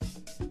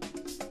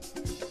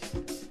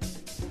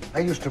I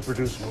used to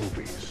produce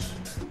movies.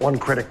 One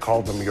critic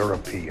called them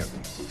European.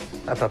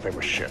 I thought they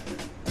were shit.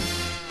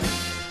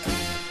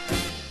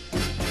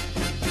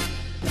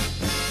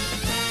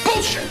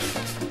 Bullshit!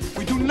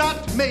 We do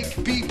not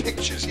make B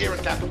pictures here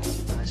at Capitol.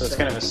 So it's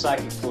kind of a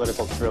psychic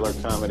political thriller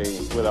comedy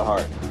with a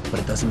heart.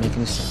 But it doesn't make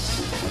any sense,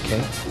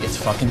 okay? It's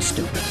fucking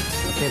stupid.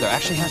 Okay, there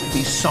actually has to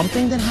be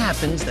something that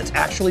happens that's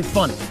actually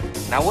funny.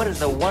 Now, what is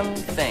the one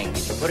thing,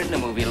 if you put it in a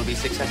movie, it'll be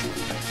successful?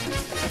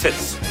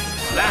 Tits.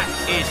 That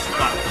is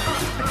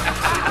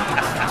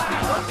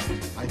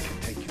I can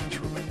take you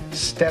through it,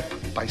 step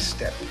by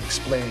step,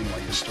 explaining why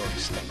your story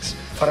stinks.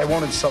 But I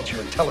won't insult your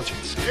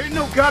intelligence. There ain't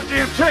no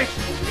goddamn tape.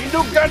 Ain't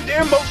no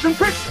goddamn motion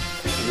picture.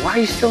 Why are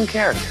you still in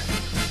character?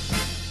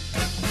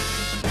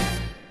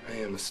 I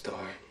am a star.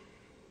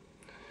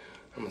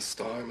 I'm a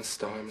star, I'm a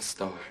star, I'm a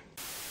star.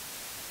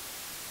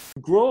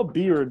 Grow a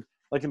beard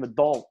like an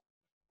adult,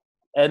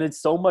 and it's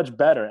so much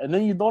better. And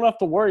then you don't have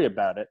to worry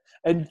about it.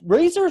 And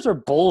razors are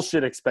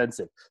bullshit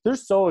expensive. They're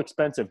so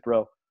expensive,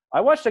 bro.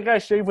 I watched a guy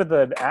shave with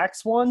an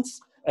axe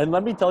once, and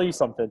let me tell you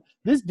something.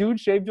 This dude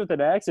shaved with an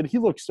axe, and he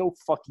looked so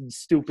fucking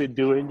stupid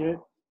doing it.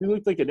 He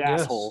looked like an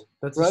asshole,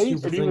 that's right? a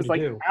stupid And he thing was to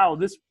like, do. "Ow,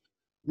 this."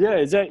 Yeah,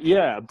 is that?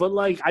 Yeah, but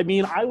like, I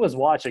mean, I was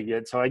watching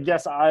it, so I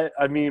guess I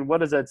mean,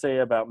 what does that say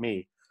about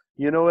me?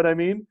 You know what I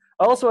mean?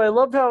 Also, I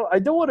love how I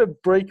don't want to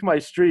break my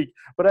streak,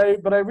 but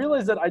I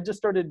realized that I just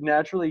started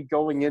naturally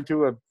going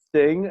into a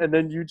thing, and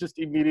then you just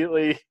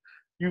immediately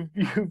you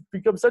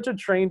become such a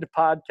trained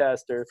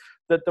podcaster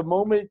that the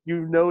moment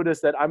you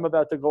notice that I'm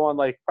about to go on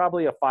like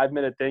probably a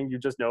 5-minute thing, you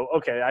just know,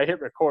 okay, I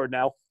hit record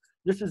now.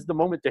 This is the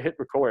moment to hit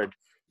record.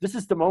 This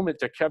is the moment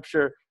to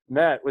capture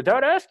Matt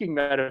without asking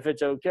Matt if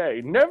it's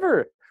okay.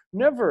 Never.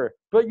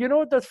 But you know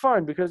what? That's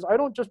fine, because I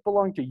don't just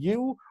belong to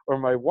you or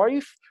my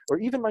wife or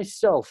even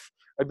myself.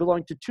 I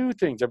belong to two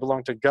things. I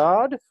belong to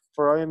God,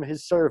 for I am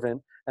his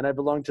servant, and I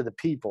belong to the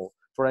people,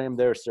 for I am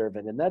their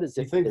servant. And that is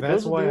it. You think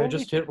that's why I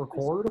just hit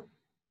record?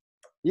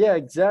 Yeah,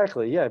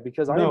 exactly. Yeah,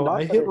 because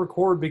I hit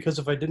record because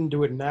if I didn't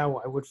do it now,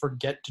 I would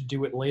forget to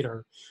do it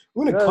later.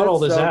 I'm going to cut all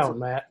this out,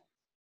 Matt.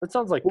 That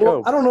sounds like Well,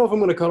 coke. I don't know if I'm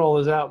going to cut all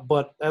this out,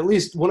 but at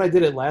least when I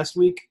did it last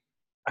week,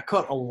 I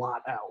cut a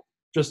lot out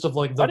just of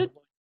like the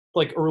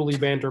early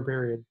banter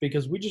period,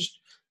 because we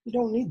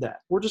don't need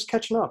that. We're just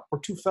catching up. We're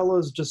two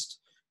fellas just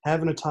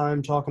having a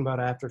time talking about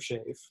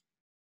aftershave.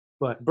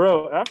 But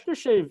bro,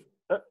 aftershave,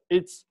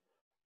 it's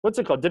what's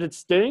it called? Did it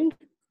sting?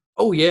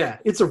 Oh yeah,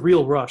 it's a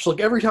real rush.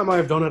 Like every time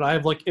I've done it,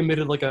 I've like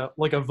emitted like a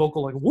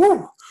vocal like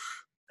woo.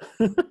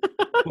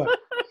 But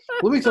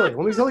let me tell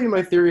you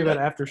my theory about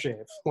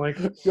aftershave. Like,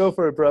 go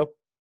for it, bro.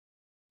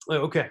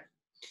 Okay,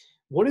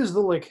 what is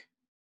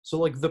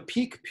the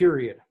peak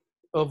period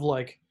of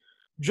like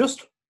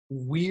just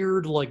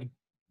weird like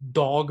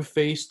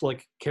dog-faced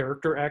like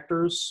character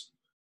actors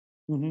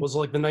was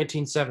like the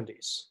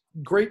 1970s.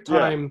 Great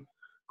time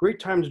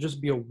to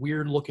just be a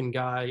weird-looking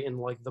guy in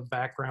like the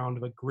background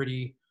of a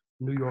gritty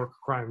New York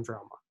crime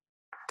drama.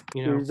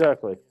 You know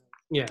exactly.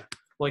 Yeah,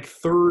 like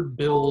third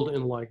build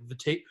in like the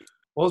take.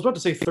 Well, I was about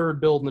to say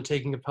third build in The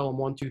Taking of Pelham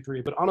 1, 2,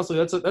 3, but honestly,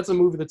 that's a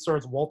movie that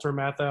stars Walter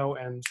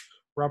Matthau and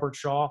Robert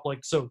Shaw.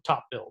 Like, so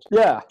top build.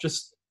 Yeah.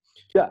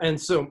 And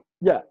so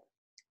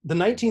the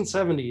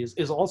 1970s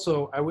is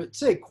also, I would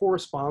say,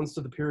 corresponds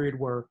to the period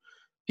where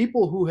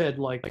people who had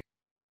like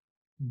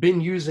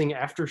been using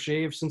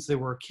aftershave since they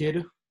were a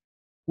kid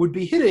would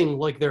be hitting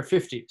like their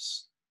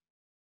 50s.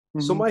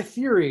 So my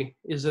theory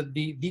is that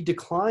the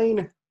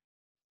decline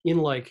in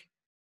like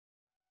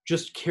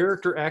just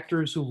character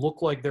actors who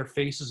look like their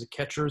face is a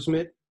catcher's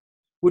mitt,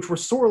 which we're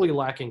sorely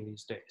lacking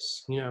these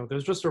days. You know,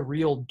 there's just a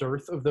real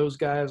dearth of those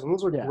guys, and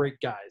those are great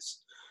guys.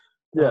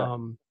 Yeah.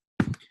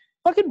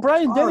 Fucking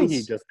Brian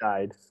Dennehy just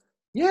died.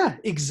 Yeah,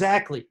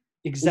 exactly.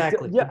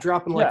 They're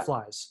dropping like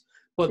flies.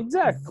 But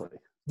exactly,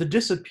 the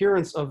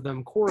disappearance of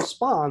them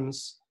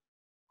corresponds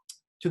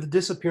to the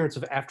disappearance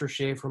of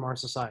aftershave from our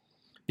society.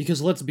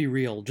 Because let's be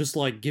real, just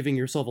like giving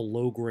yourself a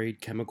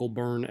low-grade chemical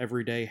burn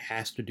every day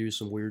has to do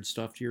some weird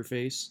stuff to your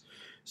face.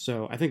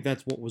 So I think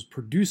that's what was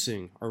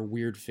producing our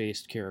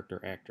weird-faced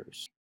character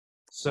actors.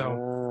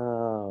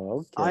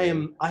 So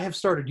okay. I have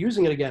started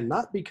using it again,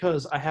 not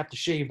because I have to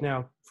shave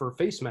now for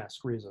face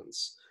mask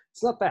reasons.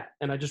 It's not that.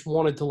 And I just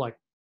wanted to like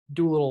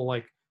do a little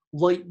like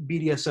light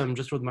BDSM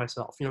just with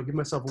myself, you know, give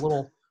myself a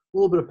little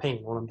bit of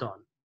pain when I'm done.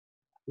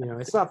 You know,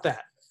 it's not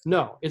that.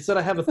 No, it's that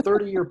I have a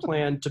 30-year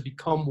plan to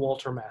become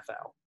Walter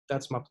Matthau.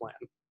 That's my plan.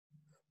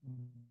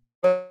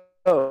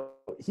 Oh,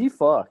 he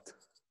fucked.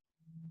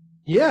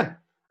 Yeah,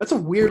 that's a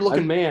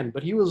weird-looking man,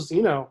 but he was,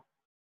 you know,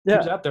 he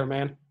was out there,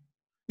 man.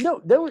 No,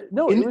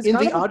 in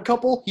The Odd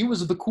Couple, he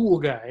was the cool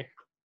guy.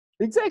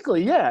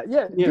 Exactly. Yeah.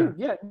 Dude,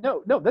 yeah.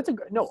 No. That's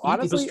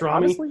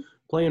honestly,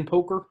 playing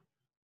poker.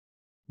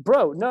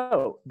 Bro,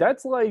 no.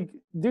 That's like,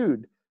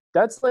 dude.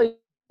 That's like,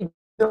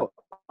 no.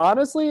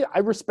 Honestly, I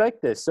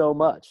respect this so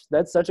much.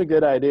 That's such a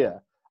good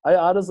idea. I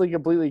honestly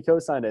completely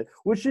co-sign it,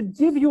 which should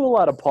give you a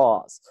lot of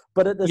pause.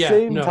 But at the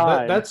same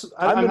time,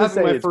 I'm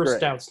having my first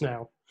doubts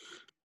now.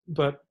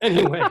 But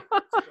anyway,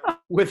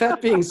 with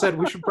that being said,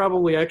 we should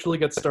probably actually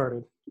get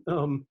started.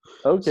 Okay.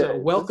 So let's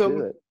welcome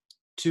do it.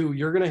 to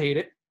You're Gonna Hate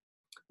It.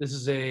 This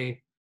is a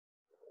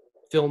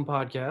film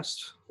podcast.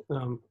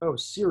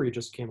 Siri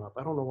just came up.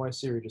 I don't know why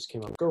Siri just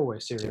came up. Go away,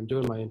 Siri. I'm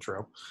doing my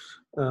intro.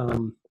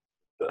 Killing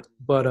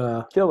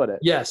it.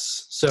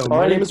 Yes. So my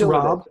Already name is killing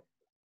Rob. it.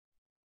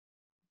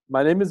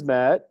 My name is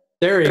Matt.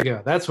 There you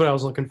go. That's what I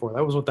was looking for.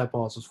 That was what that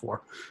pause was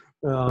for.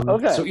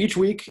 Okay. So each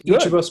week,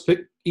 Good.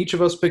 each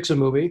of us picks a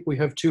movie. We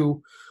have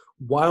two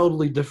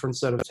wildly different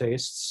set of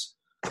tastes.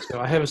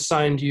 So I have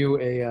assigned you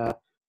a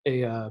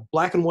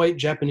black and white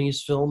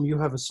Japanese film. You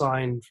have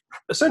assigned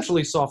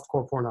essentially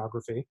softcore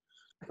pornography.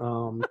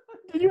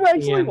 Did you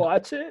actually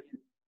watch it?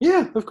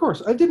 Yeah, of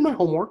course. I did my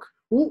homework.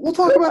 We'll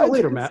talk about it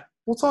later, Matt.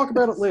 We'll talk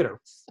about it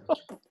later.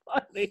 So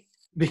funny.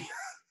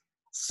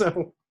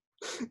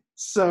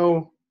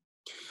 So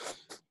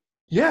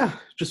yeah,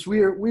 just we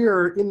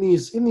are in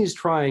these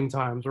trying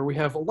times where we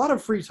have a lot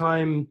of free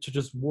time to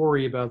just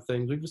worry about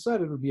things. We've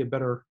decided it would be a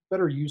better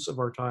use of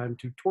our time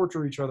to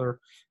torture each other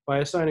by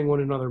assigning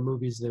one another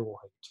movies they will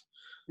hate.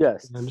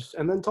 Yes. And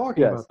then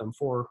talking about them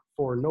for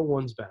no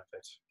one's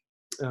benefit.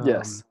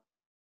 Yes.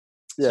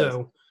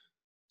 So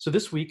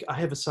this week I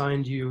have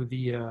assigned you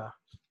the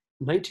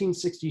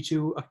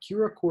 1962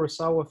 Akira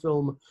Kurosawa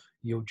film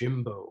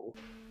Yojimbo.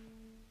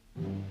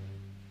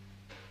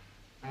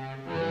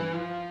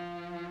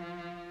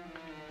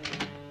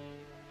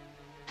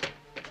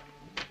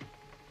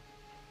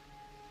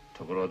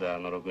 ところであ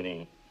の6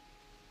人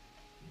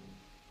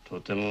と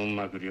てもう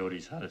まく料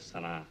理されてた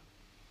な。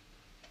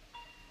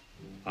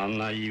あん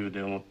ないい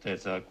腕を持ったや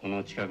つはこ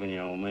の近くに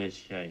はおめえ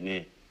しかいね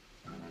え。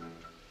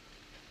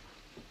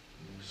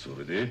そ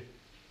れで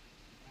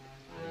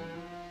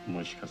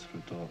もしかす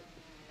ると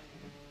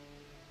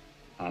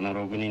あの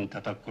6人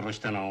叩き殺し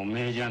たのはお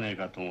めえじゃねえ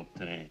かと思っ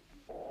てね。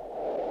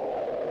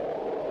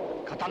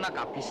刀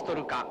かピスト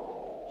ルか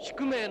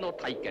宿命の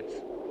対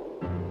決。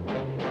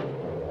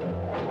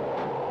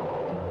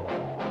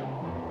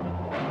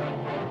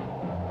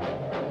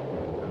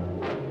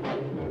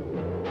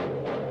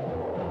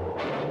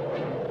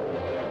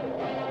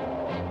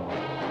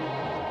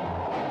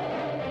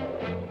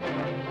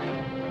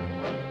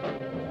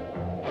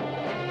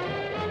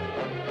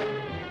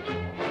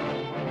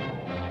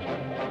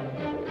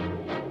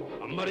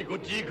あんまりこっ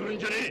ちに来るん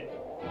じゃねえ。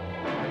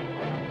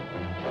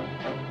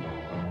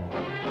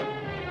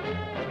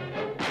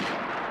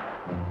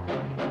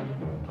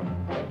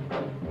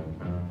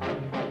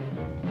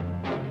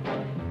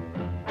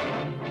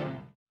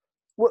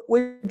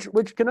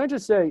Which can I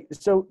just say?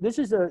 So this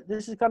is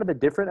kind of a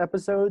different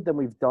episode than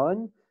we've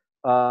done,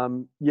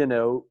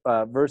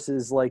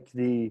 versus like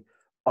the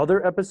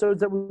other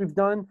episodes that we've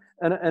done,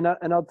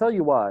 and I'll tell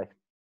you why.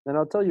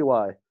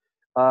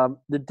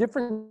 The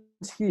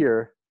difference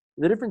here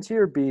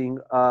being,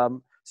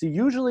 so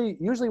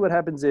usually what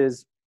happens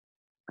is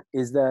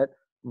that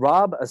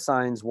Rob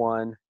assigns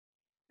one,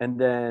 and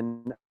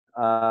then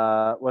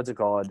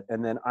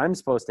and then I'm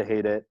supposed to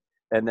hate it.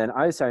 And then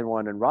I assign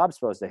one, and Rob's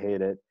supposed to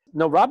hate it.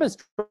 No, Rob has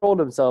trolled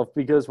himself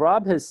because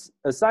Rob has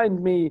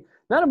assigned me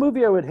not a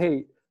movie I would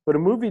hate, but a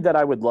movie that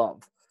I would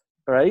love.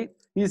 All right?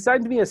 He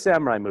assigned me a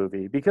samurai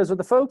movie because what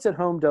the folks at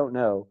home don't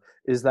know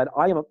is that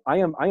I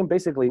am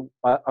basically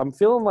I'm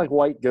feeling like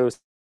White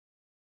Ghost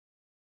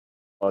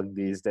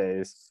these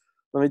days.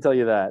 Let me tell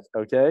you that.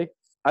 Okay?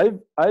 I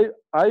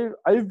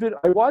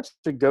watched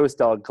the Ghost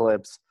Dog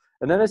clips,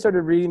 and then I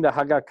started reading the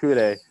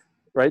Hagakure,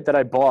 right? That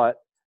I bought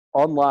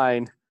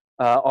online.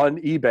 On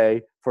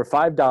eBay for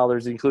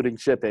 $5, including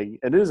shipping,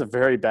 and it is a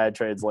very bad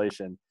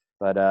translation.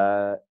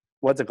 But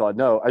what's it called?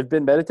 No, I've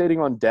been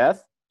meditating on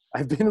death.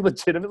 I've been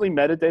legitimately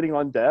meditating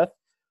on death.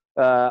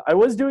 I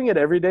was doing it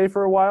every day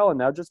for a while, and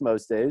now just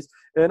most days.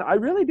 And I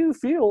really do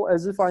feel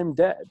as if I'm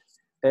dead,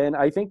 and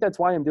I think that's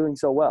why I'm doing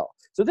so well.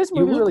 So this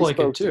movie really like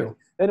spoke it too. to me.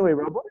 Anyway,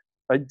 Rob,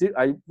 I do.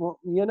 Well,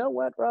 you know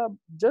what, Rob?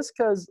 Just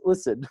because,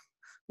 listen.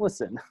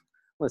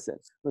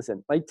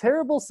 My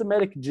terrible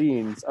Semitic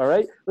genes. All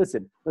right.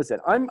 Listen.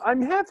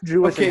 I'm half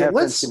Jewish and half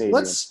French Canadian.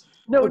 Let's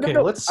not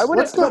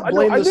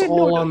blame this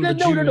all on the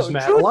Jews,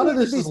 Matt. A lot of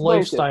this is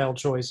lifestyle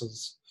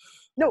choices.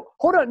 No,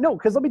 hold on. No,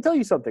 because let me tell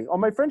you something. On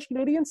my French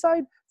Canadian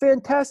side,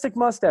 fantastic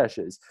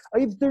mustaches.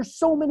 There's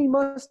so many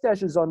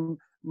mustaches on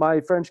my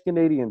French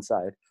Canadian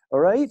side. All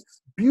right,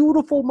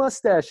 beautiful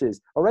mustaches.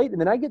 All right, and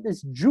then I get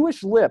this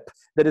Jewish lip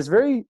that is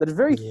very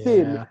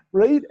thin.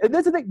 Right, and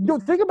that's the thing. No,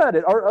 think about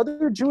it. Our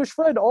other Jewish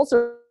friend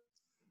also.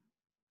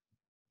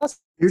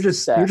 You're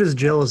just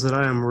jealous that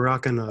I am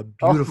rocking a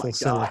beautiful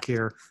Selleck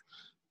here.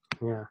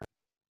 Yeah.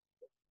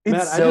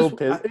 It's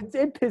Matt,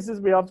 it pisses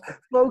me off,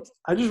 folks.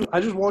 I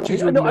just want you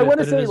to admit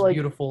that it is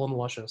beautiful and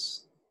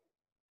luscious.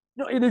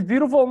 No, it is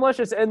beautiful and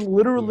luscious, and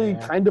literally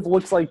kind of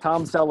looks like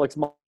Tom Selleck's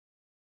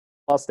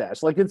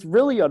mustache. Like, it's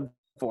really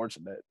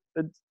unfortunate.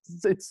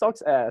 It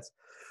sucks ass.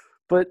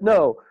 But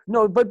no.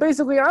 But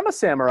basically, I'm a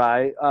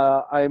samurai.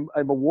 I'm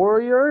a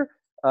warrior.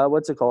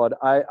 What's it called?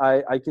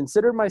 I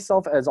consider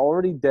myself as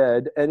already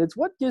dead, and it's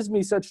what gives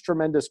me such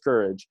tremendous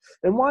courage,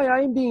 and why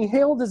I am being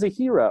hailed as a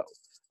hero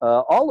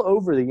all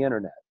over the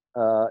internet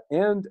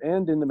and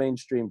in the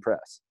mainstream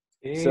press.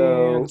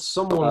 And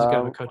someone's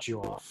got to cut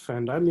you off,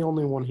 and I'm the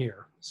only one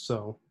here.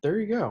 So there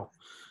you go.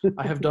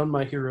 I have done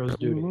my hero's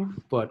duty.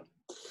 But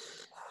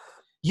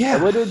yeah,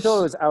 I waited until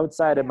it was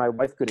outside and my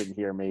wife couldn't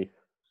hear me.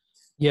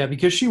 Yeah,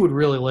 because she would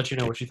really let you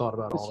know what she thought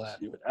about all that.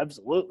 She would,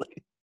 absolutely.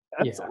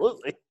 Yeah.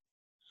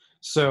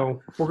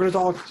 So we're going to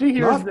talk. She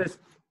hears this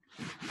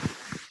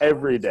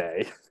every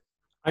day.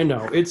 I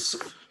know. It's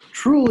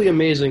truly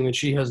amazing that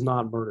she has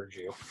not murdered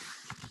you.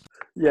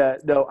 Yeah,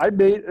 no, I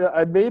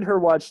made her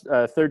watch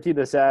 13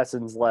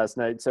 Assassins last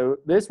night, so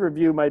this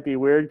review might be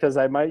weird because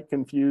I might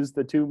confuse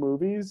the two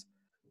movies,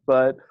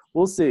 but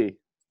we'll see.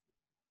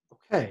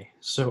 Okay,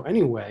 so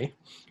anyway,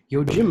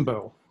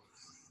 Yojimbo.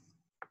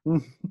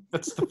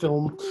 That's the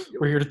film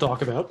we're here to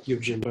talk about,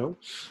 Yojimbo.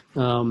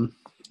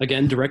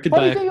 Again, directed by...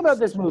 What do you think about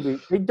this movie?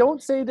 They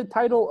don't say the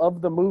title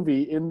of the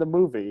movie in the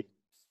movie.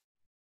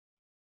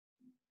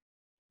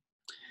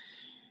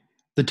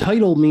 The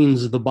title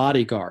means the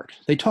bodyguard.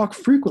 They talk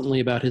frequently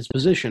about his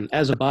position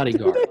as a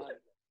bodyguard.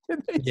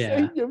 Did they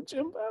say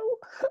Yojimbo?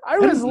 I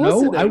was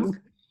listening.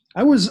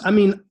 I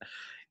mean,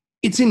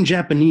 it's in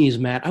Japanese,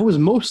 Matt. I was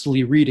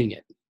mostly reading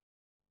it.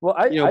 Well,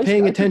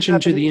 paying attention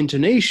to the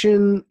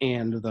intonation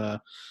and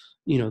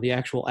the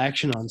actual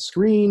action on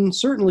screen,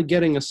 certainly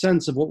getting a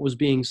sense of what was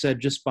being said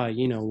just by,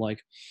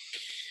 like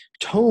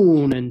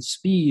tone and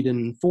speed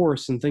and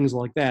force and things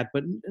like that,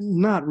 but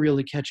not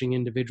really catching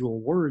individual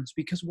words,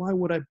 because why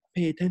would I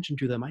pay attention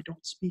to them? I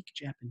don't speak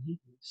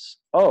Japanese.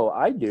 Oh,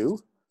 I do.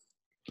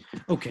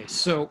 Okay,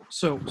 so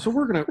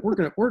we're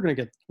gonna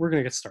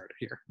get started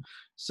here.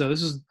 So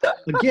this is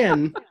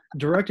again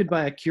directed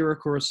by Akira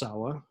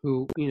Kurosawa,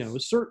 who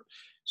is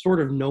sort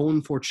of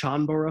known for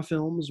chanbara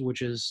films,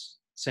 which is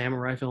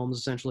samurai films,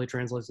 essentially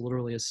translates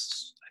literally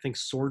as, I think,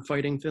 sword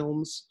fighting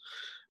films,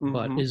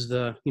 but is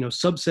the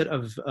subset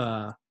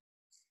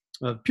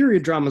of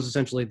period dramas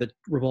essentially that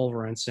revolve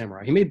around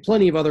samurai. He made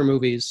plenty of other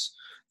movies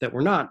that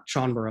were not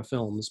chanbara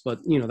films, but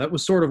that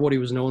was sort of what he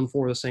was known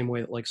for, the same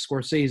way that like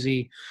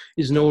Scorsese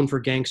is known for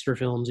gangster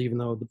films, even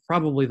though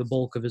probably the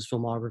bulk of his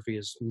filmography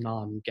is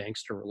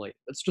non-gangster related.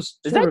 That's just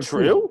is that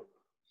true? Cool.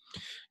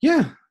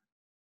 Yeah.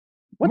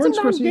 What's a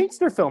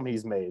non-gangster film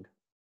he's made?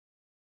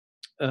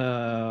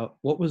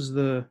 What was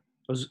the...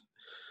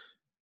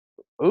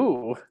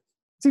 Ooh.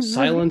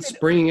 Silence,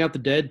 Bringing Out the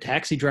Dead,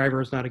 Taxi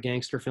Driver is not a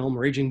gangster film.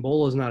 Raging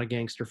Bull is not a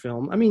gangster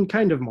film. I mean,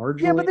 kind of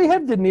marginally. Yeah, but they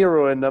have De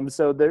Niro in them,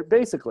 so they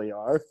basically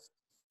are.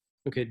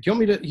 Okay, do you want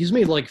me to... He's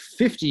made like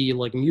 50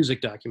 like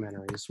music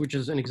documentaries, which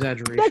is an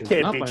exaggeration. That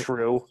can't be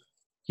true.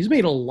 He's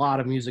made a lot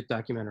of music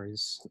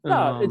documentaries.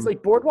 No, it's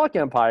like Boardwalk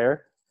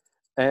Empire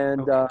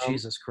and... Okay,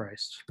 Jesus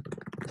Christ.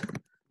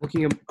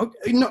 Looking at...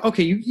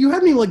 Okay, you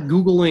had me like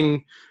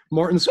Googling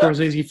Martin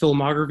Scorsese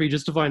filmography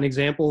just to find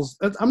examples.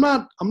 I'm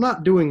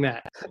not doing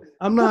that.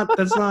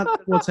 That's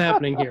not what's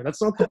happening here. That's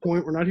not the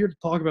point. We're not here to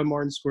talk about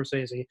Martin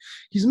Scorsese.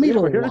 He's made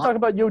We're here to talk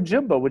about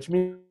Yojimbo, which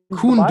means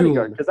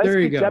Kundun. There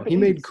you go. Japanese. He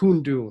made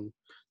Kundun.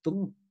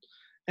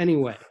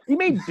 Anyway. He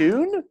made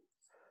Dune?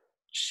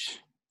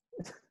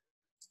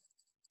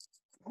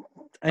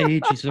 I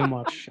hate you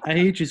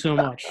so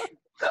much.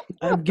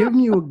 I've given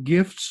you a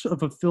gift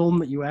of a film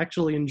that you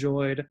actually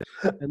enjoyed,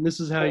 and this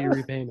is how you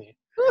repay me.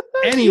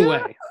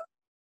 Anyway,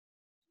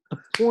 the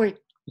point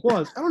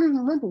was, I don't even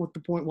remember what the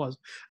point was.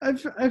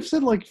 I've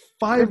said like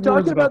 5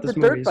 words about this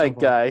movie. The dirt bike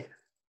guy.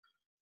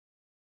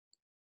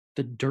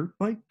 The dirt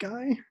bike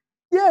guy?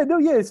 Yeah,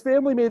 his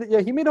family made it.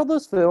 Yeah, he made all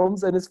those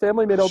films, and his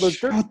family made all those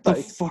dirt bikes. Shut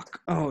the fuck.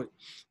 Oh,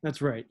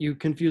 that's right. You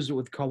confused it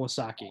with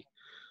Kawasaki.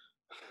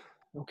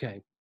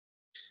 Okay.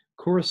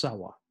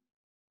 Kurosawa.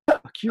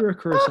 Akira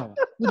Kurosawa.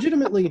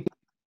 Legitimately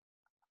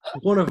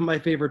one of my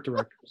favorite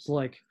directors.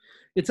 Like,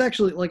 it's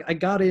actually like I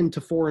got into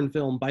foreign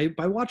film by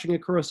watching a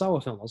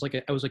Kurosawa film.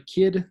 I was a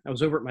kid. I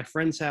was over at my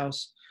friend's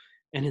house,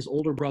 and his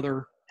older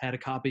brother had a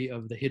copy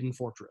of The Hidden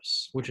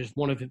Fortress, which is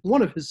one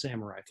of his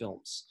samurai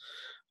films.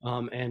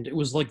 And it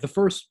was like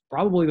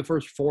probably the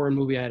first foreign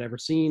movie I had ever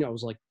seen. I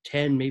was like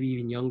 10, maybe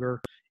even younger,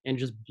 and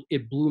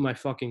it blew my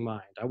fucking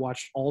mind. I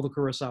watched all the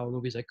Kurosawa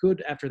movies I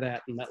could after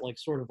that, and that like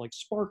sort of like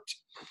sparked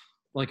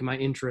like my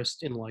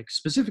interest in like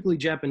specifically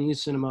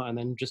Japanese cinema, and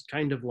then just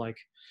kind of like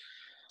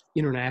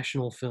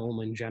international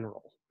film in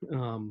general,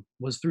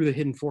 was through The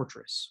Hidden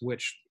Fortress,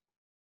 which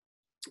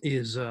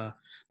is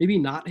maybe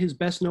not his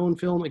best known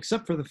film,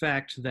 except for the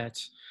fact that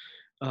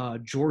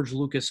George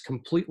Lucas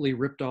completely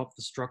ripped off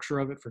the structure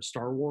of it for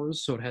Star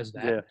Wars, so it has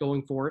that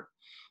going for it,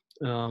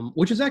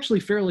 which is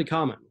actually fairly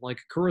common. Like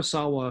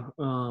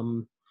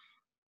Kurosawa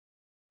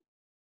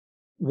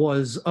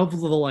was of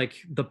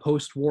the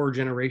post-war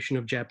generation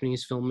of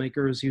Japanese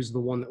filmmakers. He was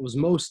the one that was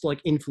most like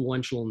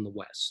influential in the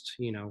West,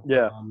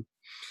 Yeah.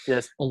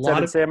 Yes. A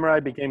lot of Samurai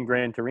became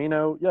Gran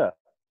Torino. Yeah.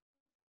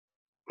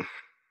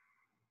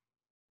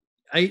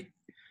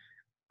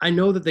 I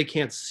know that they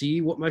can't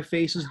see what my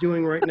face is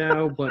doing right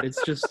now, but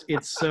it's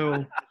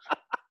so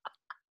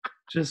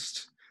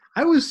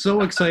I was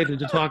so excited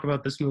to talk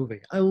about this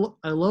movie. I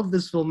love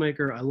this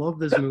filmmaker. I love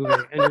this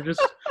movie, and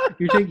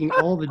you're taking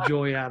all the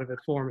joy out of it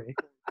for me.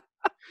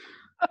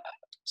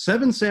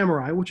 Seven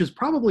Samurai, which is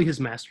probably his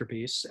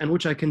masterpiece, and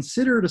which I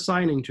considered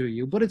assigning to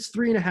you, but it's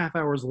 3.5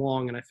 hours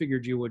long, and I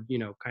figured you would,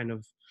 kind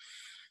of,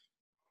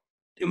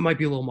 it might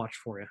be a little much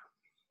for you.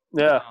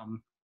 Yeah.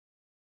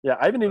 Yeah,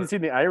 I haven't even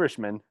seen The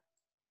Irishman.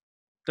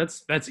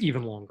 That's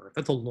even longer.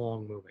 That's a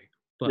long movie.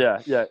 But,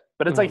 yeah.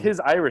 But it's like his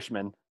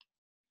Irishman.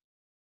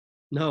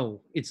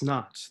 No, it's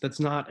not. That's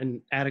not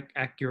an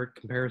accurate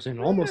comparison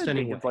almost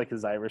anyway. It's like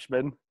his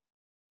Irishman.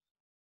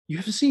 You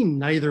have seen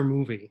neither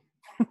movie.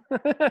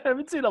 I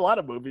haven't seen a lot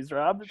of movies,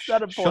 Rob. It's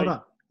not a point. Shut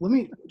up. Let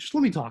me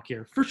talk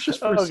here. For a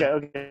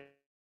second.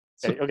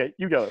 Okay.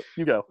 You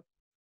go.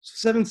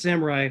 Seven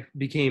Samurai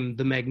became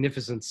the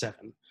Magnificent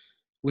Seven,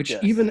 which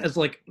even as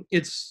like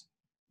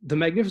the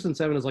Magnificent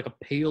Seven is like a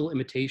pale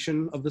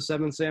imitation of the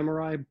Seven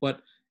Samurai, but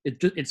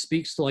it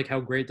speaks to like how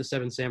great the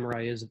Seven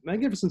Samurai is.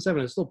 Magnificent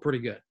Seven is still pretty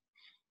good.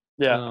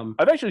 Yeah,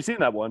 I've actually seen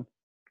that one.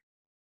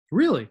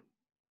 Really?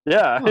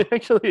 Yeah, I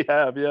actually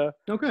have. Yeah.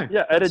 Okay.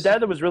 Yeah, I had a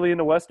dad that was really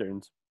into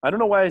westerns. I don't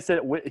know why I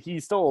said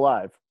he's still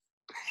alive.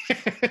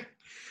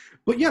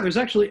 But yeah, there's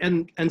actually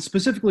and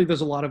specifically there's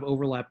a lot of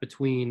overlap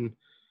between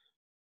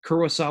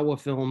Kurosawa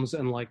films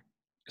and like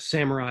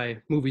samurai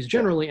movies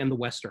generally and the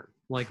western.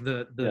 Like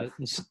the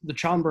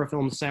Chanbara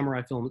film, the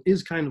samurai film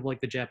is kind of like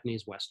the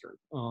Japanese western.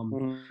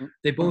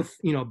 They both,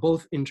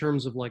 both in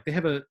terms of like they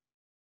have a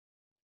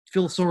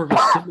feel sort of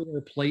a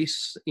similar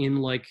place in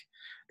like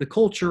the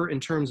culture in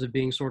terms of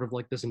being sort of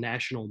like this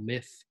national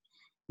myth,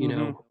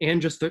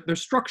 and just they're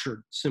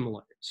structured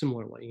similarly.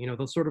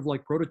 The sort of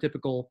like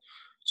prototypical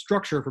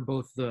structure for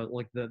both the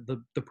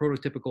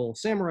prototypical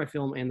samurai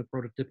film and the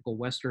prototypical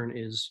western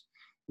is,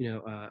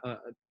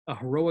 a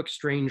heroic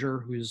stranger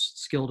who's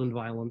skilled in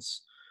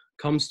violence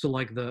comes to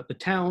like the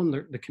town,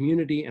 the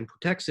community, and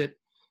protects it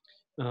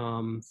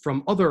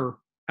from other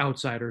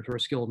outsiders who are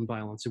skilled in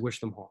violence who wish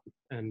them harm,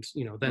 and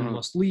then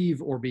must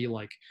leave or be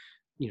like,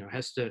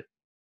 has to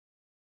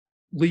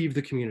leave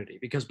the community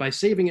because by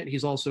saving it,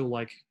 he's also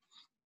like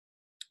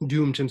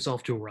doomed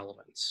himself to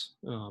irrelevance.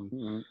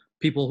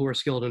 People who are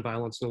skilled in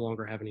violence no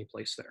longer have any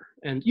place there,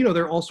 and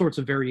there are all sorts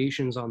of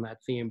variations on that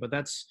theme, but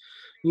that's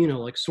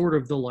like sort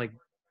of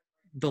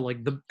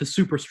the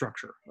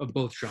superstructure of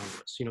both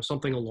genres,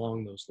 something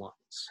along those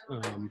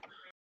lines.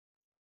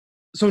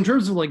 So in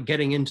terms of like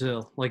getting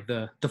into like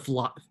the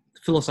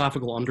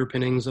philosophical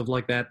underpinnings of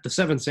like that, the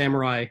Seven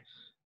Samurai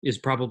is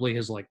probably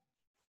his like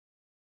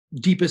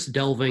deepest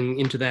delving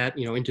into that,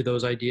 into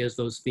those ideas,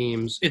 those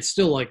themes. It's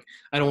still like,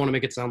 I don't want to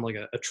make it sound like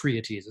a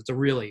treatise. It's a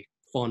really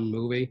fun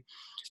movie.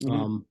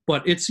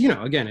 But it's,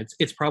 again,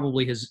 it's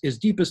probably his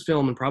deepest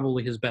film and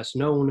probably his best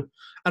known.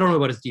 I don't know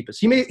about his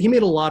deepest. He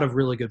made a lot of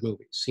really good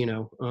movies,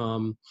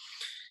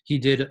 he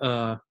did,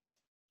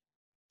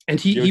 and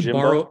he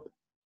borrowed,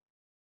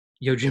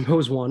 Yojimbo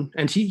is one,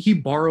 and he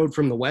borrowed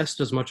from the West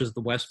as much as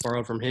the West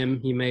borrowed from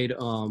him. He made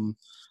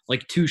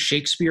like 2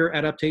 Shakespeare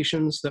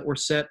adaptations that were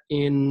set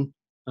in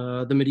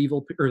the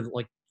medieval or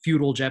like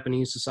feudal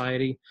Japanese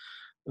society.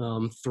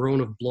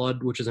 Throne of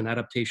Blood, which is an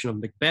adaptation of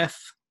Macbeth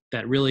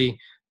that really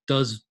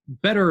does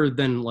better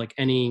than like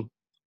any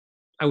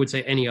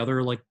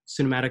other like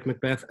cinematic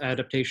Macbeth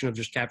adaptation of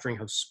just capturing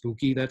how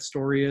spooky that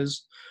story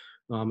is.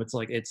 It's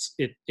like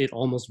it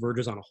almost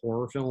verges on a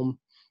horror film.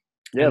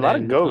 Yeah, a lot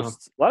of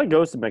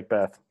ghosts in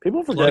Macbeth.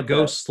 People forget a lot of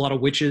ghosts, a lot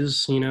of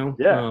witches, a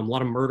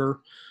lot of murder.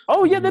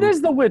 Oh yeah, that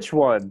is the witch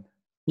one.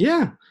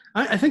 Yeah,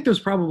 I think there's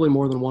probably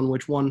more than one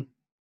witch one.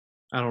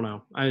 I don't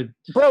know.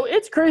 Bro,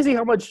 it's crazy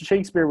how much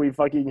Shakespeare we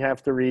fucking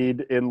have to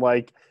read in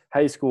like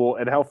high school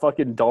and how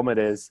fucking dumb it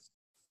is.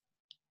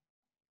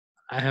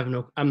 I'm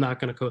not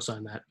going to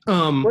co-sign that.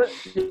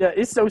 Yeah,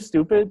 it's so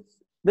stupid.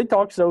 They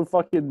talk so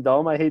fucking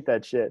dumb. I hate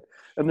that shit.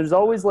 And there's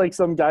always like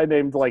some guy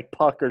named like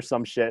Puck or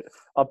some shit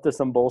up to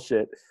some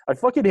bullshit. I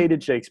fucking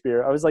hated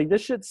Shakespeare. I was like,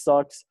 this shit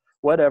sucks,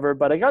 whatever.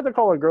 But I got to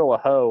call a girl a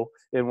hoe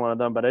in one of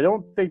them, but I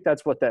don't think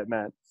that's what that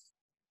meant.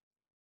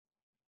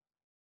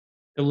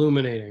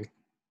 Illuminating.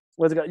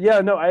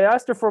 Yeah, no, I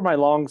asked her for my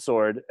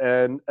longsword,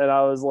 and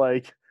I was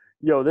like,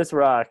 yo, this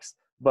rocks.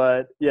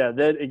 But yeah,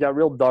 then it got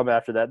real dumb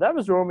after that. That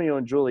was Romeo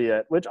and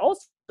Juliet, which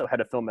also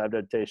had a film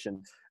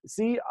adaptation.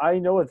 See, I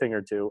know a thing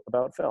or two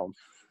about film.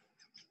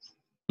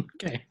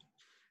 Okay.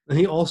 And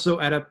he also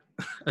adapted.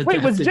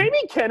 Wait, was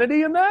Jamie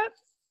Kennedy in that?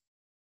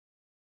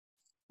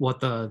 What,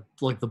 the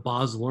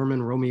Baz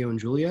Luhrmann Romeo and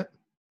Juliet?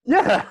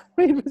 Yeah.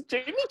 Wait, was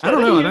Jamie Kennedy? I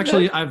don't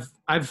know.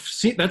 I've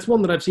seen, that's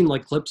one that I've seen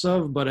like clips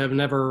of, but I've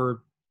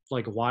never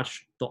like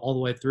watched all the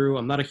way through.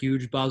 I'm not a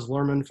huge Baz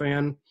Luhrmann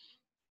fan.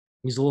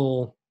 He's a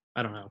little,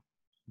 I don't know.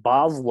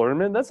 Baz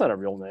Luhrmann? That's not a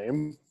real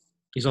name.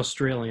 He's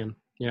Australian.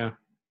 Yeah.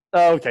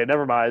 Oh, okay,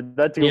 never mind.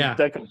 That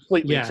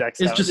completely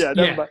checks out.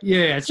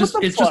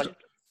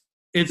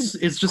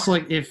 It's just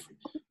like if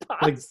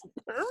like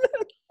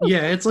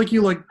it's like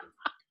you like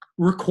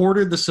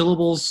recorded the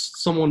syllables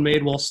someone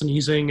made while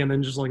sneezing and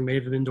then just like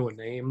made it into a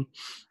name.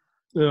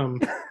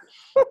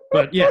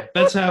 But yeah,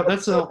 that's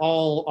how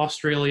all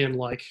Australian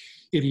like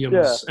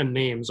idioms and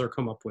names are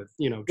come up with.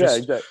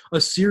 Just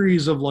a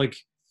series of like,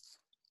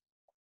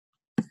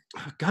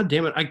 God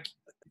damn it,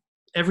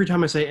 every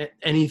time I say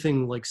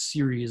anything like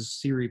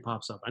Siri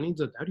pops up. How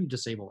do you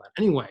disable that?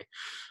 Anyway.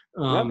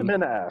 Not the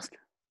man to ask.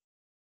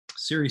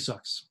 Siri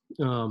sucks.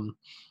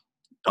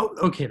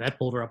 Okay, that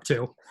pulled her up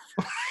too.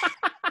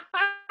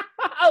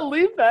 I'll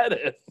leave that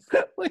in.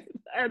 Leave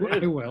that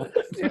in. I will.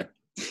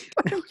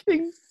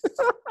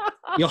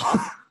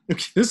 Yeah.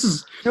 This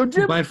is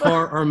by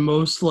far our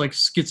most like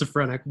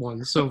schizophrenic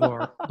one so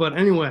far. But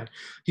anyway,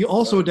 he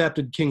also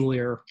adapted King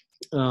Lear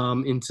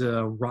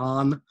into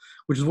Ron,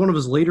 which is one of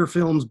his later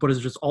films, but is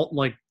just all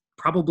like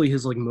probably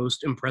his like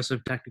most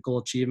impressive technical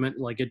achievement.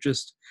 Like it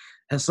just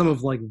has some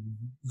of like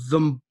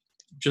the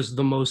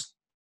most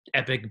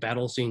epic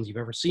battle scenes you've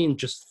ever seen.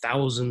 Just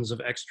thousands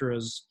of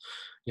extras,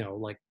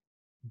 like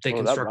they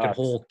constructed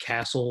whole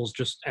castles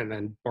and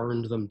then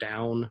burned them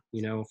down,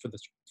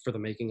 for the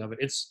making of it.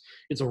 It's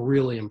a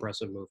really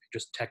impressive movie,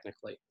 just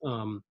technically.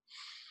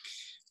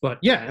 But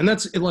yeah, and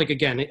that's like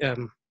again,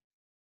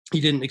 he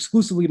didn't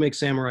exclusively make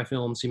samurai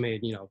films. He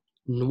made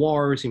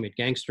noirs. He made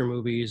gangster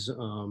movies.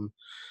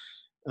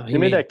 He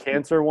made that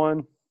cancer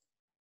one.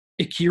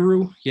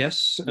 Ikiru,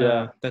 yes.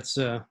 Yeah. That's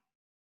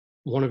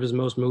one of his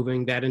most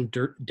moving. That and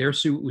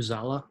Dersu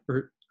Uzala,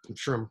 or I'm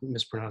sure I'm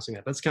mispronouncing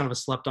that. That's kind of a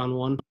slept-on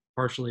one,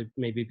 partially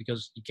maybe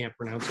because you can't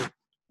pronounce it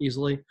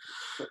easily.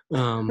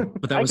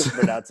 But that was. I can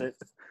pronounce it.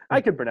 I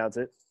can pronounce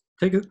it.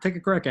 Take a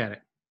crack at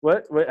it.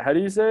 What? How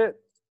do you say it?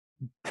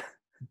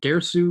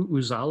 Dersu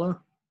Uzala.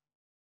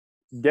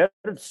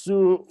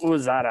 Dersu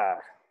Uzara.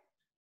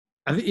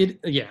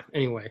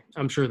 Anyway,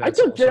 I'm sure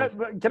that's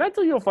can I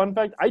tell you a fun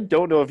fact? I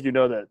don't know if you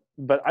know that,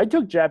 but I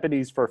took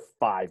Japanese for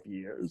 5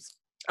 years.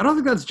 I don't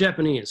think that's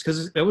Japanese,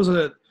 because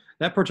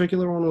that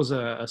particular one was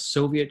a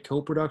Soviet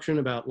co-production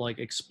about like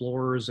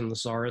explorers in the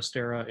Tsarist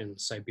era in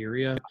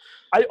Siberia.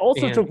 I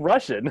also took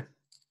Russian.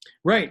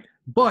 Right,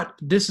 but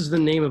this is the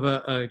name of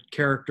a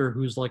character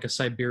who's like a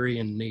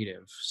Siberian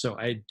native. So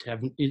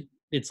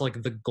it's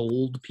like the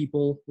gold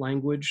people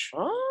language.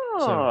 Oh,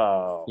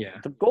 so, yeah,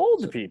 the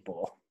gold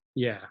people.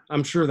 Yeah,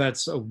 I'm sure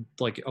that's a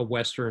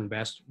Western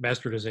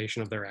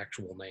bastardization of their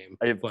actual name.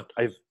 I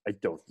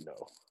don't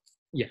know.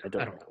 Yeah, I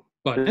don't know.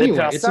 But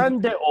anyway, it's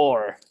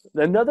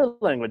another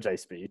language I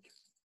speak.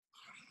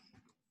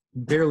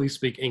 Barely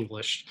speak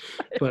English,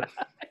 but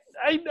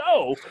I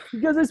know,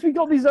 because I speak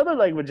all these other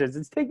languages.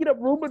 It's taking up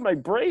room in my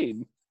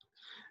brain.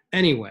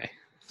 Anyway,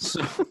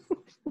 so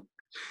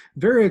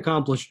very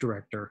accomplished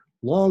director,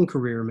 long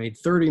career, made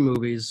 30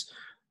 movies.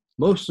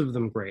 Most of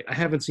them great. I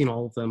haven't seen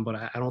all of them, but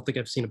I don't think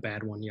I've seen a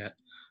bad one yet.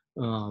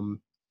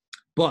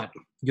 But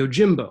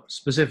Yojimbo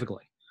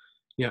specifically,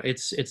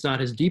 it's not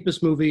his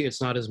deepest movie.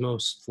 It's not his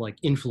most like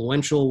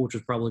influential, which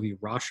would probably be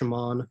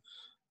Rashomon.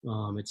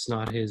 It's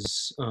not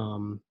his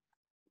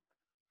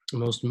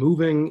most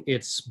moving.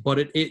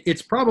 But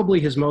it's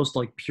probably his most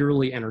like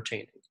purely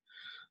entertaining.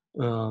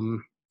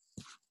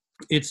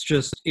 It's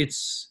just.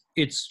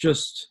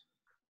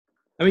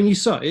 I mean, you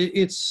saw it.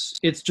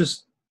 It's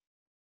just.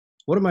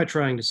 What am I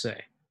trying to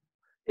say?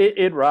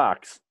 It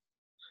rocks.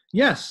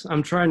 Yes,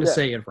 I'm trying to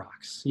say it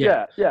rocks.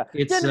 Yeah.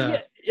 It's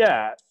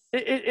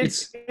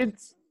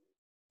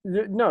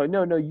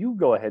no. You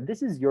go ahead.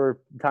 This is your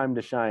time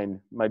to shine,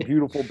 my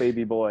beautiful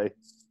baby boy.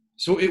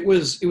 So it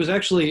was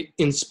actually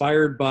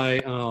inspired by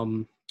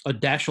a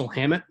Dashiell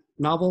Hammett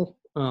novel.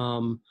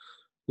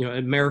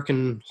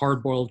 American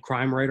hard-boiled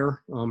crime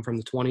writer from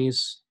the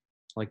 20s,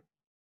 like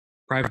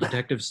private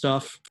detective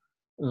stuff.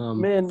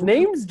 Man,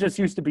 names just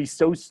used to be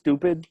so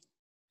stupid.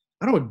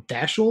 I don't know,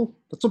 Dashiell?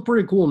 That's a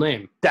pretty cool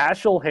name.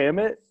 Dashiell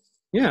Hammett?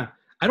 Yeah.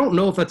 I don't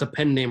know if that's a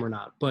pen name or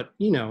not, but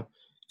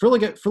for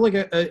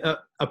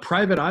a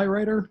private eye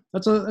writer,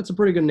 that's a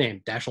pretty good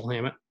name. Dashiell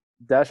Hammett.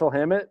 Dashiell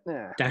Hammett?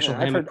 Yeah. Dashiell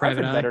Hammett,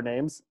 private eye. Better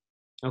names.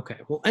 Okay.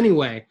 Well,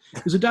 anyway,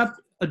 it was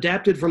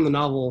adapted from the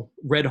novel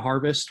Red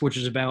Harvest, which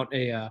is about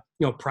a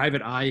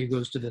private eye who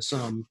goes to this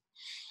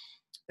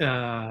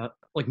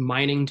like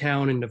mining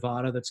town in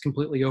Nevada that's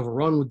completely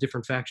overrun with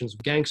different factions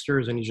of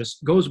gangsters, and he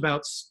just goes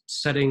about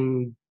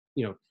setting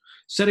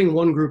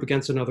one group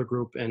against another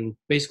group and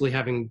basically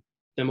having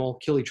them all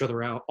kill each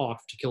other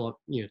off to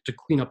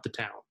clean up the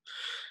town.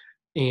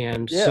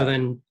 And so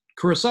then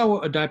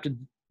Kurosawa adapted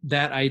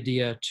that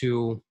idea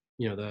to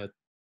the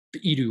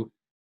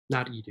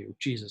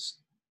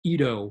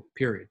Edo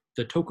period,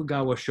 the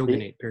Tokugawa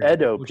shogunate period.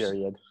 Edo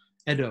period.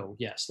 Edo,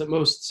 yes, that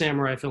most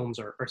samurai films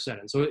are set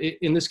in. So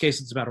in this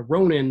case, it's about a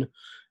ronin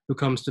who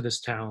comes to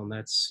this town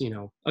that's,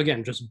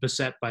 again, just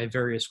beset by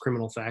various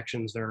criminal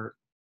factions. There are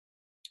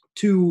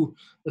two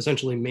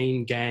essentially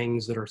main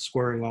gangs that are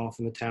squaring off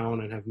in the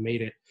town and have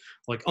made it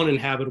like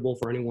uninhabitable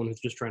for anyone who's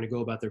just trying to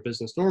go about their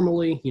business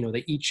normally.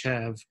 They each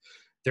have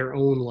their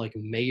own like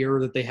mayor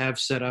that they have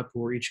set up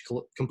who are each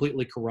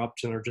completely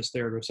corrupt and are just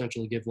there to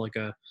essentially give like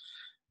a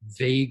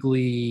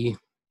vaguely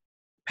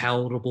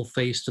palatable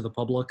face to the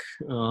public.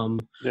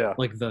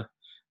 Like the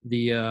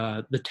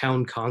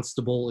town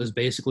constable is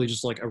basically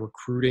just like a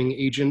recruiting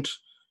agent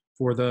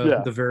for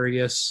the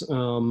various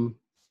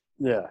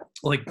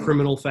like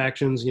criminal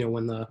factions. You know,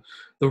 when the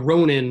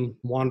Ronin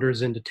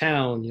wanders into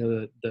town, you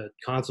know, the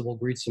constable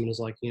greets him and is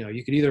like, you know,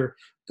 you could either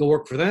go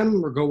work for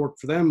them or go work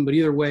for them, but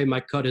either way, my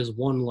cut is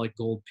one like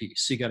gold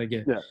piece. You gotta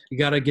give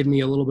me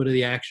a little bit of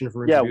the action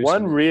for introducing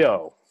one me.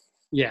 Rio.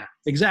 Yeah,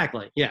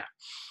 exactly. Yeah.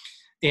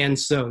 And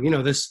so, you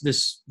know,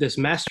 this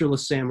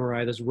masterless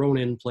samurai, this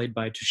Ronin, played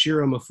by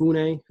Toshiro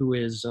Mifune, who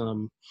is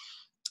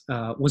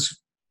was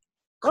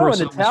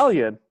an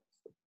Italian.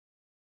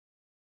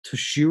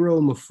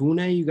 Toshiro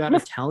Mifune, you got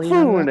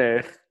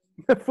Italian?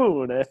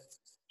 Mifune.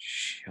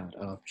 Shut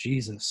up,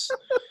 Jesus.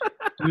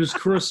 He was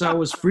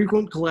Kurosawa's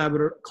frequent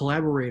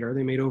collaborator.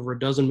 They made over a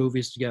dozen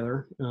movies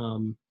together.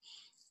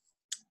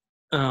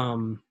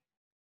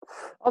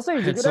 I'll say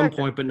he's at some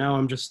point, but now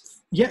I'm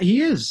just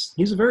he is.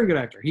 He's a very good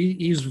actor.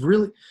 He's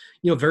really,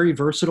 you know, very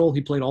versatile.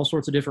 He played all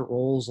sorts of different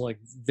roles. Like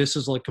this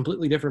is like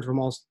completely different from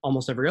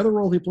almost every other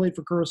role he played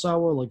for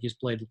Kurosawa. Like he's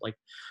played like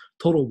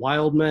total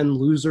wild men,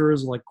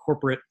 losers, like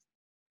corporate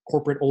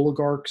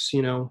oligarchs.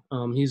 You know,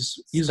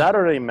 he's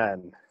Saturday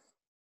Men.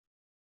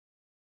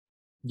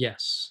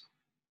 Yes.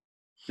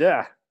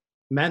 Yeah.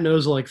 Matt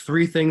knows like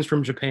 3 things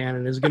from Japan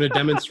and is going to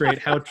demonstrate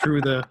how true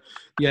the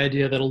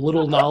idea that a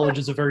little knowledge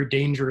is a very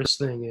dangerous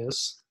thing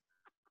is.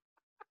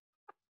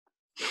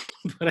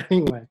 But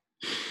anyway,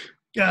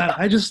 God,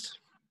 I just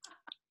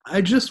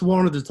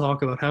wanted to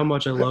talk about how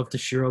much I love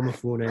Toshiro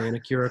Mifune and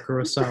Akira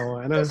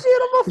Kurosawa. And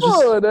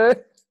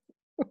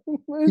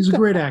he's a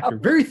great actor.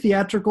 Very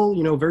theatrical,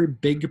 you know, very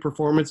big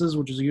performances,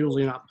 which is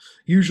usually not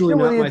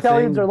my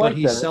thing, but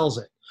he sells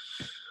it.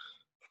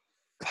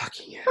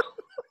 Fucking hell.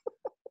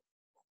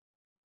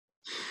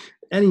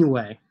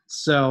 Anyway,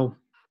 so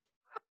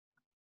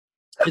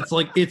it's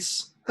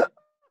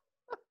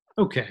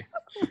okay.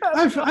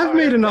 I've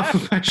made enough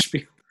of my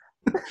spiel.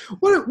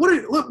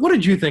 What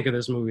did you think of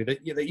this movie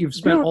that you've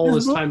spent all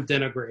this time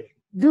denigrating?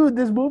 Dude,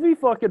 this movie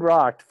fucking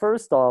rocked.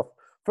 First off,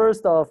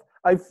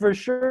 I for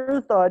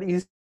sure thought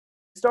he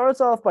starts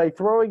off by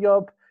throwing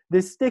up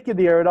this stick in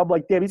the air, and I'm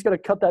like, damn, he's going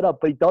to cut that up,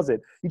 but he doesn't.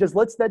 He just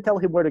lets that tell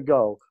him where to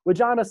go, which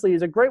honestly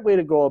is a great way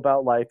to go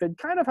about life and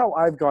kind of how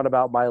I've gone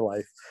about my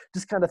life.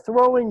 Just kind of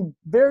throwing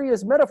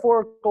various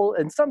metaphorical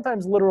and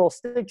sometimes literal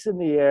sticks in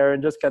the air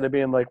and just kind of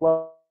being like,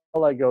 well,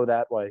 I go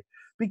that way.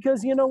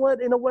 Because you know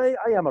what? In a way,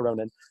 I am a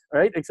Ronin, all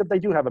right? Except I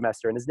do have a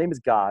master, and his name is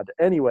God.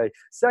 Anyway,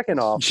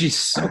 second off.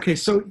 Jeez. Okay,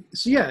 so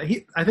yeah,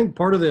 I think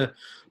part of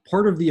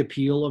the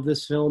appeal of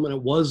this film, and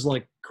it was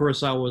like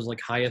Kurosawa's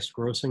like highest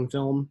grossing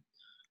film,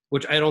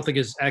 which I don't think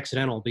is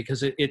accidental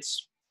because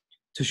it's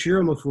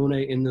Toshiro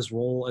Mifune in this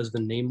role as the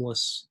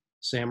nameless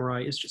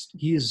samurai. It's just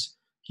he is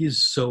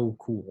so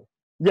cool.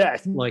 Yeah,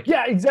 like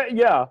exactly.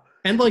 Yeah,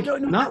 and like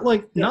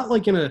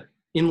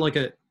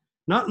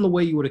not in the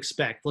way you would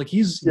expect. Like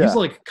he's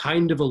like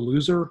kind of a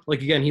loser.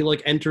 Like again, he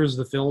like enters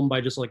the film by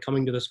just like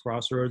coming to this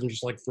crossroads and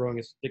just like throwing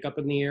his stick up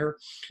in the air.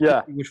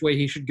 Yeah, which way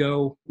he should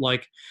go.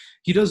 Like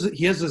he has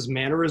this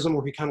mannerism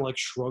where he kind of like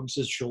shrugs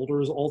his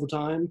shoulders all the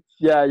time.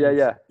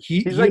 Yeah.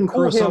 He's like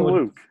cool hand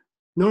Luke.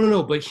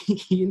 No. But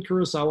he and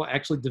Kurosawa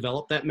actually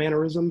developed that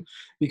mannerism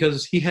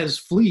because he has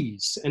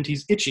fleas and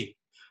he's itchy.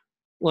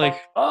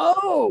 Like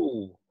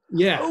damn.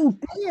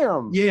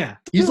 Yeah,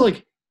 he's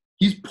like.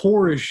 He's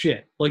poor as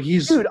shit. Like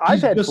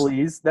I've had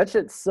fleas. That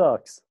shit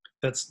sucks.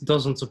 That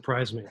doesn't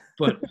surprise me.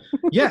 But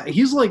yeah,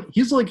 he's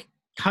like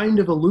kind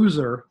of a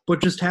loser, but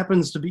just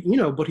happens to be, you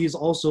know, but he's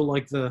also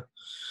like the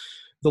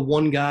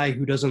one guy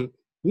who doesn't,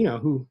 you know,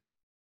 who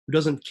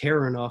doesn't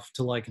care enough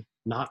to like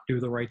not do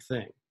the right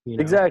thing. You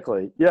know?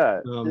 Exactly.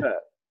 Yeah.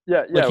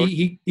 Yeah. Like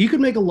he could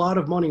make a lot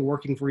of money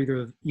working for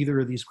either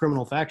of these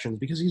criminal factions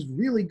because he's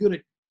really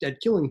good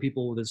at killing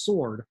people with his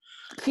sword.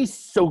 He's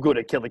so good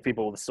at killing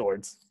people with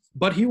swords.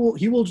 But he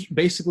will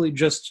basically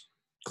just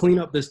clean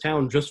up this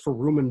town just for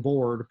room and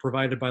board,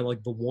 provided by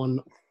like the one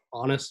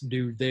honest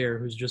dude there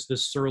who's just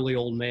this surly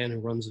old man who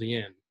runs the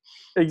inn.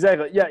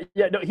 Exactly.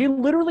 Yeah. No, he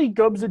literally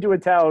comes into a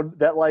town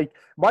that like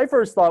my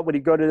first thought when he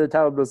go to the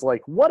town was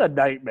like, what a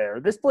nightmare.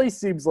 This place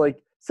seems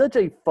like such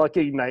a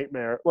fucking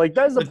nightmare. Like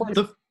that's the place.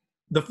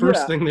 The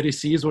first thing that he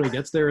sees when he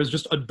gets there is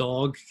just a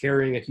dog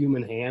carrying a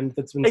human hand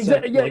that's been in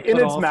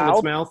its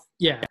mouth.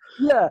 Yeah.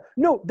 Yeah.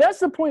 No, that's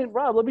the point,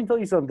 Rob. Let me tell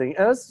you something.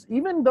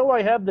 Even though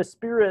I have the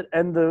spirit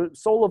and the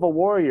soul of a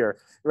warrior,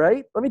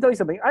 right? Let me tell you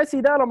something. I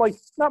see that, I'm like,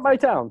 not my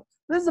town.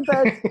 This is a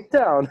bad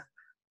town.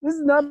 This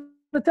is not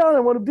the town I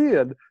want to be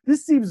in.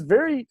 This seems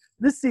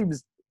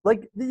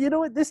like, you know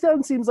what? This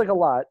town seems like a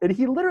lot. And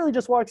he literally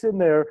just walks in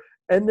there.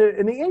 And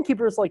the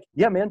innkeeper is like,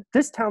 yeah, man,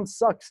 this town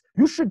sucks.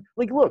 You should,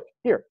 like, look,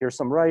 here's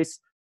some rice.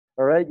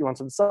 All right, you want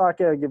some sake?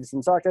 I'll give you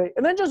some sake.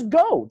 And then just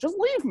go. Just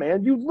leave,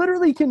 man. You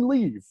literally can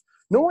leave.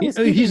 No one is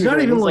he's not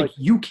even like,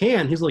 you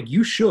can. He's like,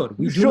 you should.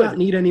 We do not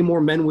need any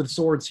more men with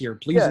swords here.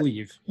 Please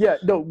leave. Yeah,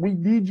 no, we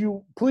need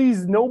you.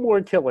 Please, no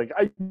more killing.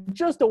 I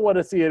just don't want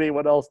to see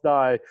anyone else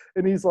die.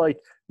 And he's like,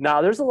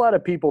 nah, there's a lot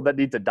of people that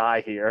need to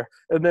die here.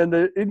 And then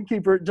the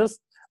innkeeper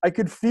I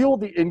could feel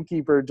the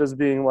innkeeper just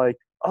being like,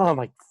 oh,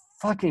 my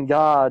fucking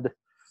God,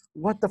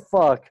 what the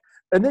fuck?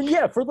 And then,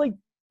 that's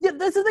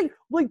the thing.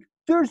 Like,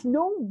 there's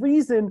no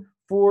reason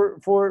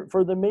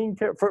the main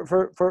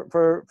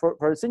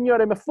for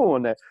Signore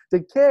Mifune to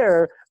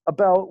care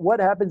about what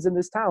happens in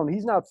this town.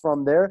 He's not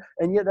from there,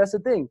 and yet that's the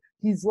thing.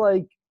 He's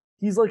like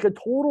a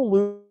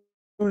total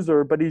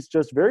loser, but he's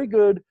just very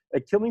good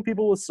at killing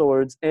people with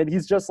swords, and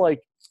he's just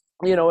like,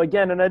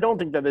 again, and I don't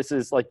think that this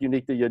is like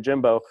unique to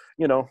Yojimbo,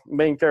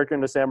 main character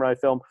in a samurai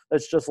film.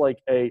 That's just like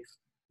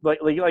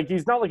like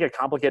he's not like a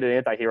complicated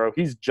anti-hero.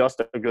 He's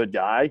just a good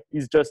guy.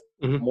 He's just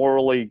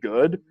morally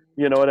good.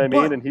 You know what I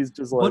mean? And he's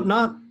just like, but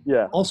not,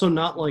 also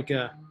not like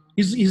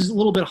he's a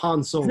little bit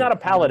Han Solo. He's not a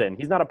paladin.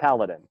 He's not a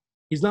paladin.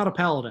 He's not a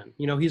paladin.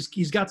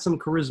 He's got some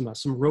charisma,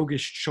 some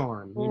roguish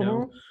charm,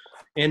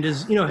 and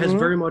has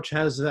very much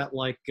has that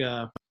like,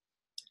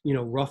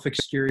 rough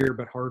exterior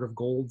but heart of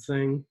gold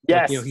thing.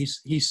 Yes. Like,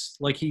 he's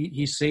like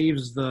he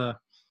saves the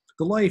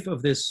life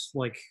of this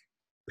like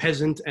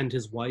peasant and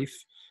his wife,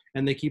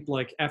 and they keep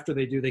like after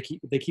they do they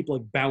keep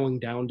like bowing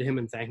down to him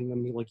and thanking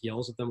them. He like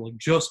yells at them like,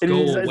 just go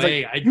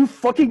away. Like, you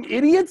fucking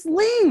idiots,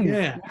 leave.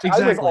 Yeah,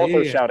 exactly. I was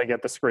also shouting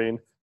at the screen.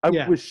 I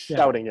was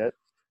shouting it.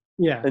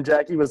 Yeah. And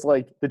Jackie was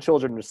like, the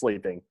children are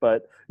sleeping.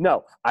 But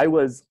no, I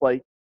was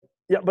like,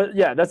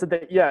 that's the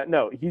thing. Yeah,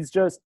 no, he's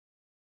just,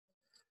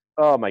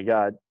 oh my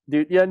God,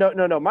 dude. Yeah,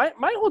 no. My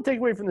whole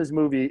takeaway from this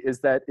movie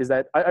is that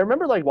I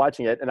remember like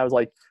watching it and I was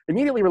like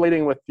immediately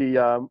relating with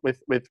the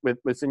with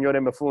Signore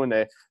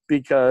Mifune,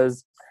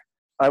 because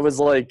I was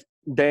like,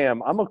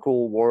 damn, I'm a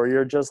cool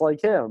warrior just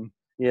like him,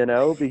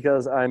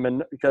 because I'm a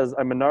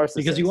narcissist.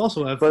 Because you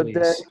also have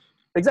fleas.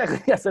 Exactly,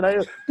 yes. And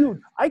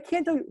I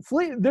can't tell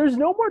you, there's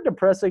no more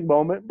depressing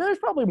moment. There's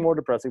probably more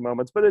depressing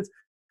moments, but it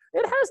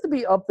has to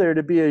be up there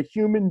to be a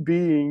human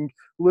being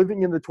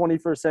living in the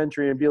 21st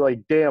century and be like,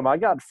 damn, I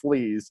got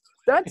fleas.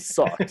 That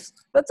sucks.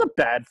 That's a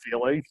bad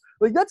feeling.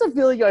 Like, that's a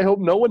feeling I hope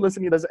no one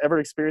listening does ever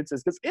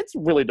experiences, because it's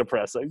really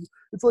depressing.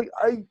 It's like,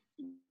 I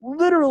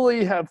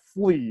literally have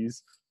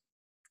fleas,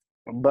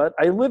 but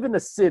I live in a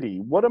city.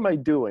 What am I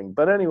doing?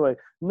 But anyway,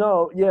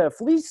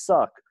 fleas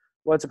suck.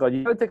 What's it called?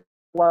 You gotta take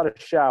a lot of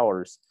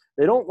showers.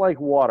 They don't like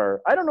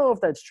water. I don't know if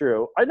that's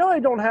true. I know I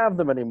don't have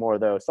them anymore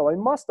though, so I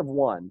must have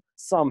won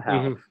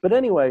somehow. But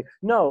anyway,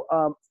 no,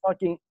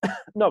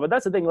 no. But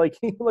that's the thing. Like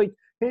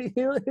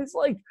his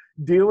like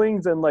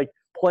dealings and like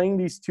playing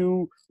these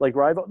two like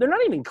rival. They're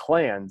not even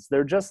clans.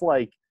 They're just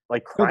like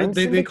crime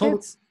syndicates. They call,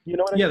 you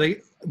know what I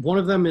mean? One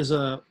of them is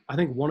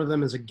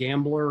a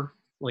gambler.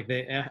 Like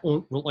they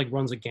like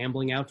runs a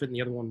gambling outfit, and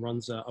the other one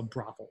runs a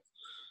brothel.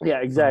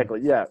 Yeah, exactly.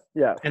 Yeah.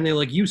 And they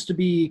like used to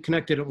be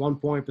connected at one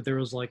point, but there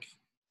was like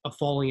a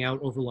falling out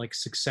over like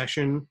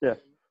succession. Yeah,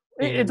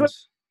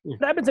 it's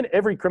what happens in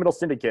every criminal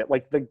syndicate.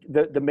 Like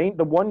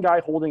the one guy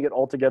holding it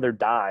all together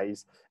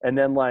dies, and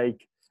then no,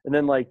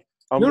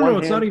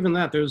 it's not even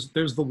that.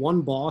 There's the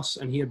one boss,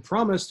 and he had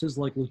promised his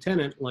like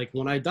lieutenant, like,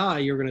 when I die,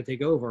 you're gonna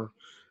take over.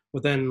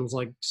 But then it was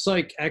like,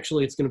 psych,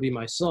 actually it's going to be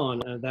my son.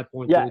 And at that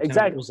point, the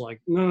lieutenant was like,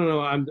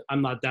 no,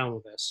 I'm not down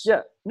with this.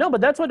 Yeah, no, but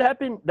that's what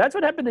happened. That's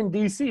what happened in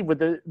DC with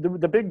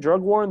the big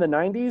drug war in the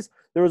 90s.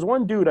 There was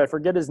one dude, I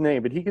forget his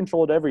name, but he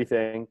controlled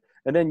everything.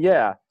 And then,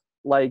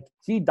 like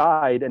he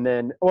died. And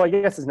then, I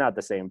guess it's not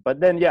the same. But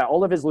then,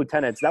 all of his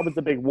lieutenants, that was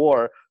the big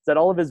war, that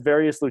all of his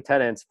various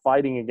lieutenants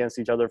fighting against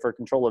each other for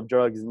control of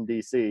drugs in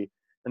DC.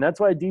 And that's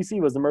why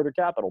DC was the murder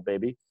capital,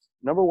 baby.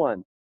 Number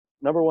one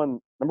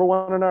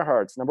in our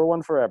hearts, number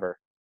one forever.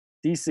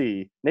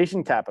 DC,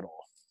 nation capital.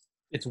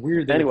 It's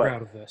weird that you're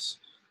proud of this.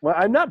 Well,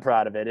 I'm not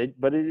proud of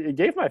it, but it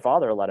gave my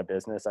father a lot of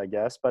business, I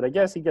guess. But I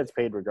guess he gets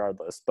paid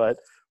regardless. But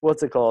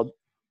what's it called?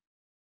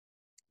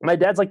 My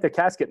dad's like the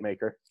casket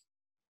maker.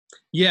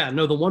 Yeah,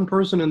 no, the one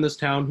person in this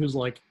town who's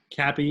like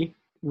happy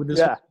with this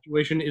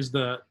situation is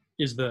the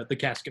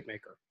casket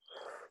maker.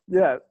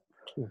 Yeah.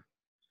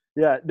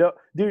 No,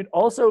 dude.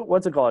 Also,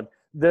 what's it called?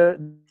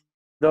 The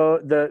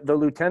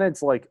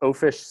lieutenant's like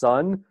oafish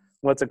son,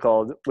 what's it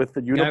called, with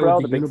the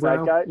unibrow, the big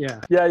fat guy? Yeah.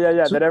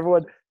 So, that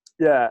everyone.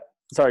 Yeah.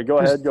 Sorry. Go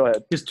ahead.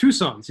 He has two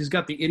sons. He's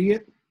got the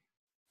idiot.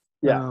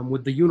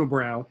 With the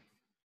unibrow.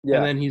 Yeah.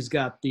 And then he's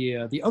got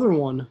the other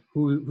one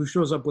who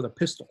shows up with a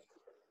pistol.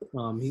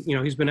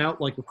 He's been out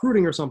like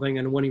recruiting or something,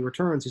 and when he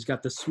returns, he's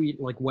got this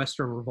sweet like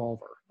Western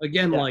revolver.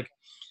 Again, like,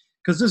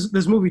 because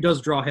this movie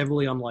does draw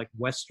heavily on like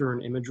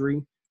Western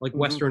imagery. Like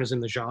Western is in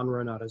the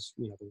genre, not as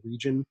the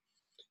region.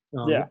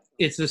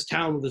 It's this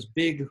town with this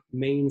big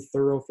main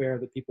thoroughfare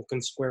that people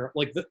can square.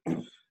 Like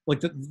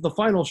the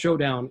final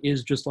showdown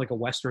is just like a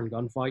Western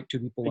gunfight. Two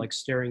people like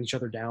staring each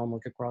other down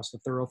like across the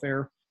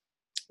thoroughfare,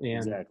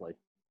 and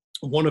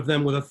one of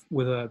them with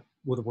a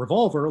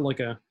revolver,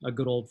 like a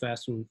good old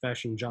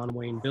fashioned John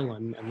Wayne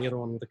villain, and the other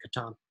one with a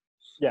katana.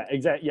 Yeah,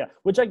 exactly. Yeah,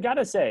 which I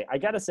gotta say,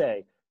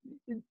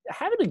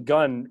 having a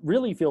gun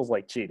really feels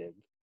like cheating.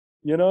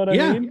 You know what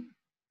I mean?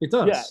 It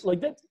does. Yeah,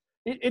 like that.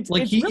 It's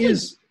like he really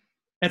is.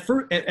 At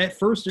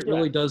first, it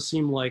really does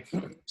seem like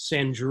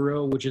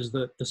Sanjuro, which is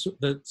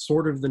the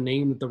sort of the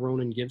name that the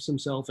Ronin gives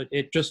himself.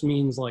 It just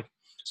means like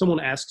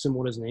someone asks him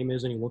what his name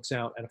is, and he looks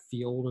out at a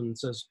field and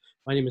says,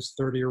 "My name is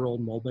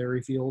 30-year-old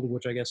mulberry field,"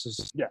 which I guess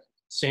is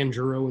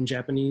Sanjuro in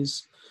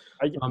Japanese.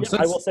 I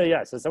will say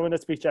yes. As someone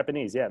that speaks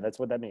Japanese, that's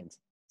what that means.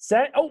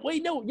 San. Oh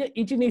wait, no, yeah,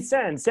 Ichi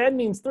San. San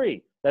means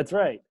 3. That's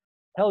right.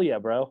 Hell yeah,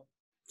 bro.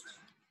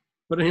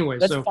 But anyway,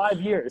 that's so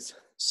 5 years.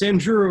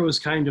 Sanjuro is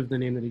kind of the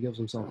name that he gives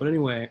himself. But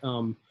anyway,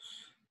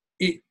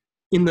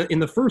 in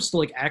the first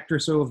like act or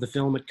so of the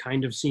film, it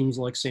kind of seems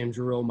like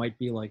Sanjuro might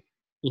be like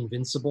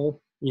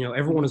invincible. You know,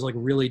 everyone is like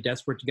really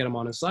desperate to get him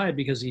on his side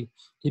because he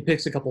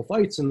picks a couple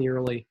fights in the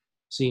early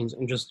scenes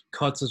and just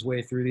cuts his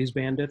way through these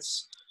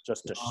bandits.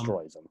 Just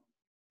destroys them.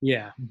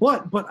 Yeah,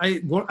 but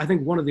I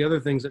think one of the other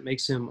things that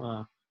makes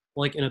him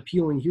like an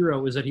appealing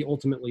hero is that he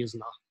ultimately is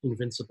not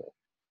invincible.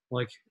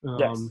 Like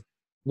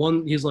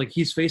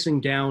he's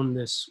facing down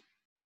this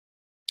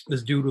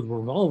dude with a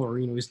revolver.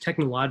 You know, he's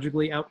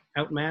technologically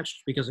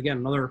outmatched because, again,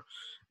 another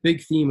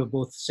big theme of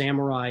both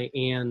samurai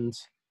and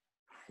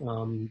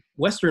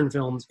Western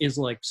films is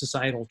like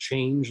societal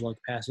change, like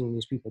passing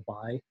these people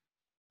by.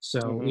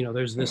 So you know,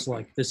 there's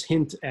this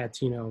hint at,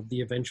 you know,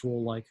 the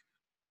eventual like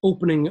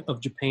opening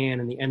of Japan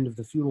and the end of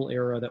the feudal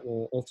era that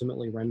will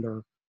ultimately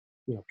render,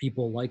 you know,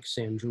 people like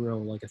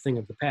Sanjuro like a thing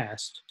of the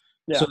past.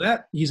 Yeah. So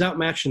that he's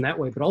outmatched in that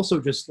way, but also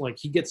just like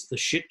he gets the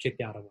shit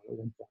kicked out of him at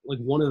one point.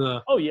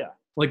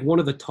 Like one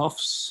of the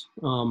toughs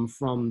from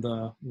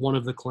one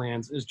of the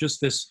clans is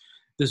just this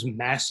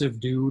massive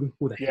dude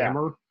with a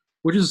hammer,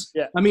 which is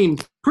I mean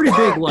pretty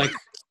big, like,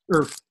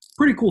 or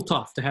pretty cool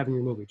tough to have in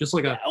your movie. Just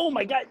like oh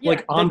my god,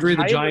 like Andre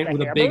the Giant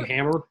with a big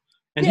hammer.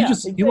 And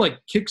he like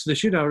kicks the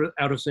shit out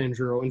of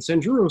Sanjuro, and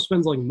Sanjuro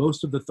spends like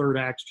most of the third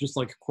act just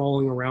like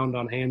crawling around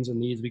on hands and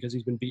knees because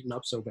he's been beaten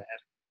up so bad.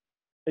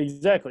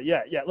 Exactly.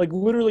 Yeah. Like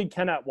literally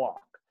cannot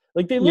walk.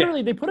 Like they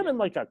literally they put him in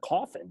like a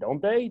coffin,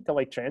 don't they, to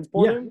like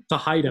transport him? To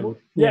hide him.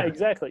 Yeah,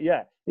 exactly.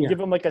 Yeah. They give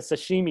him like a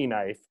sashimi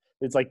knife.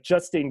 It's like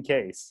just in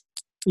case.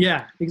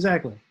 Yeah,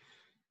 exactly.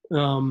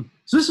 So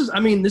this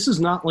is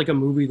not like a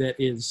movie that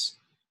is.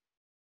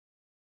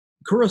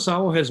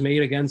 Kurosawa has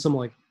made, again,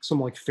 some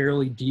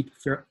fairly deep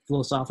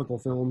philosophical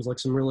films, like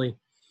some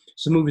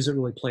movies that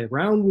really play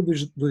around with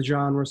the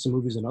genre, some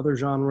movies in other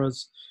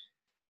genres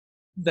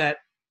that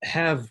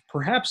have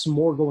perhaps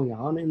more going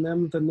on in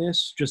them than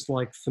this, just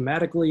like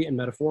thematically and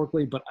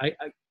metaphorically. But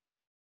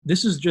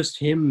this is just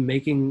him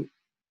making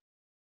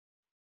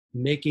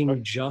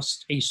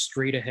just a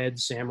straight ahead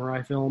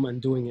samurai film and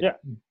doing it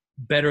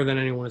better than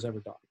anyone has ever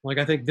done. Like,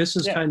 I think this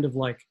is kind of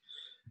like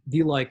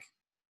the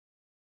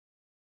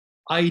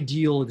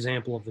ideal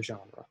example of the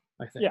genre,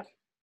 I think.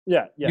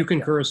 Yeah. You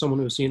concur as someone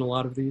who's seen a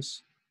lot of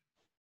these?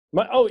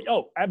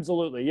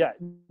 Absolutely. Yeah.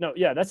 No,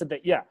 yeah, that's the thing.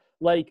 Yeah.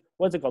 Like,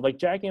 what's it called? Like,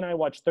 Jackie and I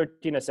watched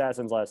 13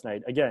 Assassins last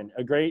night. Again,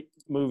 a great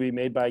movie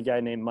made by a guy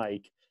named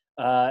Mike.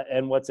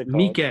 And what's it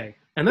called? Mike.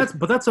 And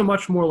that's a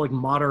much more like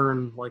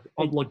modern, like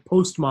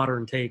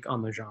postmodern take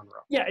on the genre.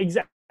 Yeah,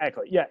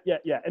 exactly. Yeah.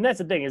 And that's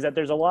the thing, is that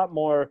there's a lot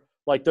more,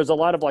 like, there's a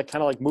lot of like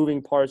kind of like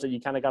moving parts that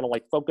you kind of got to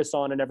like focus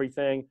on and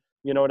everything.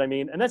 You know what I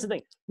mean? And that's the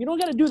thing. You don't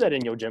got to do that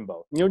in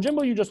Yojimbo. In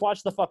Yojimbo, you just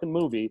watch the fucking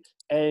movie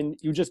and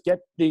you just get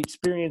the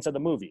experience of the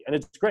movie. And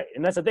it's great.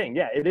 And that's the thing.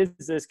 Yeah, it is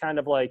this kind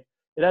of like,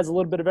 it has a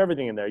little bit of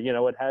everything in there. You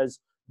know, it has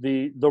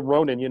the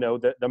Ronin, you know,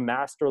 the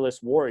masterless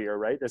warrior,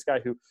 right? This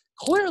guy who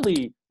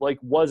clearly like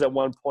was at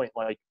one point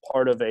like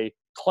part of a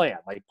clan,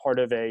 like part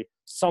of a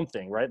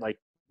something, right? Like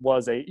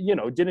was a, you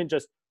know, didn't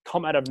just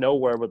come out of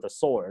nowhere with a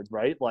sword,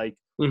 right? Like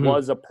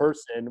was a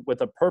person with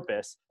a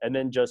purpose, and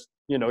then just,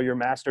 you know, your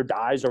master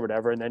dies or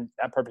whatever, and then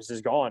that purpose is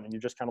gone, and you're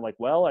just kind of like,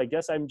 well, I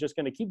guess I'm just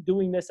going to keep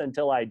doing this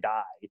until I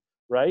die,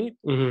 right?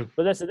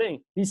 But that's the thing.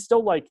 He's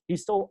still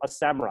a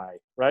samurai,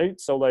 right?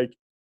 So like,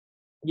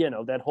 you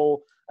know, that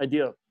whole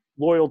idea of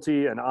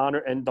loyalty and honor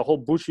and the whole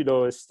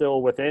Bushido is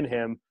still within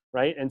him,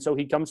 right? And so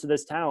he comes to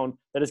this town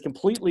that is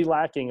completely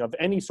lacking of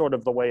any sort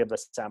of the way of the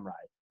samurai,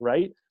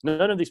 right?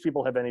 None of these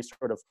people have any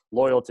sort of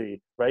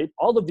loyalty, right?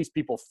 All of these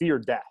people fear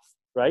death,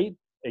 right?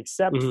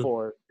 Except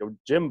for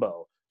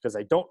Yojimbo, because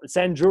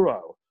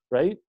Sanjuro,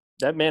 right?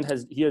 That man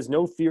he has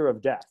no fear of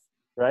death,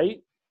 right?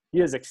 He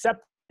has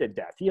accepted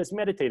death. He has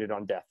meditated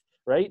on death,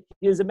 right?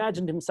 He has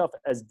imagined himself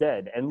as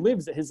dead and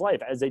lives his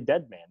life as a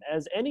dead man,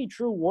 as any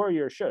true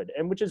warrior should.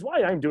 And which is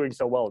why I'm doing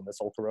so well in this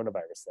whole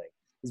coronavirus thing,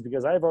 is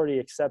because I've already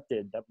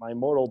accepted that my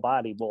mortal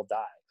body will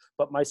die,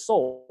 but my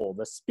soul,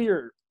 the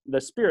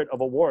spirit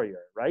of a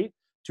warrior, right?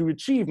 To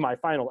achieve my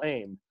final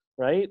aim,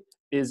 right,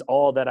 is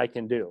all that I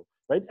can do,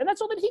 right? And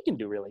that's all that he can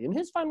do, really. And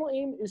his final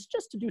aim is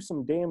just to do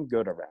some damn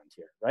good around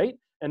here, right?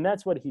 And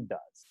that's what he does.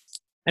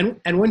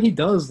 And when he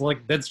does,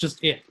 like, that's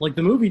just it. Like,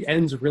 the movie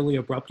ends really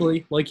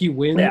abruptly. Like, he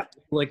wins,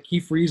 like, he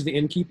frees the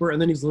innkeeper,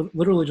 and then he's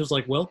literally just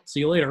like, well,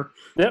 see you later.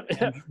 Yep.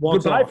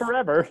 Goodbye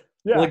forever.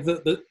 Yeah. Like,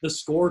 the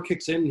score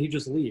kicks in, and he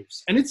just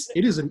leaves. And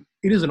it is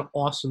an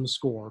awesome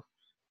score.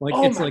 Like,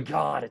 oh it's my like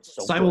God, it's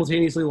so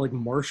simultaneously good. Like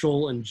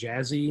martial and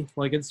jazzy.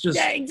 Like, it's just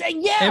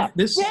Yeah.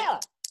 This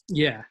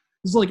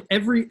is like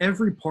every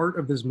part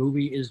of this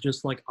movie is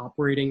just like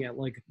operating at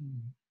like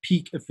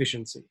peak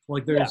efficiency.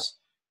 Like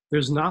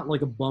there's not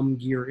like a bum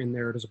gear in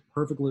there. It is a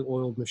perfectly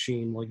oiled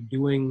machine. Like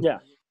doing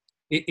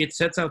it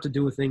sets out to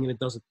do a thing and it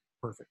does it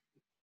perfect.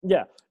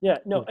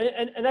 No,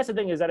 and that's the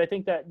thing, is that I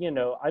think that, you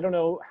know, I don't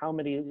know how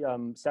many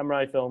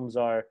samurai films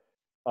are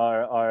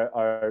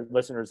our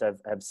listeners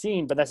have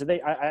seen, but that's the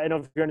thing. I don't know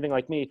if you're anything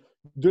like me.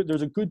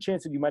 There's a good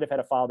chance that you might have had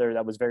a father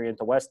that was very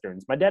into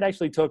Westerns. My dad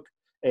actually took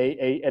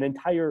an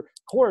entire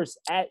course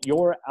at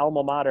your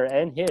alma mater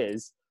and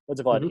his,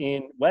 what's it called,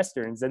 in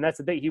Westerns, and that's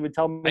the thing. He would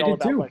tell me all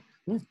about, like,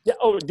 yeah,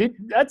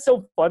 that's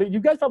so funny. You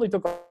guys probably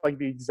took like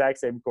the exact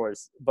same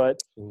course, but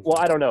well,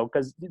 I don't know,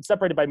 because it's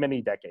separated by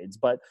many decades.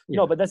 But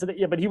no, but that's the thing.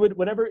 Yeah, but he would,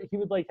 whenever he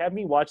would like have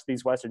me watch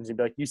these Westerns, he'd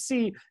be like, you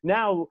see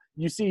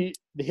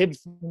him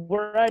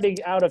riding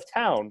out of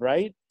town,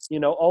 right?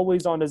 You know,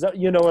 always on his,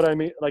 you know what I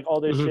mean? Like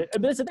all this shit.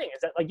 But that's the thing, is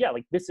that like, yeah,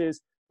 like this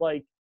is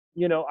like,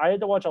 you know, I had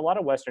to watch a lot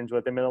of Westerns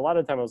with him, and a lot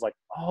of the time I was like,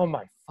 oh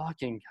my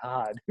fucking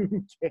God,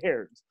 who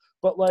cares?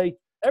 But like,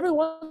 every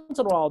once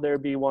in a while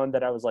there'd be one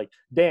that I was like,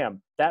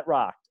 damn, that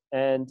rocked.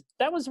 And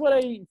that was what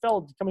I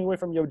felt coming away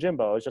from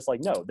Yojimbo. I was just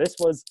like, no, this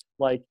was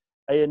like,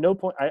 I had no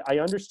point. I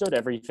understood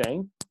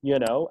everything, you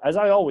know, as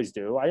I always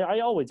do.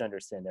 I always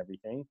understand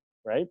everything,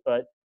 right?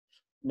 But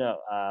no.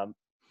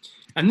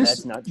 And this,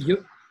 that's not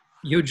true.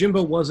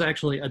 Yojimbo was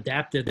actually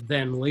adapted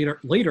then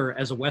later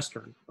as a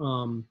Western.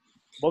 What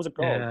was it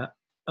called?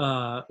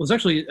 It was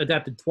actually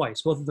adapted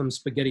twice, both of them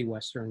spaghetti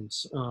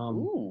westerns.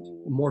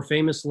 More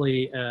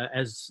famously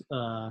as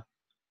A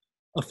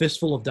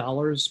Fistful of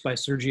Dollars by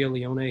Sergio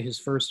Leone, his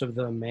first of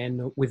the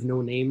Man with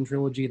No Name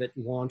trilogy that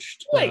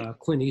launched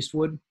Clint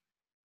Eastwood.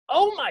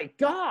 Oh my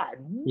God!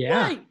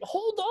 Yeah. Wait,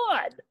 hold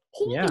on!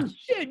 Holy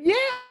shit!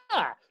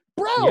 Yeah,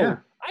 bro, Yeah.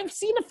 I've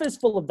seen A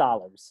Fistful of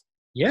Dollars.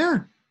 Yeah.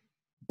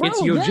 Bro,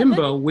 it's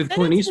Yojimbo with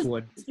Clint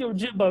Eastwood.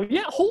 Yojimbo,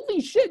 yeah,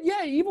 holy shit,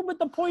 yeah. Even with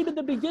the point at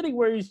the beginning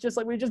where he's just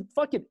like, we just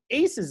fucking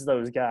aces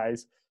those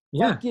guys.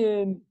 Yeah.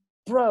 Fucking,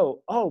 bro,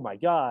 oh my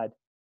God.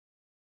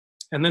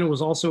 And then it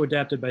was also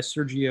adapted by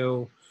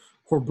Sergio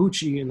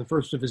Corbucci in the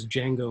first of his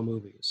Django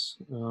movies.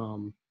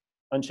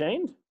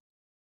 Unchained?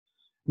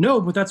 No,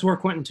 but that's where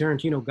Quentin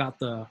Tarantino got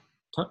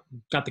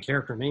the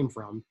character name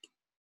from.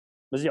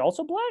 Was he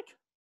also black?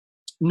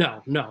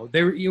 No.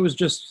 It was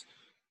just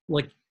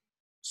like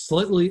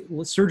slightly.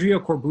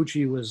 Sergio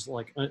Corbucci was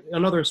like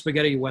another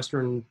spaghetti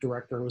western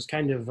director. It was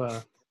kind of.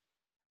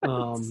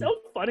 It's so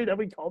funny that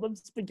we call them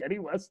spaghetti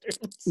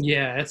westerns.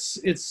 Yeah, it's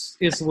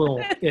a little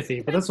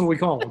iffy, but that's what we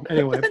call them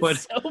anyway. But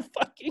so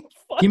fucking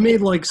funny. He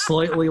made like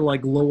slightly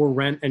like lower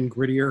rent and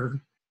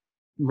grittier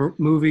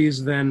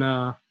movies than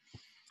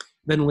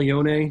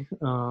Leone,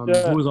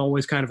 who was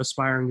always kind of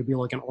aspiring to be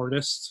like an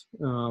artist,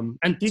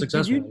 and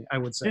successfully, I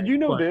would say. Did you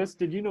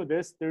know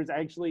this? There's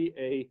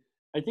actually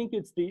I think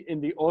it's in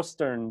the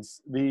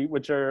Osterns,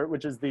 which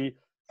is the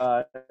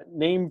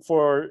name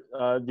for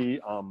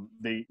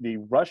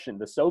the Russian,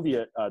 the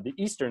Soviet, the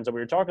Easterns that we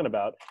were talking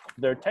about.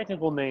 Their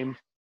technical name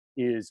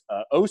is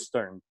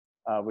Ostern,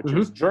 which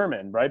is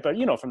German, right? But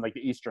you know, from like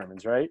the East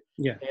Germans, right?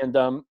 Yeah.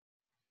 And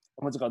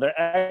what's it called? There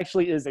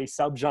actually is a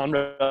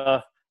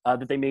subgenre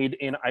that they made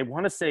in, I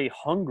want to say,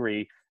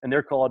 Hungary, and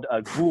they're called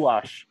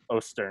goulash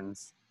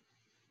Osterns.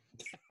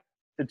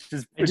 I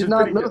did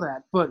not know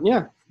that, but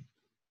yeah.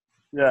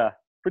 Yeah,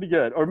 pretty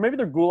good. Or maybe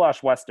they're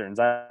goulash westerns.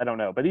 I don't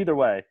know. But either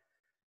way,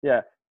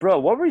 yeah. Bro,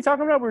 what were we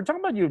talking about? We were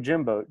talking about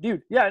Yojimbo.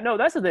 Dude, yeah, no,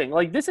 that's the thing.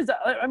 Like, that's the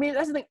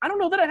thing. I don't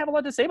know that I have a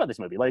lot to say about this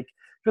movie. Like,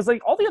 because,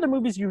 like, all the other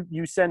movies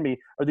you send me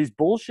are these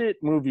bullshit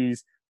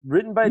movies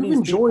written by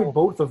these people. You enjoy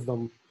both of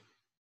them.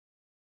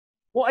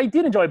 Well, I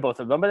did enjoy both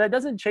of them, but that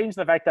doesn't change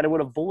the fact that I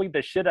would have bullied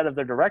the shit out of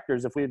their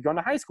directors if we had gone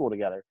to high school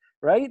together,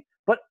 right?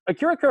 But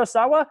Akira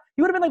Kurosawa,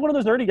 he would have been like one of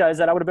those nerdy guys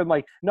that I would have been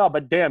like, no,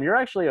 but damn, you're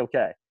actually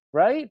okay,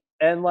 right?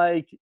 And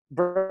like,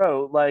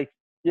 bro, like,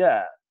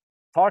 yeah,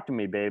 talk to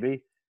me,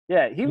 baby.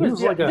 Yeah, he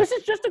was like this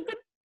is just a good,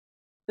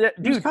 yeah,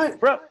 dude,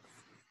 bro.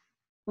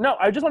 No,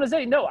 I just want to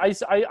say, no,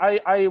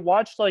 I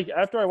watched, like,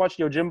 after I watched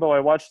Yojimbo,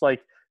 I watched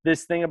like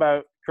this thing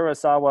about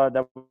Kurosawa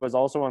that was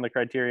also on the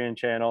Criterion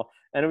Channel,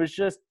 and it was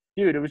just,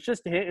 dude,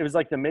 it was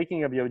like the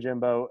making of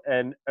Yojimbo,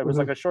 and it was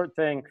like a short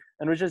thing,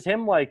 and it was just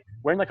him like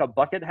wearing like a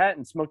bucket hat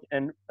and smoke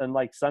and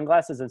like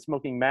sunglasses and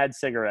smoking mad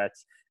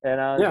cigarettes,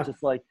 and I was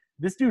just like,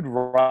 this dude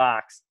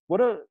rocks.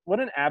 What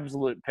an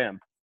absolute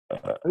pimp.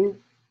 I mean,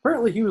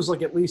 apparently he was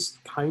like at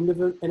least kind of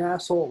an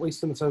asshole, at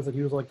least in the sense that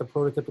he was like the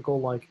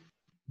prototypical like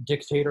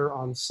dictator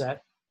on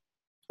set,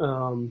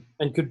 and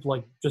could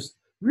like just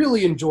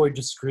really enjoyed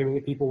just screaming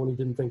at people when he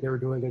didn't think they were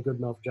doing a good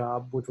enough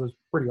job, which was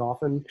pretty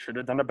often. Should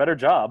have done a better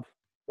job.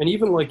 And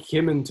even like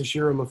him and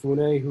Toshiro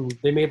Mifune, who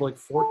they made like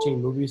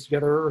 14 movies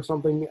together or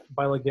something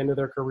by like the end of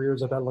their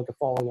careers, have had like a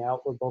falling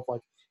out. We're both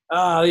like,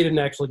 they didn't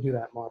actually do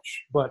that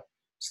much, but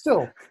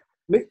still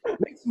make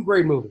some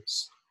great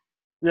movies.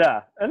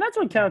 Yeah, and that's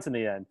what counts in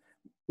the end.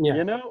 Yeah,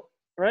 you know,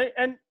 right?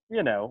 And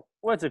you know,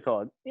 what's it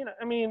called? You know,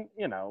 I mean,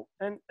 you know,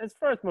 and as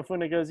far as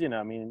Mifune goes, you know,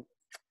 I mean,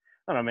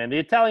 I don't know, man. The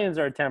Italians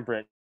are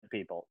temperate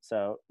people,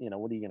 so you know,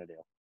 what are you gonna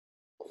do?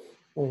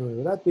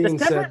 Anyway, that being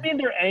does temperate mean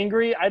they're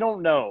angry? I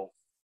don't know.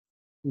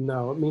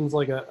 No, it means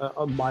like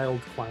a mild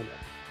climate.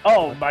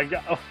 Oh my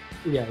god! Oh.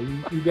 Yeah,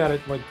 you got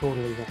it like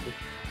totally wrong.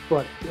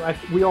 But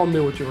we all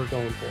knew what you were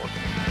going for.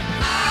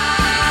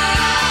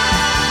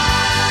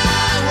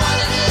 I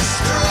wanna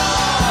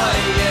destroy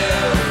you.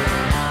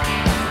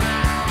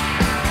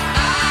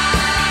 I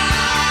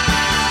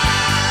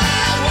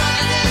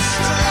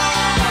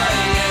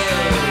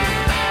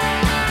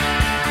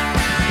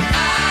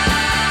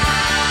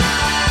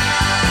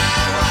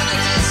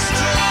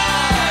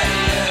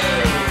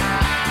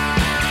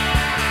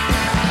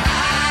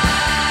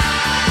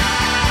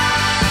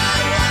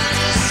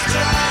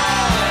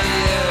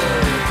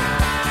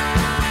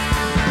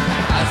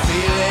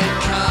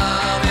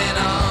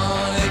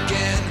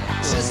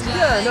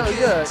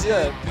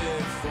Yeah.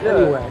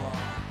 Anyway,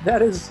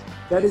 that is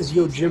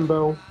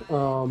Yojimbo.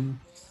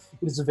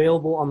 It is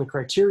available on the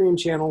Criterion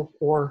Channel,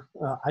 or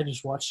I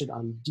just watched it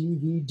on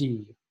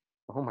DVD.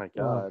 Oh my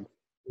god.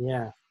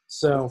 Yeah.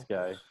 So, this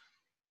guy.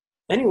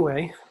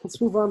 Anyway,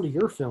 let's move on to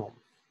your film,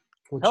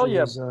 which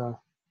is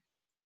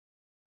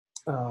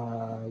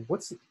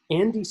what's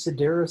Andy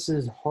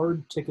Sidaris'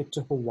 Hard Ticket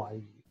to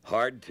Hawaii.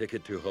 Hard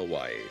Ticket to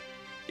Hawaii.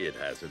 It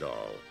has it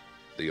all.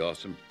 The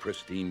awesome,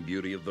 pristine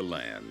beauty of the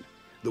land,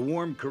 the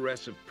warm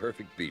caress of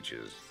perfect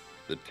beaches,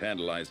 the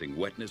tantalizing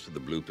wetness of the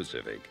blue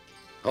Pacific.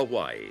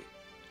 Hawaii.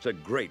 It's a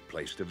great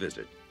place to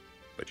visit,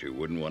 but you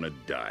wouldn't want to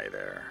die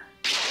there.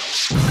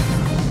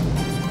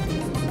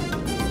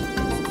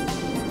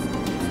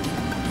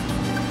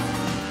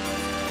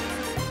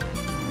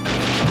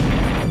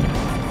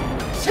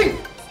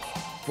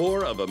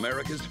 Four of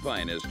America's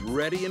finest,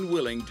 ready and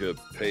willing to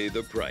pay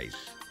the price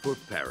for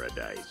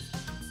paradise.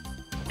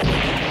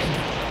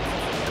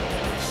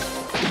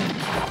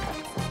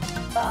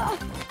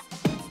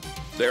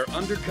 They're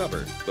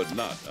undercover, but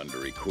not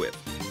under-equipped.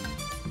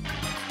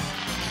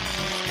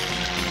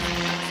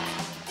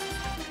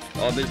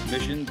 On this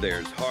mission,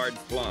 there's hard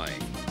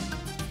flying,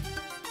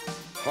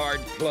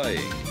 hard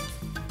playing,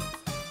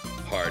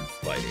 hard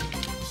fighting.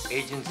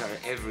 Agents are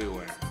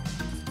everywhere.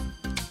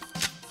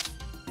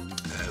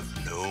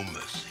 Have no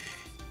mercy.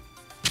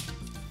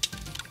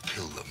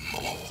 Kill them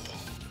all.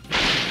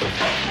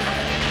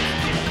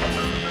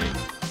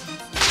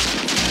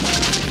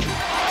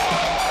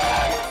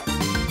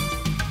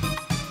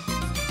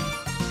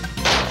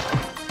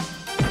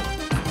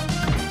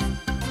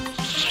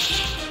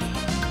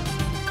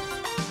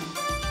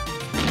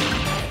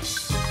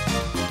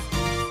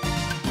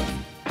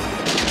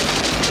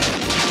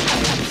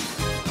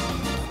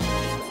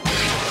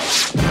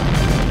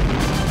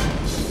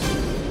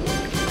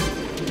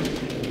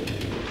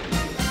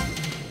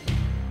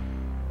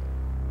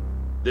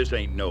 This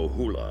ain't no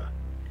hula.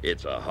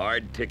 It's a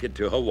hard ticket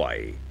to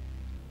Hawaii.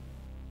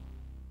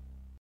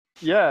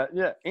 Yeah.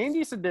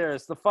 Andy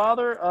Sidaris, the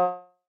father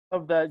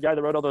of that guy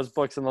that wrote all those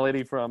books and the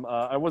lady from,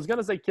 I was going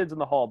to say Kids in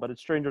the Hall, but it's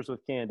Strangers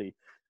with Candy.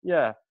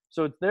 Yeah.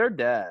 So it's their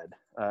dad,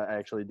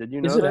 actually. Did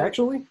you know that? Is it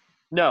actually?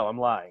 No, I'm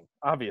lying.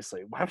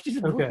 Obviously. Why would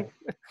you? Okay.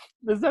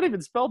 It's not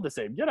even spelled the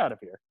same. Get out of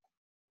here.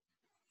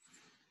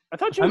 I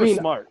thought you were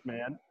smart,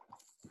 man.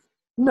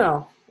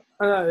 No,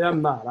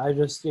 I'm not. I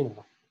just,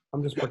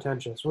 I'm just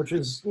pretentious, which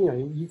is,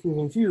 you can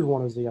confuse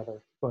one as the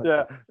other. But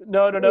yeah,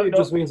 no. It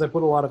just means I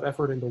put a lot of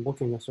effort into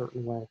looking a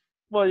certain way.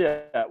 Well, yeah.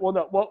 Well,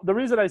 no. Well, the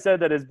reason I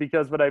said that is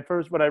because when I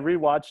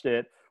rewatched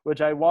it,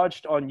 which I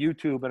watched on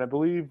YouTube, and I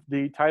believe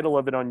the title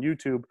of it on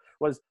YouTube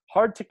was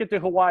Hard Ticket to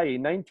Hawaii,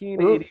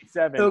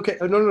 1987. Okay.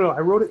 No. I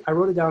wrote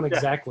it down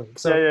exactly. Yeah.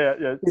 So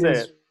Yeah. Say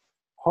it.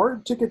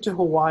 Hard Ticket to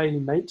Hawaii,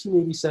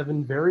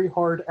 1987, very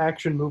hard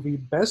action movie,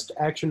 best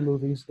action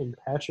movies in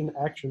Passion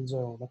Action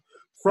Zone.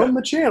 From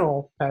the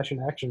channel,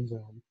 Passion Action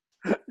Zone.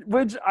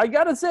 Which I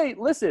gotta say,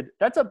 listen,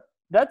 that's a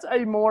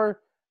more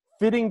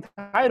fitting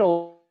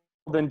title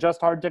than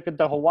just Hard Ticket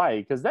to Hawaii,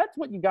 because that's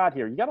what you got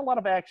here. You got a lot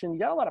of action, you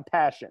got a lot of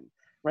passion,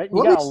 right?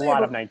 You got a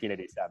lot of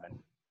 1987.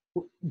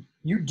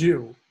 You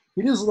do.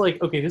 It is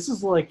like, okay, this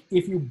is like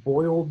if you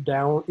boiled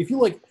down, if you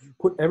like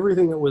put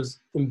everything that was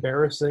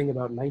embarrassing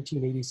about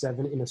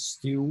 1987 in a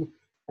stew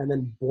and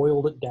then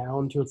boiled it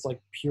down to its like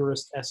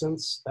purest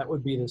essence, that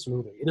would be this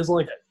movie. It is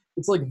like,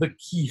 it's like the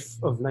Keef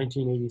of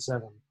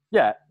 1987.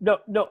 Yeah, no.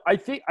 I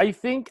think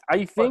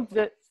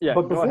that. Yeah.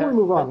 But before we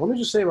move on, let me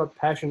just say about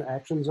Passion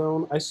Action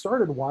Zone. I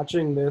started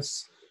watching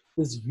this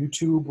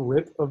YouTube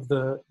rip of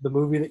the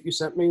movie that you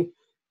sent me.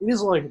 It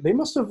is like they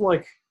must have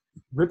like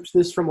ripped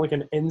this from like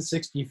an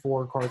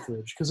N64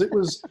 cartridge, because it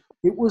was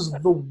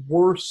the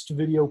worst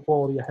video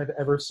quality I have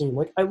ever seen.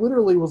 Like I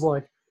literally was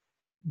like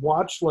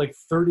watched like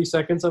 30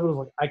 seconds of it. I was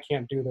like, I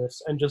can't do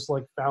this, and just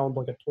like found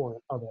like a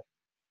torrent of it.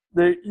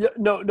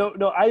 No.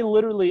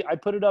 I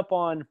put it up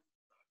on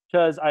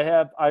because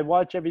I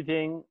watch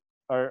everything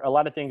or a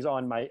lot of things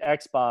on my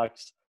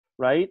Xbox,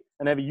 right?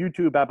 And I have a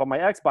YouTube app on my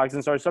Xbox,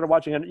 and so I started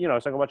watching it. So I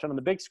can watch it on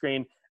the big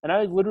screen. And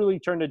I literally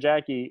turned to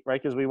Jackie,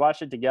 right, because we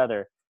watched it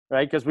together,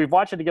 right? Because we've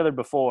watched it together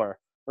before,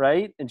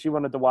 right? And she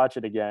wanted to watch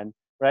it again,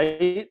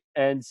 right?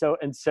 And so.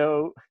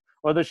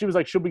 Whether she was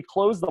like, should we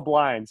close the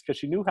blinds? Because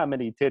she knew how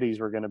many titties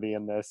were going to be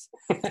in this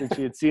since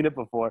she had seen it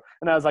before.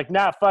 And I was like,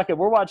 nah, fuck it.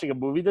 We're watching a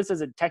movie. This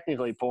isn't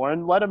technically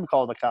porn. Let them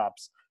call the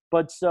cops.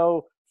 But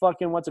so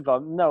fucking, what's it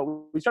called?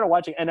 No, we started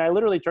watching. And I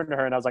literally turned to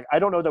her and I was like, I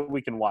don't know that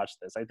we can watch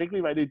this. I think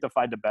we might need to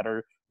find a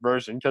better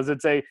version because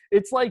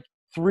it's like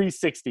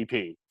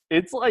 360p.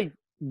 It's like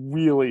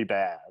really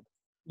bad.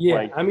 Yeah,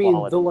 like, I mean,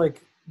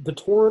 quality. the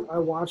torrent I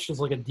watched is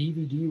like a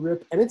DVD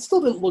rip. And it still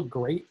didn't look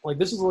great. Like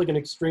this is like an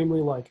extremely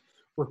like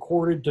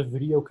recorded to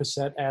video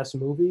cassette ass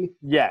movie.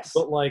 Yes.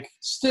 But like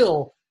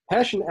still,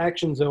 Passion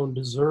Action Zone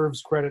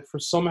deserves credit for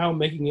somehow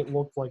making it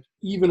look like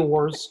even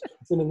worse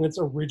than in its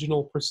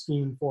original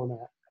pristine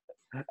format.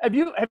 Have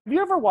you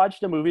ever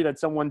watched a movie that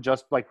someone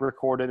just like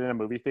recorded in a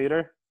movie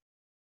theater?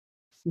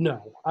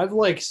 No, I've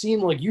like seen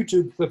like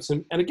YouTube clips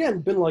and again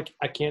been like,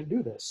 I can't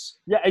do this.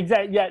 Yeah,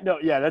 exactly. Yeah, no,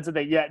 yeah, that's the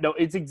thing. Yeah, no,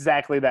 it's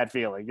exactly that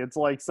feeling. It's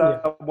like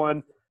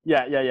someone.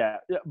 Yeah.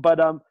 But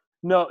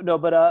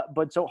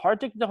but so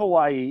Hard Ticket to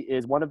Hawaii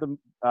is one of the.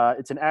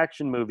 It's an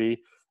action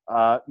movie,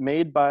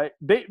 made by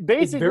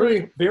basically it's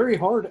very very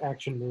hard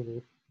action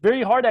movie.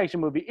 Very hard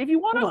action movie. If you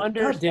want to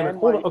understand, God damn it!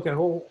 Hold on. Okay,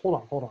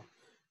 hold on.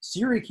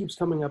 Siri keeps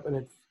coming up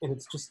and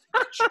it's just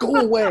go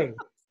away.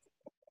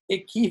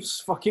 It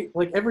keeps fucking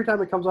like every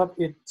time it comes up,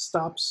 it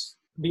stops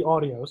the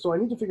audio. So I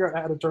need to figure out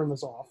how to turn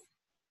this off.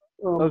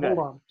 Okay. Hold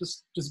on,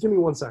 just give me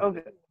 1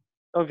 second.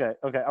 Okay.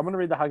 I'm gonna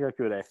read the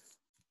Hagakure.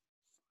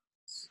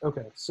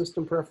 Okay,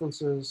 system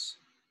preferences.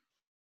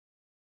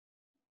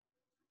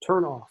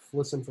 Turn off.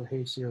 Listen for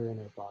Hey Siri and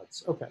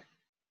AirPods. Okay.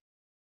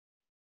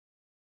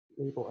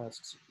 Mabel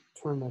asks,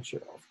 turn that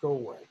shit off. Go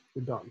away.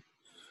 You're done.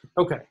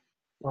 Okay.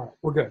 All right,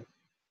 we're good.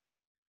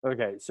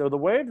 Okay, so the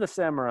way of the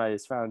samurai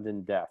is found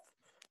in death.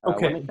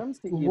 Okay, when it comes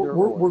to either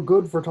we're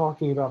good for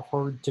talking about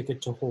Hard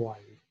Ticket to Hawaii.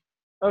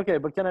 Okay,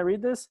 but can I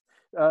read this?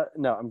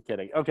 No, I'm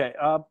kidding. Okay,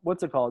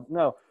 what's it called?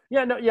 No.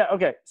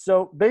 Okay.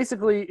 So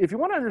basically, if you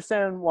want to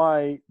understand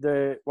why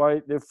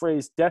the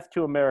phrase "Death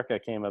to America"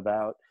 came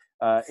about,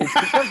 it's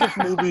because of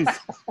movies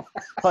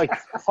like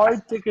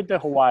Hard Ticket to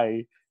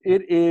Hawaii.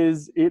 It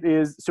is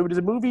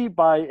a movie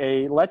by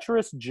a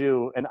lecherous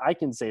Jew, and I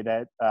can say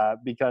that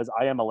because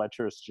I am a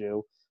lecherous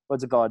Jew.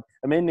 What's it called?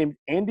 A man named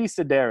Andy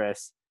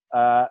Sidaris.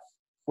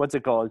 What's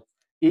it called?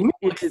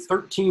 It's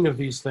 13 of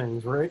these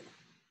things, right?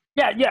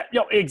 Yeah,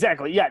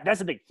 exactly. Yeah, that's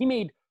the thing. He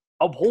made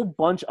a whole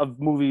bunch of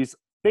movies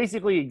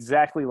basically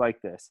exactly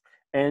like this.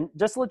 And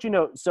just to let you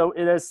know, so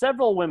it has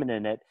several women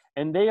in it,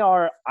 and they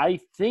are, I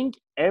think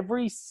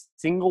every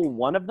single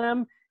one of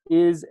them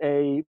is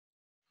a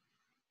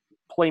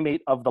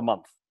Playmate of the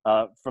Month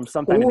from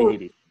sometime in the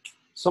 80s.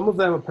 Some of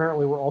them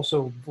apparently were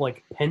also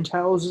like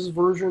Penthouse's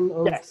version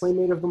of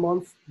Playmate of the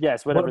Month.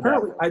 Yes, whatever. But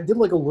apparently, I did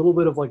like a little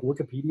bit of like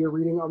Wikipedia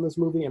reading on this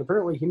movie, and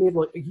apparently he made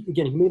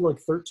like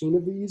 13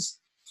 of these,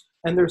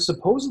 and there's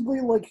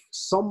supposedly like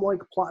some like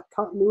plot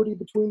continuity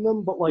between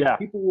them, but like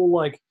people will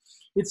like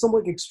it's some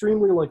like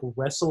extremely like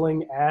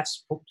wrestling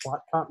ass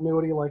plot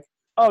continuity. Like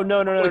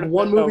no,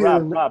 one movie.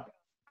 Rob,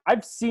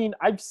 I've seen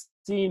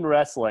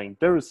wrestling.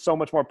 There is so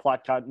much more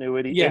plot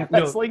continuity in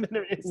wrestling than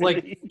there is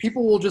like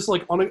people will just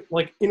like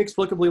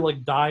inexplicably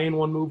like die in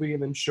one movie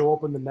and then show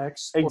up in the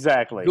next.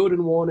 Exactly. Like, good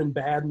in one and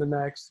bad in the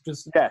next.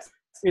 Just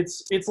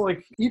it's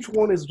like each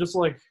one is just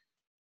like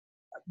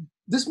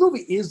this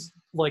movie is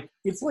like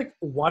it's like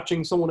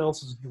watching someone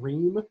else's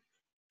dream.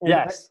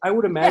 And I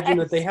would imagine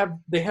that they have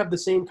the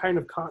same kind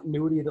of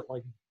continuity that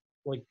like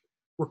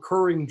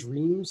recurring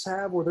dreams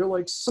have, where they're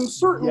like some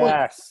certain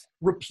like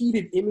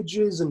repeated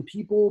images and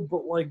people,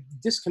 but like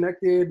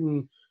disconnected,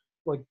 and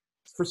like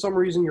for some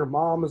reason your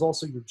mom is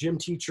also your gym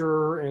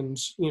teacher, and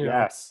you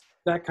know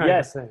that kind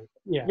of thing.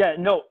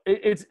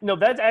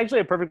 That's actually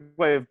a perfect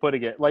way of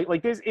putting it.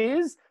 Like this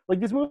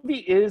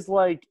movie is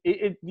like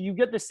you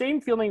get the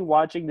same feeling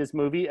watching this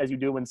movie as you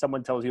do when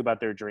someone tells you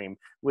about their dream,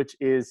 which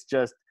is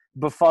just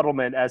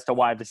befuddlement as to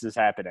why this is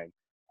happening.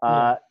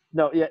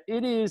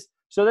 It is.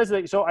 So that's the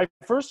thing. So I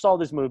first saw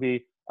this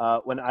movie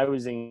when I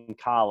was in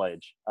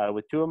college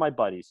with two of my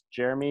buddies,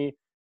 Jeremy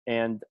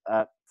and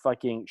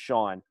fucking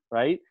Sean,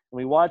 right? And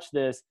we watched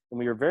this, and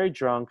we were very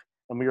drunk,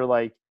 and we were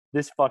like,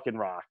 this fucking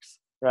rocks,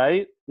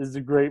 right? This is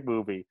a great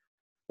movie,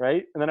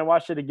 right? And then I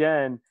watched it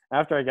again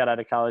after I got out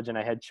of college and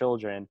I had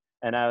children,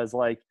 and I was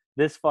like,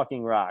 this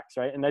fucking rocks,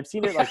 right? And I've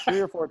seen it like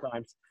 3 or 4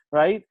 times,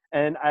 right?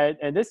 And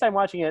this time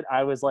watching it,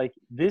 I was like,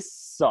 this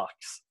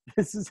sucks.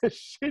 This is a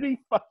shitty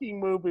fucking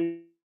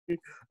movie.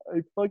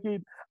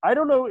 I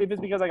don't know if it's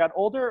because I got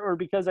older or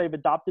because I've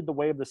adopted the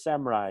way of the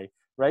samurai,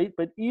 right?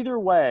 But either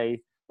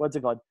way, what's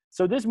it called?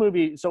 So this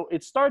movie, so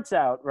it starts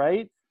out,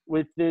 right,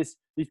 with these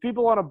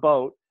people on a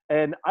boat,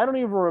 and I don't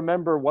even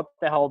remember what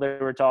the hell they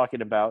were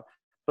talking about,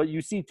 but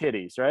you see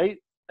titties, right?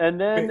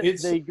 And then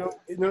they go...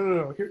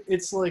 No.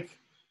 It's like...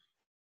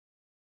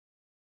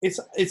 It's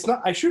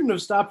not... I shouldn't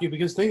have stopped you,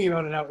 because thinking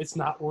about it now, it's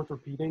not worth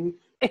repeating.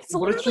 It's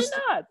literally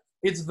not.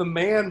 It's the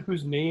man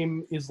whose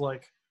name is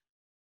like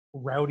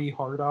Rowdy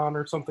Hard-On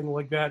or something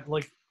like that.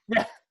 Like,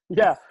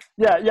 yeah.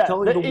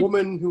 Telling the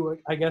woman who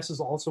I guess is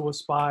also a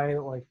spy,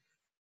 like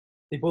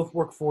they both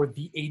work for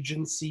the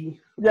agency.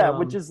 Yeah,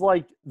 which is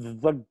like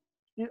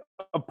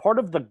a part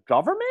of the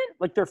government.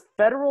 Like they're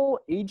federal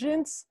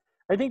agents.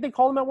 I think they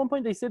call them at one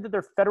point. They said that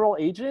they're federal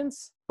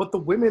agents. But the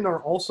women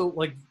are also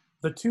like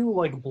the two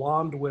like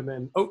blonde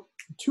women. Oh,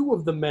 2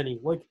 of the many.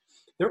 Like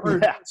there are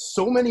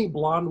so many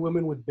blonde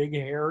women with big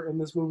hair in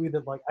this movie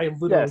that like I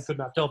literally could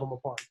not tell them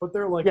apart. But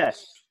they're like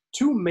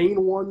 2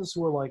 main ones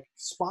who are like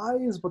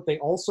spies, but they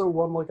also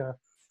run like a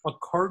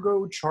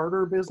cargo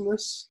charter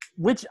business.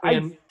 Which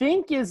I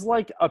think is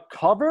like a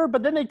cover,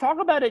 but then they talk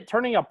about it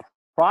turning a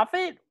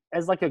profit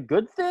as like a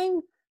good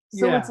thing.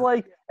 So it's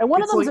like, and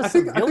one of them's like, a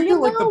civilian. I think they're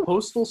like the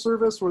postal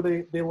service where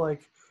they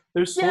like,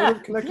 they're sort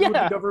of connected with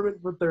the government,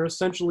 but they're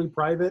essentially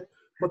private.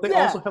 But they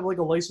also have like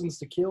a license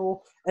to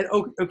kill. And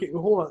okay,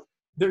 hold on.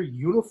 their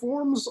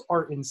uniforms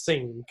are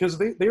insane because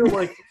they're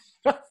like,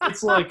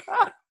 it's like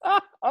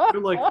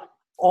they're like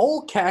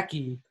all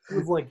khaki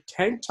with like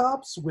tank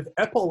tops with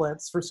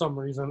epaulets for some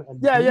reason.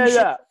 And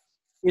yeah.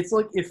 It's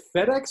like if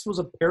FedEx was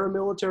a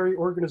paramilitary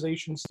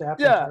organization staffed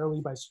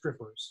entirely by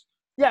strippers.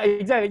 Yeah,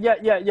 exactly.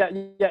 Yeah.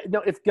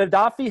 No, if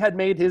Gaddafi had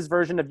made his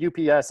version of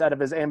UPS out of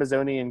his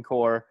Amazonian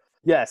core,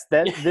 yes,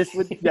 this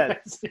would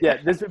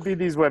this would be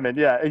these women.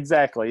 Yeah,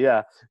 exactly.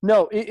 Yeah.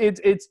 No,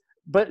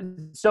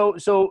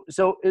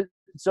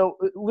 so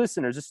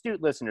listeners,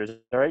 astute listeners,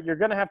 all right, you're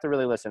gonna have to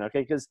really listen,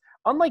 okay? Because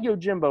unlike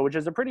Yojimbo, which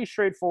is a pretty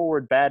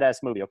straightforward badass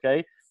movie,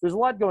 okay, there's a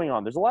lot going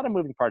on. There's a lot of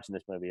moving parts in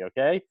this movie,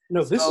 okay?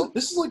 No, this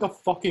is like a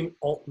fucking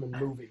Altman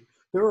movie.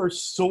 There are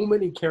so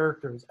many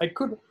characters.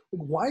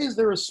 Why is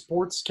there a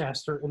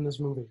sportscaster in this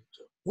movie?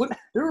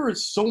 There are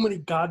so many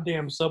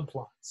goddamn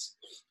subplots.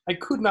 I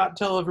could not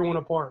tell everyone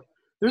apart.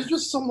 There's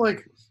just some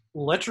like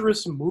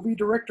lecherous movie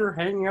director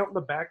hanging out in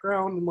the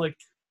background, and like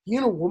he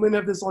and a woman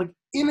have this like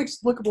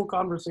inexplicable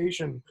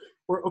conversation.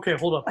 Where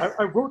hold up,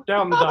 I wrote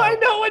down the dialogue. I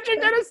know what you're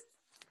gonna.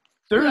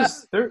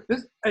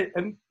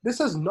 This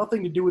has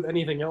nothing to do with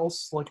anything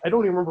else. Like I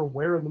don't even remember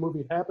where in the movie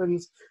it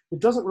happens. It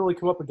doesn't really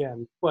come up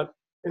again. But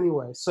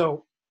anyway,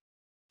 so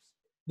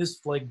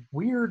this like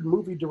weird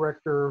movie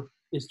director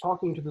is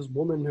talking to this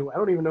woman who I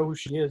don't even know who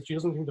she is. She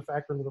doesn't seem to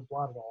factor into the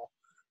plot at all.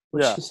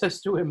 But she says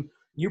to him,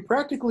 "You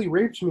practically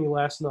raped me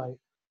last night."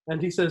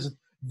 And he says,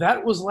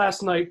 "That was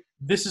last night.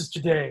 This is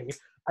today.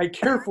 I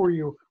care for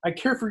you. I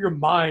care for your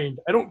mind.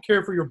 I don't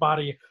care for your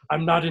body.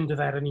 I'm not into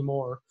that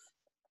anymore."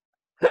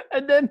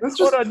 And then,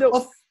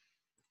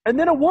 and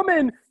then a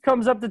woman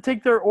comes up to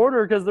take their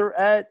order because they're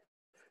at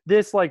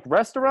this like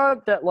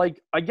restaurant that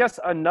like I guess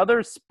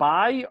another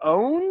spy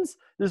owns.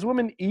 This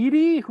woman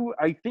Edie, who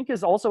I think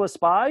is also a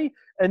spy,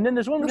 and then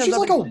this woman. She's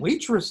like a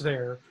waitress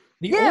there.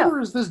 The owner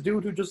is this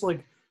dude who just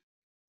like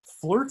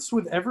flirts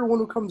with everyone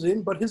who comes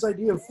in, but his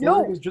idea of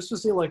flirting is just to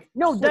say like,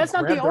 no, that's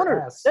not the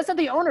owner. That's not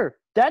the owner.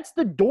 That's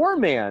the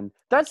doorman.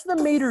 That's the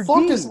maitre d'.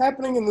 What the fuck is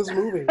happening in this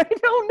movie? I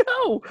don't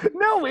know.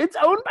 No, it's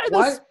owned by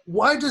the.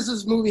 Why does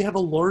this movie have a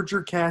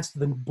larger cast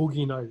than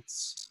Boogie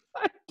Nights?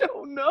 I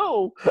don't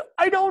know.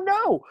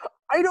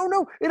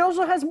 It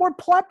also has more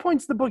plot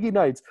points than Boogie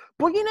Nights.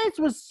 Boogie Nights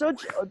was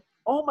such a,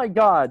 oh my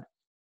god.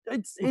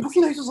 It's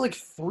Boogie Nights is like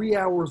 3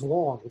 hours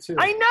long too.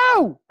 I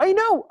know.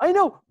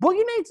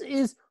 Boogie Nights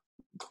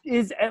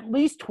is at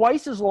least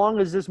twice as long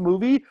as this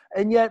movie,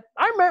 and yet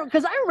I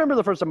remember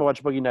the first time I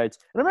watched Boogie Nights,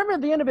 and I remember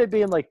at the end of it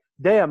being like,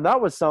 damn, that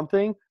was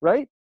something,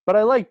 right? But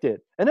I liked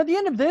it. And at the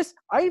end of this,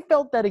 I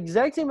felt that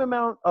exact same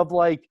amount of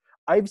like,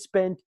 I've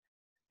spent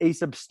a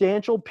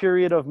substantial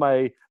period of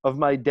my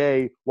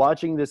day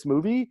watching this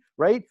movie,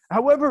 right?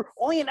 However,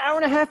 only an hour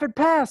and a half had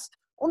passed.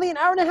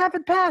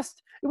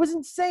 It was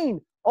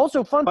insane.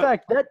 Also, fun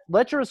fact, that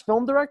lecherous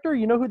film director,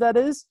 you know who that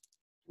is?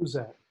 Who's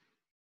that?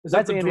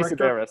 That's Andy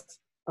Sidaris.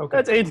 Okay.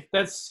 That's Andy.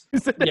 That's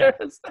I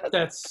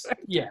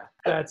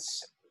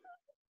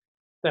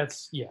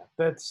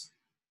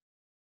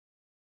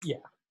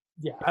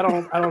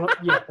don't know.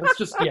 Yeah, that's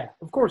just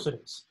of course it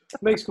is.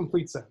 It makes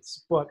complete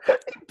sense. But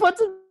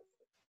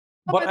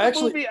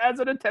actually movie as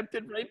an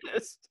attempted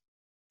rapist.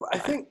 I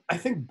think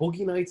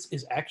Boogie Nights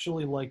is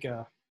actually like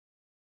a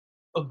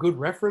good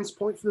reference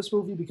point for this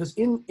movie, because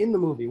in the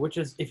movie, which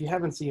is, if you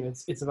haven't seen it,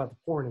 it's about the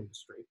porn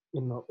industry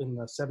in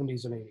the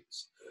 70s and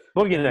 80s.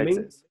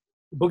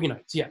 Boogie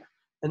Nights, yeah.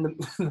 And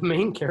the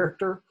main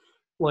character,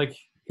 like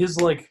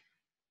his like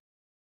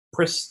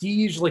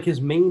prestige, like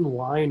his main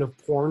line of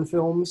porn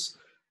films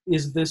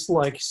is this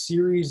like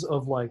series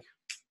of like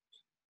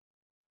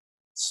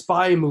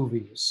spy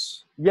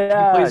movies.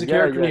 Yeah, he plays a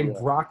character named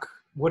Brock.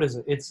 What is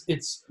it?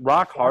 It's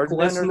Brock Hardman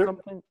or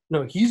something.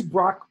 No, he's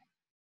Brock.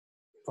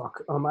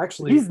 Fuck.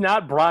 Actually, he's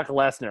not Brock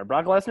Lesnar.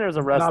 Brock Lesnar is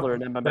a wrestler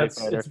and MMA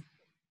fighter. It's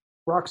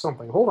Brock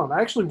something. Hold on,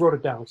 I actually wrote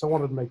it down, so I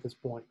wanted to make this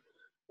point.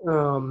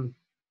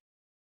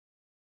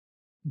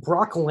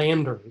 Brock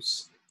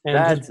Landers.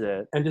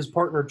 And his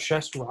partner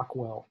Chest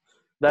Rockwell.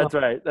 That's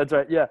right.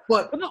 Yeah.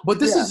 But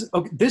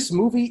this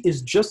movie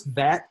is just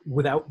that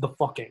without the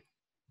fucking.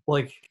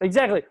 Like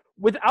exactly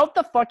without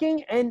the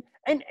fucking, and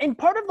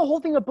part of the whole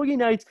thing of Boogie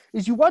Nights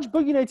is you watch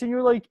Boogie Nights and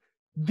you're like,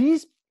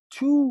 these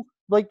two,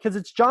 like, because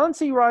it's John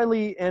C.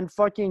 Reilly and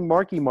fucking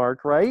Marky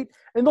Mark, right?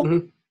 And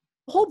the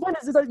whole point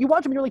is that you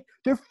watch them and you're like,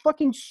 they're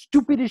fucking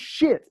stupid as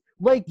shit.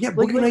 Like,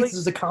 Boogie Nights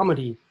is a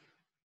comedy.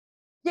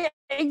 Yeah,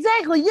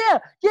 exactly. Yeah.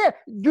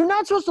 You're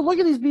not supposed to look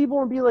at these people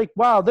and be like,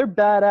 wow, they're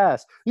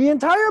badass. The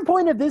entire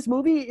point of this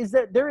movie is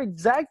that they're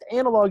exact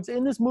analogs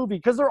in this movie,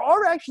 because there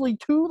are actually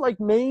two like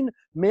main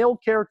male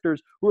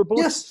characters who are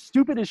both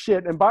stupid as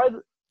shit. And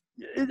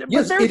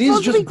it is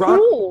just Brock.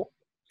 Cool.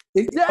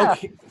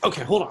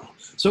 Okay, hold on.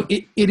 So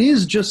it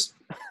is just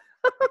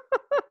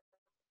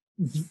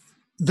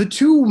the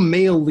two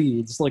male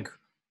leads, like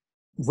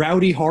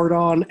Rowdy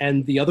Hardon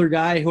and the other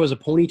guy who has a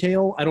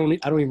ponytail. I don't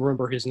even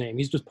remember his name.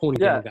 He's just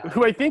ponytail guy.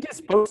 Who I think is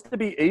supposed to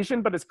be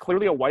Asian, but is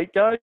clearly a white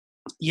guy.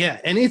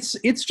 Yeah, and it's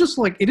just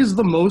like, it is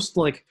the most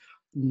like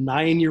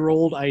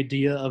 9-year-old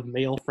idea of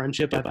male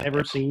friendship I've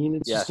ever seen.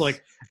 It's just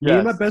like me Yes.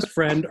 and my best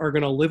friend are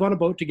gonna live on a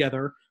boat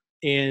together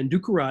and do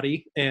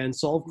karate and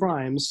solve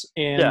crimes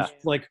and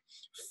like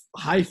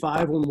high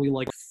five when we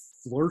like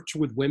flirt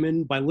with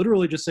women by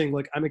literally just saying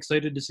like I'm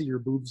excited to see your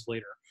boobs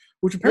later,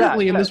 which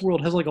apparently in this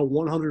world has like a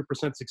 100%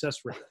 success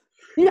rate.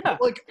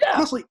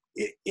 Honestly,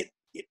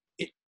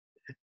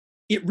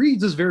 it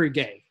reads as very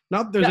gay.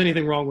 Not that there's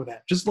anything wrong with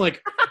that. Just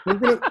like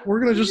we're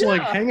gonna just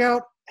like hang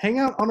out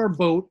on our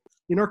boat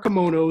in our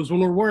kimonos when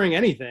we're wearing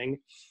anything,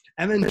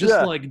 and then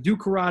just like do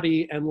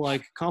karate and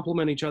like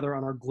compliment each other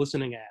on our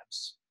glistening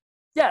abs.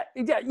 Yeah,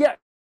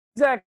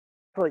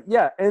 exactly.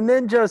 Yeah, and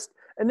then just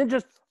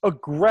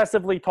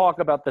aggressively talk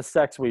about the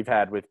sex we've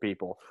had with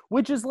people,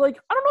 which is like,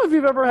 I don't know if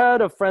you've ever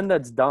had a friend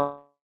that's done.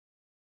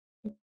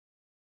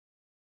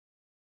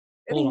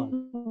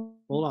 Hold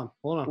on.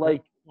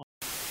 Like,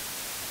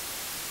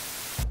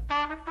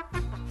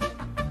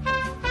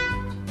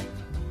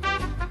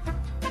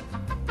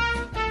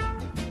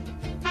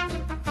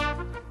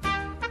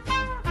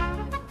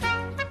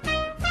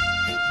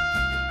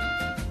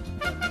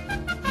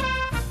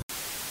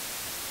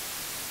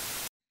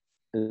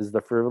 is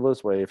the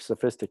frivolous way of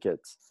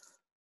sophisticates.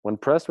 When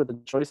pressed with the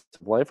choice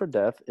of life or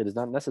death, it is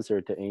not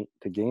necessary to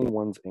gain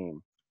one's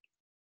aim.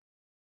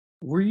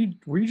 Were you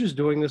just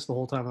doing this the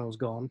whole time I was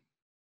gone?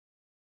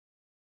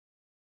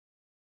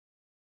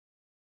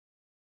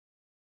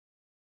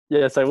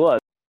 Yes, I was.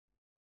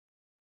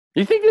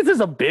 You think this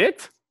is a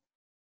bit?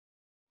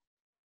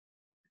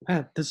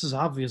 Matt, this is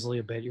obviously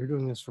a bit. You're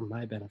doing this for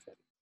my benefit.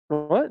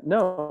 What?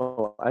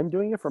 No, I'm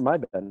doing it for my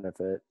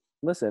benefit.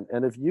 Listen,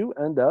 and if you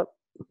end up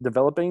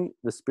developing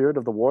the spirit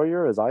of the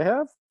warrior as I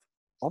have,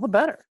 all the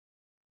better.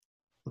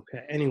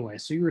 Okay, anyway,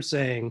 so you were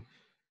saying...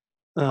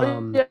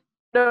 No,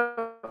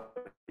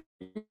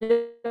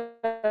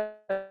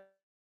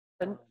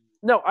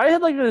 I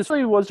had like this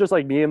really was just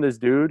like me and this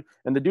dude,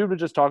 and the dude would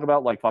just talk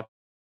about like fuck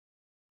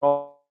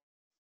all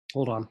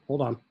Hold on.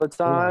 the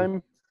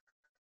time.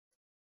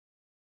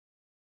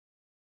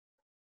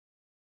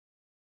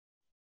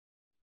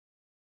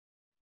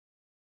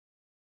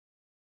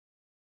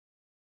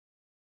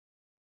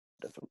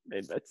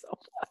 Made myself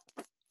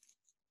laugh.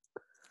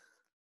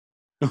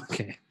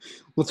 Okay,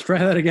 let's try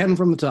that again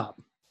from the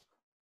top.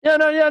 No.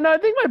 I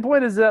think my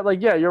point is that,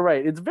 like, yeah, you're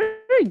right. It's very,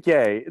 very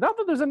gay. Not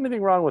that there's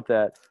anything wrong with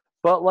that,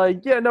 but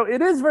like, yeah, no,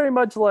 it is very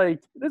much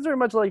like, I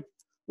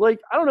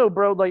don't know,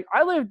 bro. Like,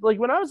 I lived, like,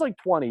 when I was like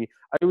 20,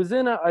 I lived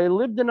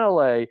in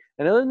LA,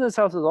 and I lived in this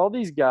house with all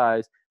these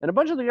guys, and a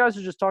bunch of the guys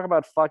would just talk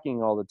about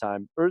fucking all the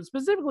time, or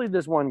specifically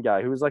this one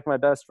guy who was like my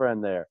best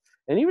friend there,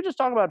 and he would just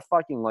talk about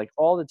fucking like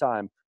all the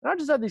time. And I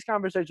just had these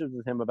conversations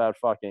with him about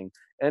fucking,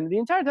 and the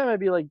entire time I'd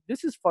be like,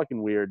 "This is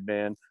fucking weird,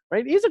 man."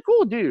 Right? He's a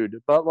cool dude,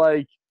 but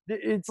like,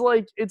 it's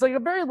like a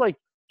very like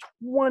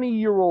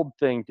 20-year-old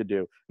thing to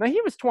do. Now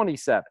he was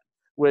 27,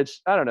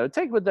 which I don't know.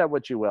 Take with that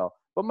what you will.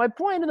 But my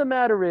point of the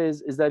matter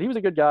is that he was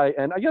a good guy,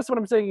 and I guess what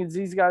I'm saying is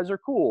these guys are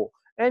cool.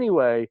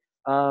 Anyway,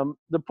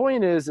 the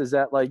point is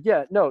that like,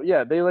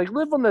 they like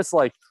live on this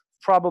like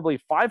probably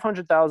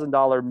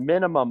 $500,000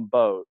 minimum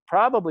boat,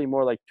 probably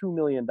more like $2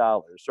 million,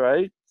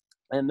 right?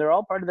 And they're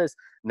all part of this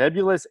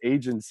nebulous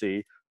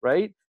agency,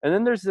 right? And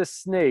then there's this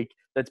snake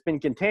that's been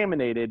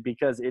contaminated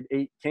because it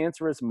ate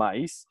cancerous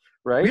mice,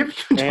 right? We haven't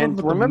talked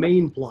about the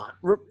main plot.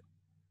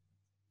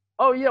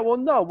 Oh yeah, well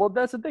no,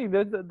 that's the thing.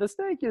 The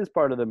snake is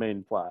part of the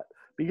main plot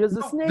because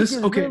the snake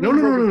is okay.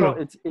 Really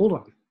No. Hold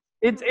on.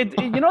 It's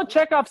you know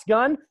Chekhov's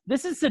gun.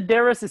 This is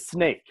Sidaris'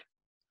 snake.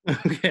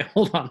 Okay,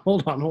 hold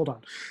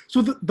on.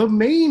 So the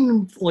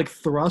main like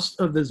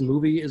thrust of this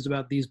movie is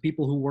about these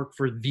people who work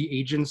for the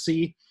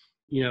agency,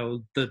 you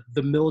know,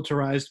 the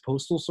militarized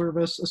postal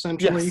service,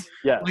 essentially.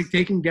 Yes. Like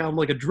taking down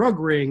like a drug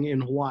ring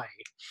in Hawaii.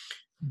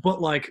 But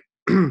like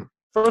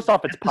first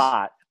off, it's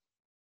pot.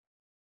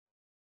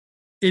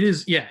 It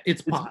is, yeah,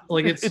 it's pot.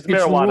 Like it's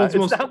marijuana. The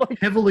world's most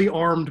heavily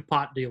armed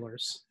pot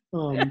dealers.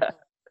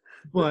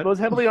 But those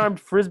heavily armed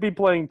frisbee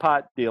playing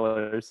pot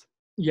dealers.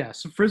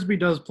 Yes, Frisbee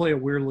does play a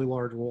weirdly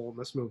large role in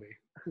this movie.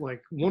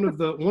 Like one of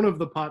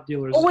the pot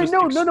dealers. Oh wait, is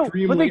no.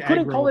 extremely But they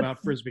couldn't aggro call it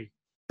about Frisbee.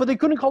 But they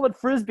couldn't call it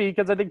Frisbee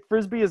because I think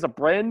Frisbee is a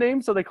brand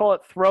name, so they call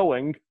it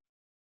throwing.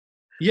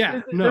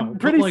 Yeah, They're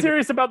pretty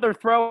serious about their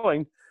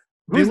throwing.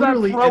 Who's that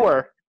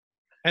thrower?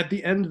 At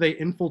the end, they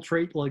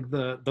infiltrate like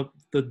the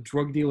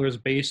drug dealer's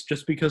base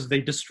just because they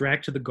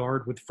distract the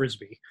guard with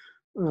Frisbee.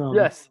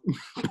 Yes.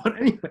 But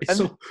anyway,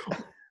 so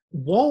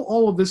while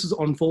all of this is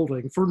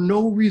unfolding, for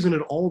no reason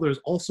at all, there's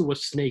also a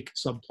snake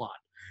subplot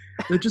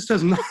that just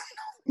has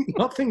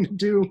nothing to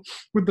do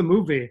with the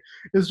movie.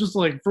 It's just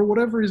like, for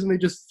whatever reason, they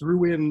just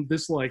threw in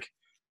this like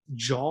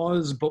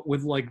Jaws, but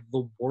with like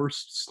the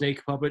worst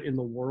snake puppet in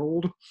the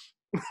world.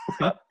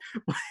 But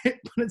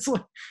it's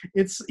like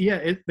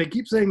they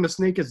keep saying the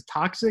snake is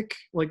toxic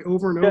like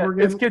over and over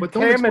again. It's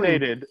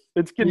contaminated.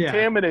 It's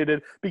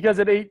contaminated because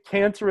it ate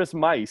cancerous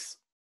mice.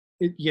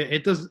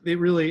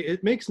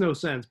 It makes no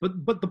sense.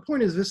 But the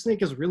point is, this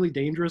snake is really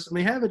dangerous, and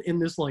they have it in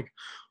this like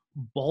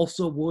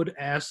balsa wood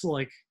ass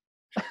like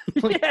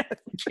like Yeah.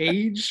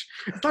 cage.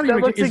 It's not That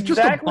even. looks It's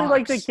exactly just a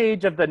like the box.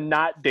 cage of the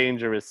not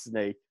dangerous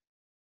snake.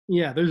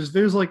 Yeah, there's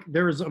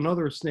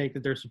another snake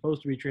that they're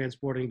supposed to be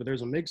transporting, but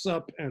there's a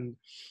mix-up, and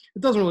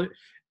it doesn't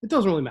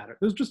really matter.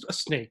 There's just a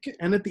snake,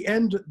 and at the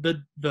end,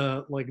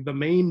 the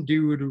main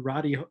dude,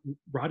 Roddy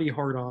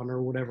Hardon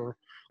or whatever,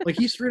 like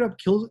he straight up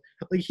kills.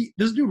 Like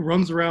this dude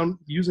runs around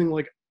using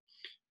like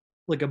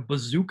a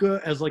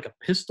bazooka as like a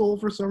pistol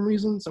for some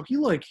reason. So he's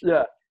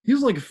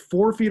like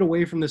 4 feet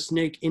away from the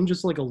snake in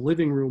just like a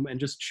living room and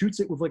just shoots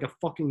it with like a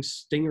fucking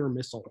Stinger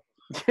missile.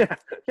 Yeah,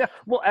 yeah.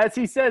 Well, as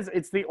he says,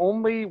 it's the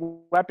only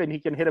weapon he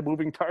can hit a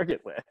moving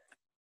target with.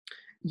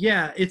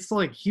 Yeah, it's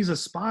like he's a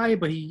spy,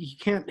 but he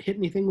can't hit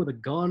anything with a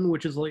gun,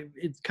 which is like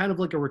it's kind of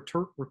like a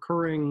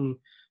recurring.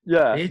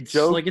 Yeah, it's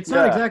joke. Like it's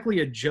not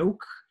exactly a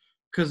joke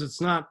because it's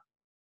not.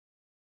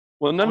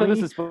 Well, none funny. of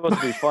this is supposed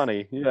to be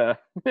funny. Yeah,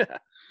 yeah.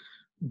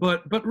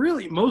 But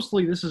really,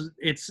 mostly this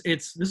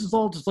is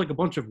all just like a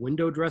bunch of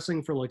window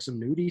dressing for like some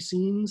nudie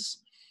scenes.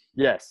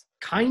 Yes,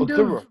 kind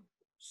there of. were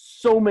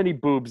so many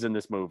boobs in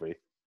this movie.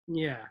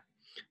 Yeah,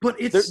 but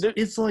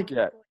it's like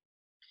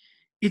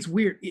it's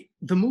weird.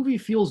 The movie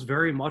feels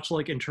very much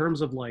like, in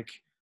terms of like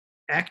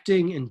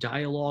acting and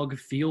dialogue,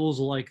 feels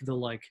like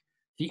the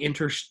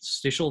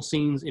interstitial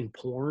scenes in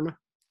porn.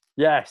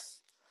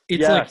 Yes,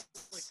 it's like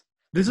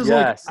this is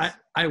like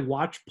I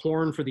watch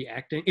porn for the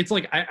acting. It's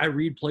like I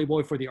read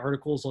Playboy for the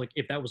articles. Like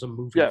if that was a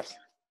movie.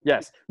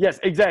 Yes,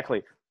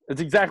 exactly.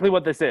 That's exactly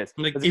what this is.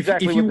 Like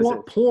if you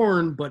want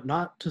porn but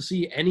not to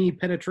see any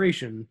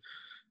penetration,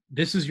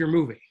 this is your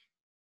movie.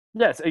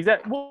 Yes,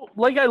 exactly. Well,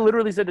 like I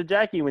literally said to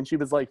Jackie when she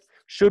was like,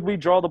 should we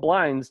draw the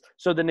blinds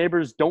so the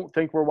neighbors don't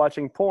think we're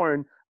watching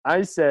porn?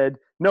 I said,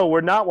 no,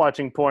 we're not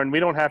watching porn.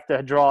 We don't have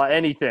to draw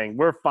anything.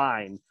 We're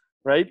fine,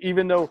 right?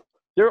 Even though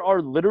there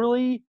are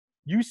literally,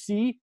 you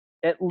see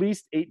at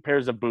least 8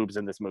 pairs of boobs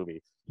in this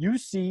movie. You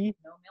see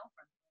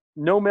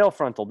no male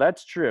frontal.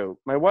 That's true.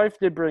 My wife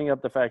did bring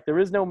up the fact there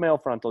is no male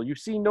frontal. You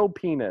see no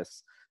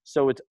penis,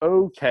 so it's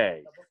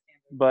okay.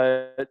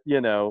 But,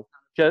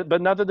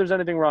 but not that there's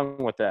anything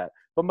wrong with that.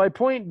 But my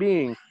point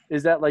being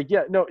is that, like,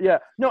 and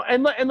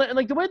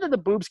like the way that the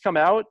boobs come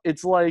out,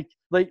 it's like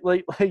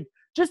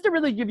just to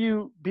really give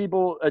you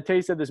people a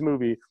taste of this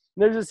movie.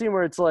 There's a scene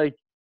where it's like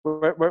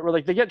where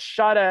like they get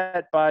shot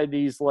at by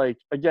these like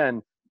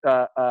again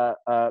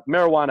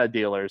marijuana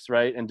dealers,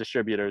 right, and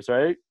distributors,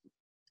 right.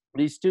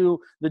 These the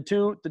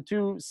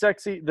two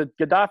sexy, the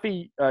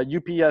Gaddafi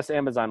UPS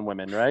Amazon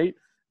women, right?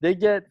 They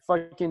get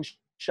fucking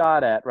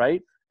shot at,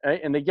 right?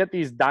 And they get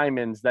these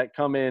diamonds that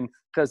come in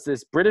because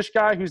this British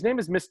guy whose name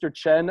is Mr.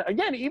 Chen,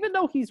 again, even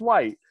though he's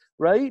white,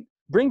 right,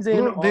 brings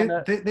in.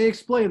 They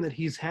explain that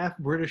he's half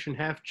British and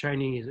half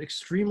Chinese,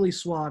 extremely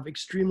suave,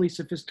 extremely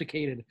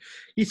sophisticated.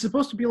 He's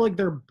supposed to be like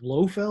their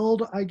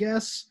Blofeld, I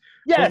guess.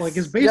 Yes. But like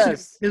is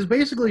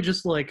basically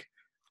just like,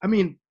 I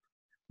mean,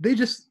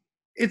 there's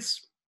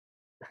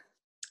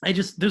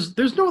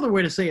no other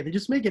way to say it. They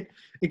just make it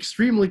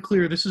extremely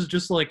clear this is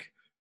just like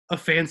a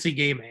fancy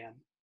gay man.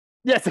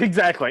 Yes,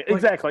 exactly.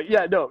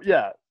 Yeah, no,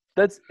 yeah.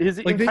 That's his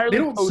like entirely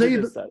they don't say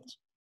as such.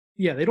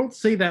 Yeah, they don't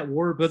say that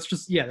word, but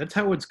that's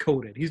how it's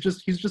coded. He's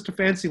just a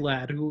fancy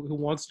lad who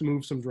wants to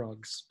move some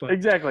drugs. But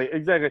Exactly.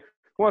 Who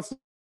wants to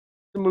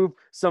move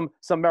some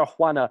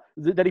marijuana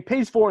that he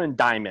pays for in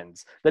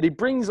diamonds that he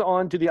brings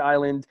onto the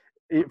island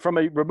from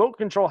a remote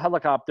control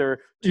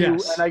helicopter to,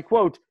 and I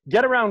quote,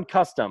 get around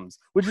customs,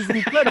 which is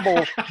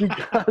incredible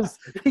because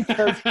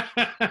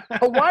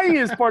Hawaii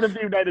is part of the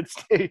United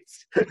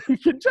States. You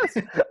can just,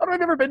 I've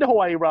never been to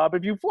Hawaii, Rob.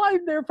 If you fly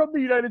there from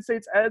the United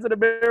States as an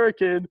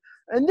American,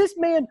 and this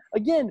man,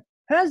 again,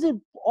 has an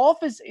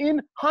office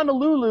in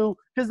Honolulu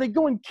because they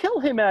go and kill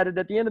him at it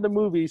at the end of the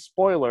movie,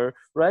 spoiler,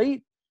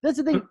 right? That's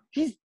the thing.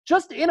 He's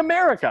just in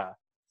America.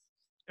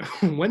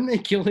 When they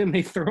kill him,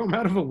 they throw him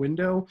out of a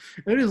window.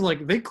 And it is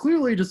like they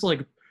clearly just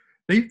like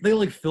they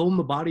like film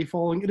the body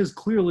falling. It is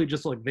clearly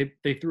just like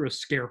they threw a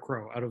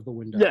scarecrow out of the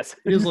window. Yes,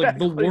 it is like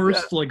the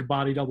worst like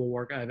body double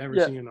work I've ever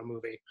seen in a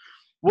movie.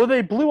 Well,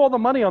 they blew all the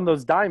money on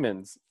those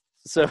diamonds,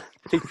 so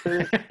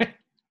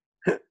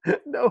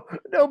no.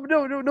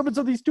 But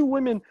so these two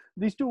women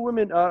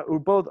who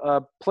both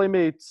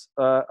playmates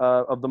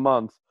of the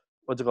month.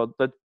 What's it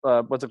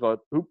called?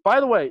 Who,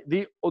 by the way,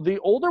 the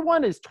older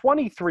one is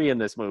 23 in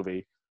this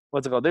movie.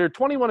 What's it called? They're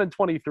 21 and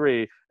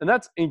 23, and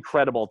that's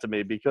incredible to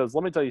me because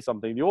let me tell you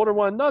something. The older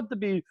one, not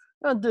to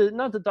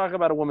talk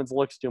about a woman's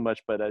looks too much,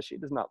 but she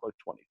does not look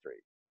 23.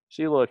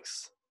 She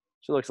looks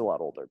a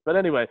lot older. But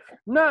anyway,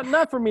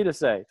 not for me to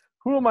say.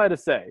 Who am I to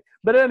say?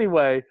 But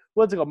anyway,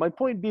 what's it called? My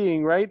point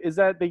being, right, is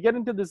that they get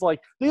into this, like,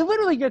 they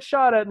literally get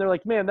shot at, and they're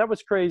like, man, that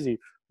was crazy.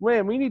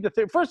 Man, we need to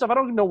think. First off, I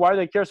don't know why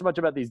they care so much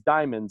about these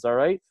diamonds, all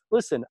right?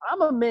 Listen,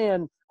 I'm a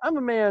man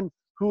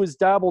who has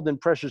dabbled in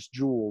precious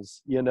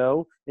jewels,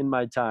 in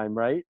my time,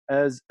 right?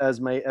 As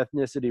my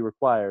ethnicity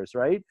requires,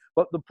 right?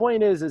 But the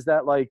point is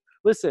that, like,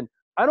 listen,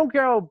 I don't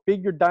care how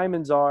big your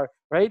diamonds are,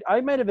 right?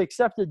 I might have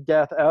accepted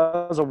death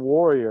as a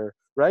warrior,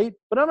 right?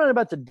 But I'm not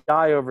about to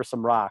die over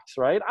some rocks,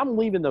 right? I'm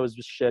leaving those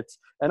shits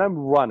and I'm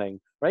running,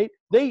 right?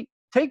 They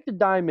take the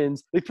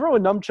diamonds, they throw a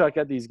nunchuck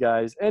at these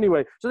guys.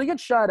 Anyway, so they get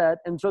shot at,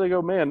 and so they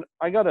go, man,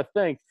 I gotta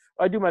think.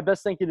 I do my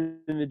best thinking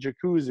in the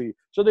jacuzzi.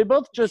 So they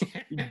both just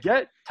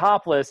get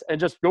topless and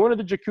just go into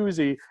the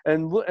jacuzzi,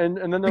 and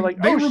then they're like,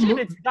 shit,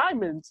 it's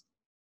diamonds.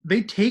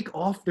 They take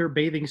off their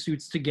bathing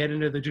suits to get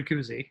into the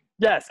jacuzzi.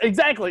 Yes,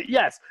 exactly.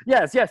 Yes.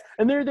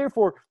 And they're there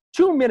for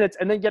 2 minutes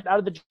and then get out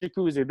of the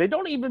jacuzzi. They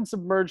don't even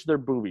submerge their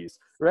boobies,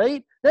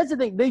 right? That's the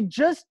thing. They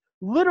just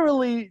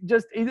literally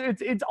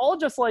it's all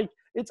just like,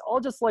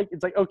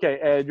 okay,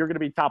 and you're going to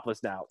be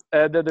topless now.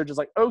 And then they're just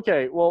like,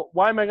 okay, well,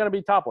 why am I going to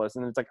be topless?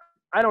 And it's like,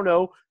 I don't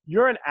know.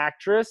 You're an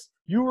actress.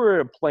 You were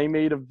a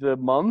Playmate of the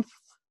month,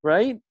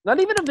 right? Not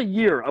even of the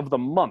year, of the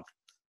month,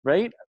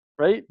 right?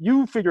 Right?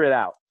 You figure it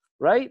out,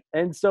 right?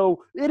 And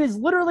so it is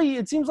literally,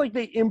 it seems like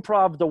they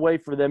improv'd a way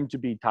for them to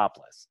be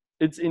topless.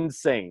 It's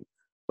insane.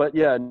 But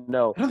yeah,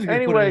 no. I don't think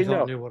anyway, they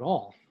put new at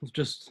all. It's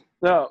just...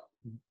 No.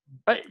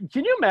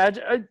 Can you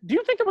imagine? Do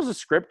you think there was a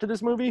script to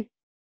this movie?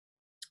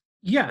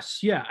 Yes,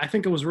 yeah. I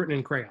think it was written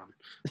in crayon.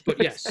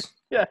 But yes.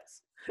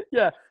 Yes.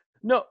 Yeah.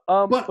 No,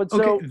 but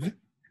so...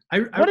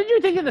 Okay. What did you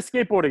think of the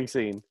skateboarding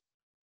scene?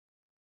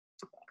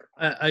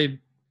 I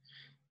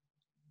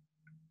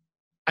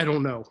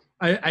don't know.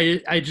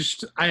 I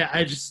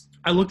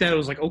looked at it. I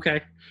was like,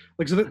 okay.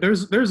 Like, so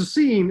there's a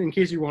scene, in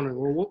case you're wondering,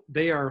 where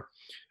they are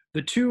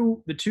the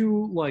two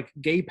like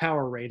gay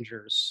Power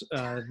Rangers,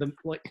 Rowdy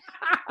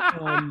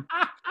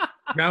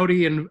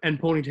and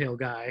Ponytail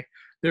guy.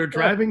 They're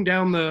driving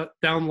down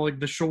like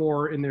the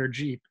shore in their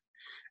Jeep,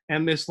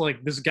 and this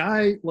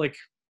guy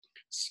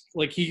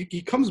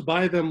he comes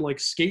by them like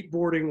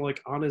skateboarding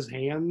like on his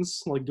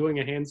hands, like doing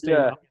a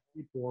handstand on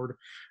the skateboard,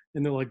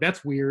 and they're like,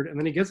 that's weird. And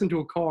then he gets into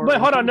a car. Wait,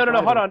 hold on,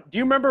 hold on. Do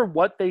you remember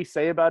what they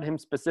say about him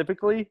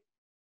specifically?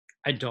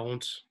 I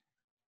don't.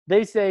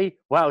 They say,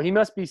 wow, he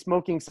must be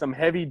smoking some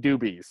heavy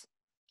doobies.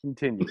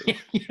 Continue.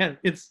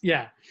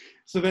 Yeah.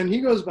 So then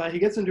he goes by, he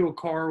gets into a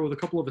car with a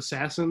couple of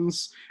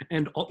assassins,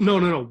 and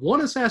no,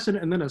 one assassin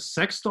and then a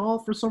sex doll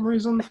for some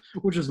reason,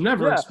 which is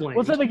never explained.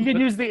 Well, so they could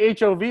use the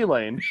HOV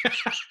lane.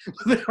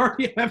 They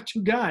already have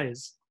two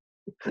guys.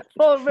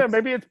 Well, man,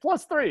 maybe it's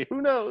 +3.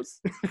 Who knows?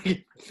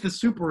 The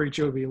super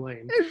HOV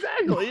lane.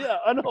 Exactly, yeah,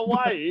 on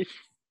Hawaii.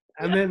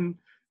 And then,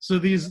 so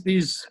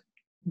these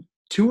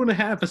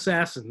 2.5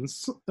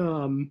 assassins,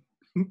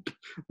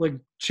 like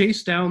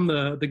chase down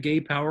the gay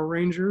Power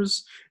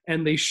Rangers,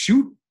 and they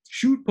shoot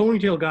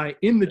Ponytail guy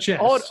in the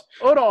chest. Hold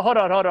on. No.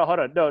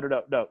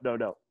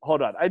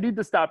 Hold on. I need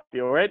to stop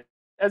you, all right?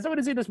 As I'm going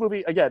to see this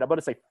movie again, I'm going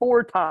to say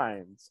 4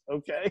 times,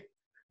 okay?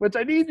 Which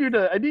I need you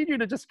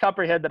to just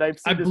comprehend that I've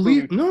seen this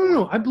movie.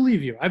 No, I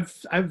believe you.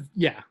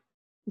 Yeah.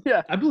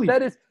 Yeah. I believe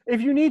that is,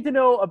 if you need to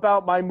know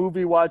about my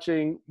movie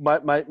watching,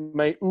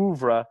 my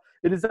oeuvre,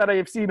 it is that I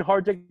have seen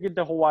Hard Ticket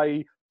to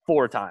Hawaii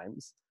 4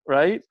 times,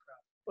 right?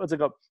 What's it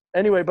called?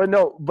 Anyway,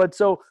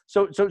 so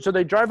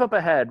they drive up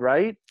ahead,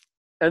 right?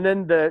 And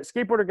then the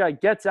skateboarder guy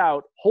gets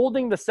out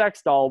holding the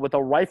sex doll with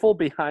a rifle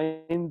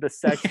behind the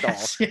sex doll.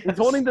 Yes. He's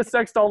holding the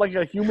sex doll like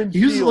a human shield. He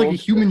uses it like a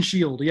human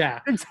shield, yeah.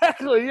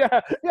 Exactly, yeah.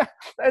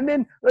 And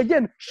then,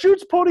 again,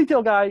 shoots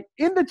Ponytail guy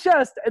in the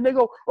chest, and they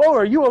go, oh,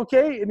 are you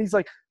okay? And he's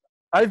like,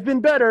 I've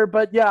been better,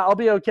 but yeah, I'll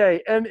be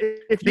okay. And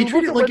if they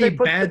treat it like a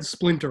bad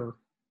splinter.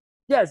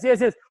 Yes.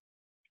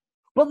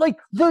 But like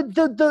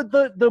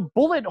the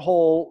bullet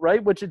hole,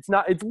 right? Which it's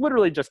not, it's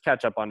literally just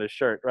ketchup on his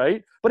shirt,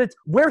 right? But it's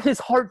where his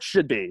heart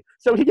should be.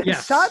 So he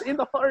gets shot in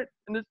the heart,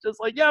 and it's just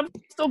like, yeah, I'm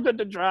still good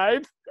to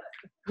drive.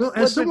 Well,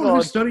 as someone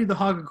who studied the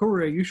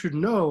Hagakure, you should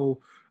know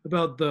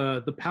about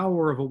the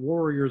power of a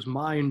warrior's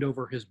mind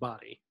over his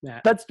body.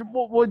 Matt. That's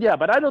yeah,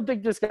 but I don't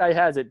think this guy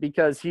has it,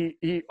 because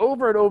he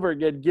over and over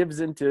again gives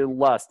into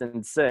lust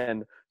and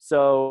sin.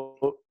 So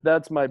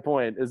that's my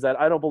point, is that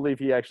I don't believe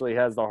he actually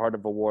has the heart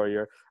of a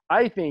warrior.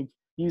 I think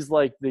he's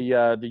like the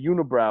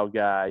unibrow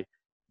guy.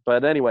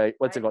 But anyway,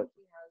 what's it called?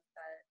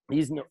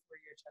 He's no.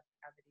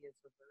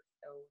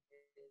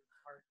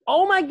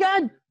 Oh my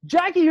God,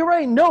 Jackie, you're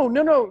right. No.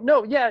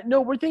 Yeah,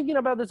 no, we're thinking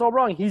about this all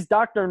wrong. He's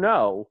Dr.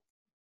 No.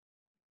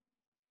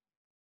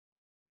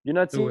 You're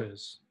not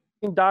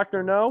seeing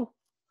Dr. No?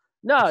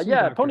 No,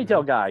 yeah,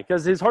 Ponytail guy,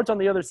 because his heart's on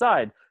the other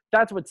side.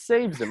 That's what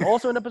saves him.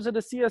 Also an episode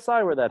of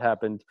CSI where that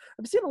happened.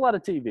 I've seen a lot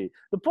of TV.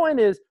 The point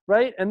is,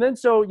 right?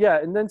 So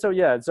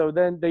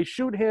then they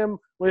shoot him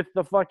with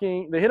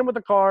they hit him with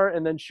a car,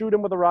 and then shoot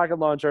him with a rocket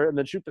launcher, and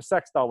then shoot the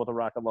sex doll with a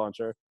rocket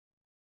launcher.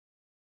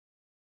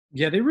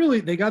 Yeah,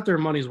 they got their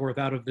money's worth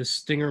out of this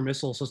Stinger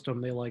missile system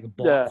they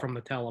bought from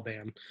the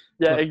Taliban.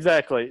 Yeah,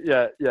 exactly.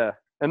 Yeah.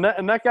 And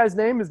that guy's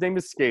name is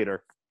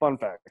Skater. Fun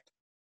fact.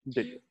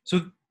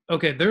 So,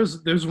 okay,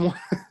 there's one.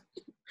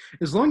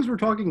 As long as we're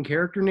talking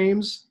character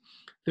names,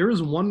 there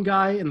is one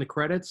guy in the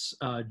credits,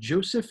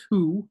 Joseph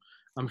Hu.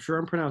 I'm sure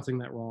I'm pronouncing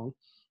that wrong,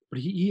 but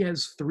he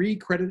has 3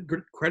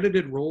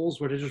 credited roles,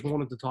 which I just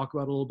wanted to talk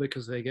about a little bit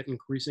because they get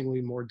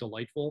increasingly more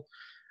delightful.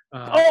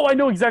 I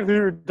know exactly who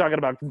you're talking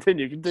about.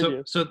 Continue.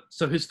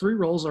 So his 3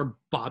 roles are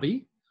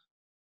Bobby.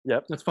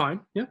 Yep. That's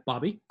fine. Yeah,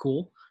 Bobby.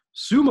 Cool.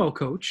 Sumo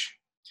coach.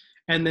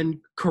 And then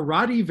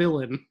karate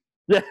villain.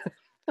 Yeah.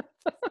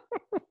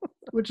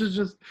 which is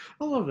just,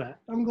 I love that.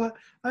 I'm glad.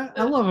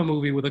 I love a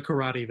movie with a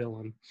karate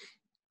villain.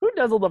 Who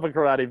doesn't love a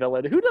karate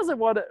villain? Who doesn't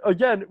want to?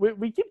 Again,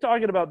 we keep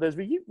talking about this.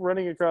 We keep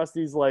running across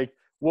these like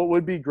what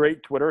would be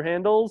great Twitter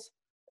handles,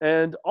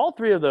 and all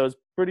three of those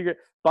pretty good.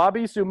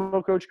 Bobby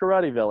Sumo Coach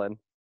Karate Villain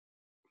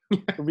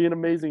would be an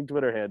amazing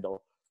Twitter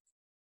handle.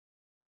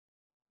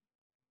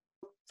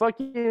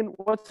 Fucking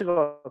what's it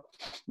called?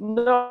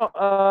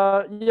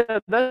 No, yeah,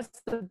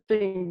 that's the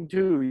thing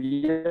too.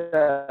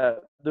 Yeah,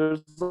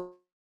 there's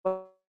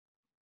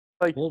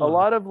like a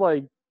lot of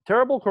like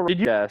terrible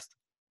karate cast.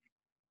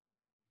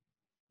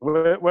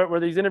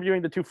 Where he's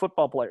interviewing the two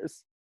football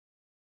players.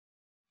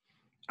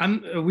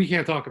 We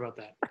can't talk about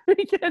that.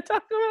 We can't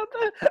talk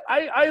about that.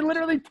 I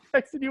literally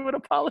texted you and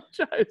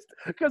apologized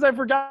because I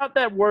forgot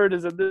that word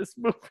is in this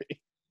movie.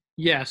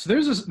 Yeah, so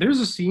there's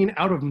a scene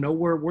out of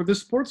nowhere where the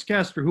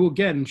sportscaster, who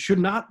again should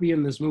not be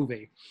in this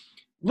movie,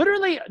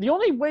 literally the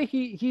only way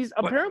he's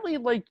apparently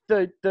like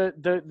the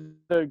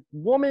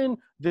woman,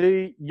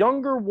 the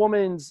younger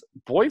woman's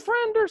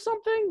boyfriend or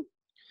something.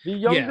 The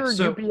younger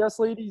UPS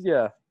ladies,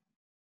 yeah.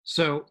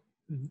 So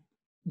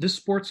this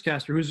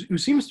sportscaster who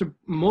seems to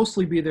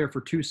mostly be there for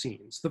two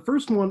scenes. The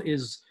first one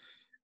is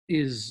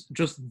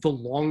just the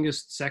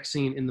longest sex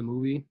scene in the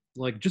movie,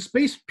 like just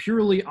based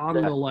purely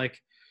on the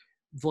like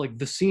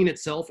the scene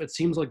itself. It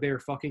seems like they are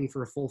fucking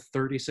for a full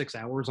 36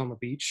 hours on the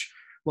beach.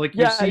 Like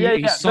you see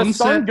a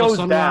sunset, a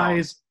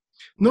sunrise.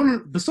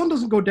 No, the sun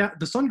doesn't go down.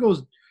 The sun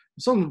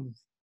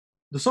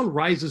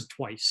rises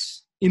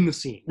twice in the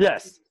scene.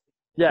 Yes.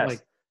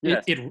 Like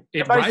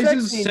it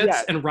rises,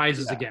 sets, and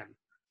rises again.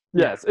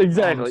 Yes,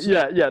 exactly.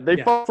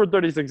 They fought for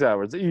 36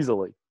 hours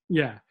easily.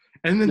 Yeah.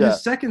 And then the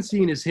second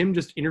scene is him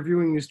just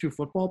interviewing these two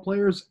football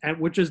players, and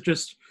which is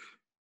just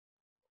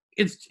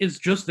it's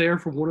just there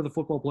for one of the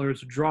football players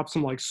to drop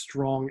some like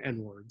strong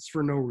N-words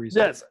for no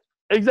reason. Yes,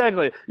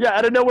 exactly. Yeah,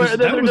 out of nowhere. And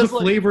then that was a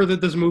flavor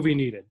that this movie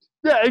needed.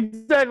 Yeah,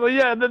 exactly.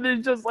 Yeah, and then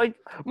he's just like,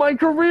 my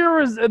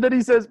career is, and then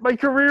he says, my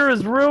career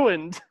is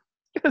ruined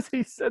because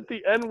he said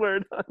the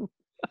N-word on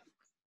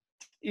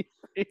TV.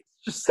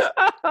 Just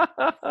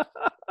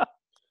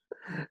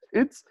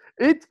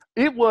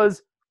it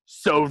was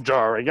so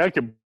jarring. I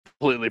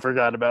completely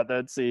forgot about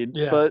that scene.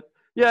 Yeah. But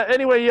yeah,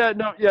 anyway, yeah.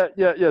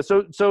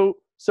 So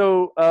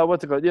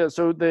what's it called? Yeah,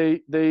 so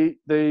they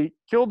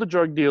killed the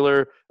drug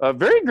dealer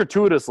very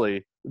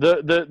gratuitously.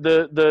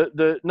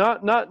 The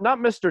not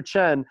Mr.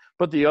 Chen,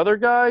 but the other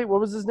guy, what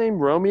was his name?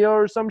 Romeo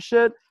or some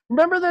shit.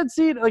 Remember that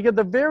scene? Like at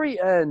the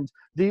very end,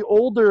 the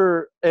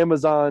older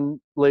Amazon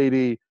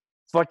lady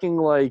fucking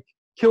like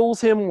kills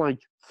him like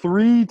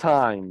 3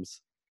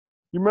 times.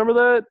 You remember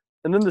that?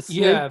 And then the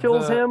snake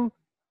kills him?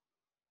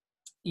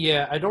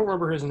 Yeah, I don't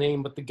remember his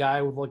name, but the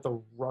guy with like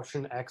the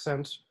Russian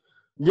accent.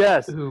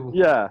 Yes. Who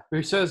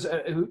says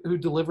who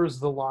delivers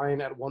the line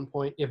at one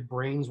point, if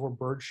brains were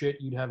bird shit,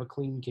 you'd have a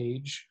clean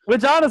cage.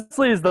 Which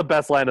honestly is the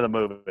best line of the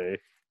movie.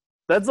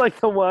 That's like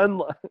the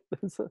one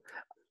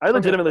I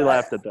legitimately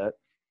laughed at that.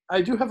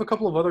 I do have a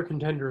couple of other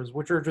contenders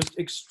which are just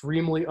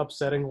extremely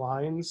upsetting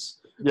lines.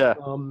 Yeah.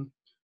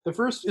 The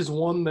first is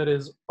one that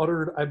is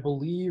uttered, I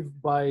believe,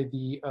 by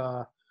the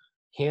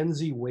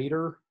handsy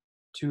waiter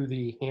to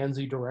the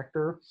handsy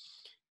director,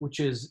 which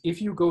is,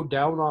 if you go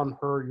down on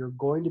her, you're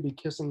going to be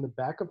kissing the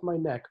back of my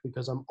neck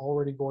because I'm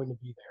already going to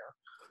be there.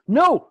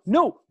 No.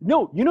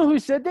 You know who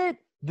said that?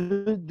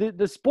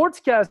 The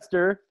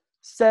sportscaster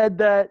said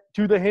that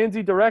to the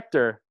handsy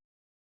director.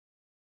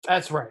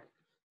 That's right.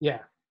 Yeah.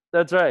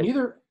 That's right.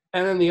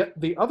 And then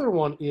the other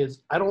one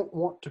is, I don't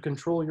want to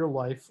control your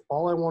life.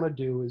 All I want to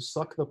do is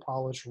suck the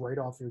polish right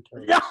off your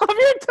toes. Off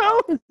your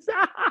toes!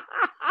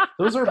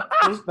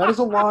 That is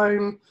a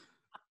line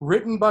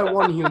written by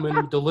one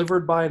human,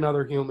 delivered by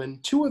another human,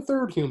 to a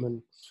third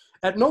human.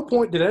 At no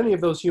point did any of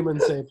those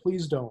humans say,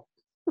 please don't.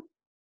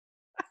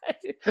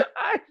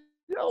 I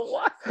you know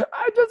what?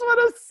 I just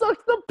want to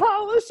suck the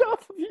polish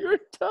off of your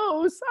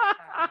toes.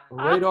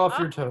 Right off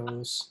your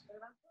toes.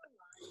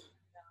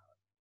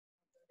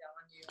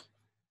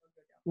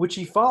 Which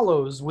he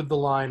follows with the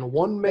line,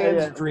 one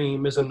man's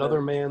dream is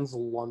another man's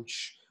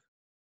lunch.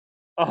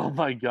 Oh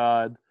my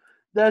God.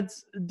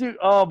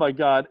 Oh my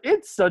God.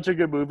 It's such a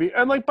good movie.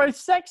 And like by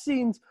sex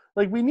scenes,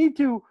 like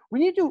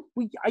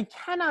I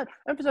cannot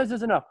emphasize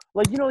this enough.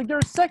 Like, you know, like there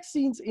are sex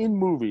scenes in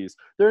movies.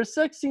 There are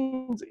sex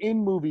scenes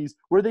in movies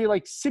where they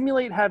like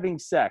simulate having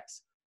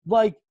sex.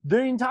 Like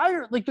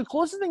the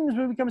closest thing this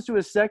movie comes to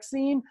a sex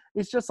scene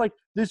is just like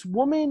this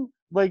woman,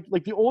 like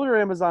the older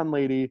Amazon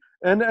lady,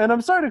 and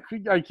I'm sorry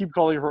I keep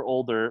calling her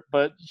older,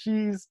 but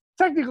she's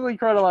technically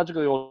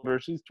chronologically older.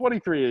 She's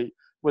 23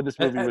 when this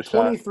movie was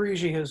shot. At 23,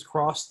 she has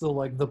crossed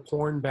the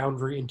porn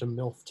boundary into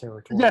MILF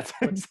territory. Yes,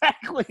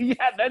 exactly.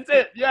 Yeah, that's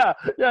it. Yeah.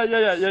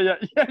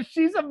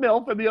 She's a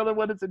MILF, and the other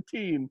one is a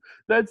teen.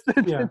 That's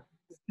the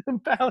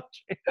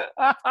boundary.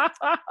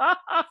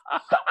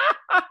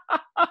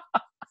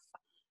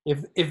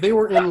 If they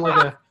were in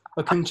like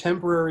a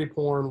contemporary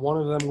porn, one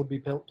of them would be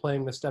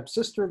playing the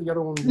stepsister, the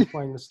other one would be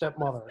playing the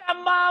stepmother.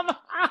 Stepmom!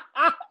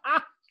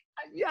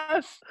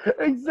 Yes,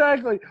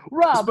 exactly.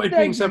 Rob, despite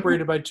being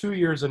separated by 2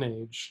 years in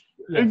age.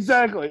 Yes.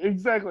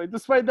 Exactly.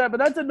 Despite that, but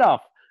that's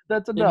enough.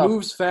 That's enough. It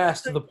moves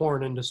fast to the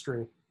porn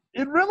industry.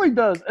 It really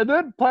does. And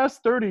then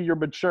past 30, you're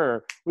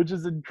mature, which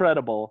is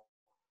incredible.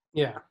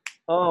 Yeah.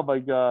 Oh my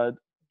God.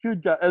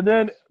 Good God. And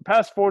then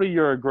past 40,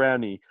 you're a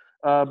granny.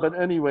 But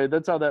anyway,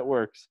 that's how that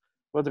works.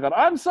 What's it called?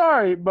 I'm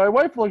sorry. My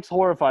wife looks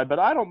horrified, but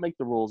I don't make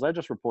the rules. I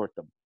just report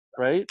them.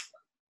 Right?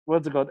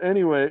 What's it called?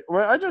 Anyway,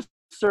 I just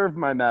serve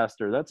my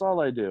master. That's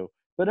all I do.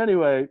 But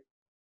anyway,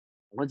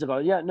 what's it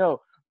called? Yeah,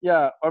 no.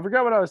 Yeah, I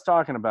forgot what I was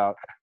talking about.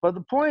 But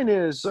the point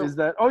is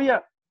that, oh yeah,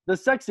 the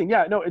sex scene.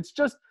 Yeah, no, it's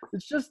just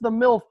the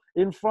MILF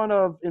in front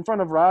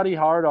of Roddy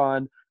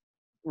Hard-On,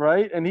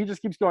 right? And he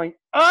just keeps going,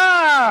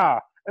 ah!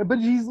 But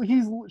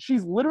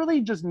she's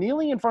literally just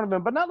kneeling in front of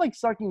him, but not like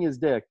sucking his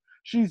dick.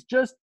 She's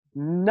just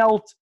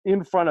knelt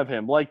in front of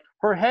him. Like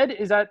her head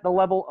is at the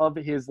level of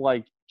his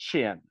like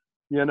chin.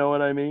 You know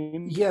what I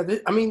mean? Yeah,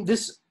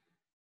 this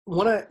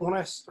when I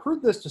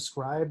heard this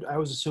described, I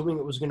was assuming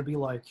it was going to be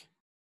like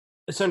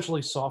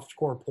essentially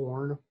softcore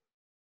porn,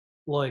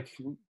 like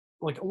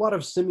a lot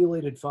of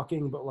simulated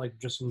fucking, but like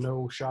just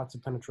no shots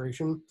of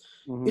penetration.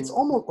 Mm-hmm. It's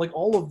almost like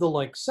all of the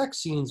like sex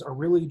scenes are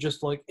really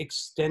just like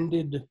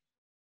extended,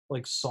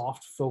 like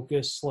soft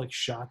focus, like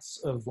shots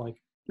of like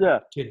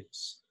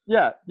titties.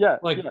 Yeah.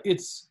 Like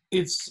it's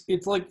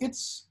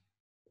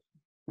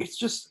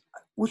just,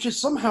 which is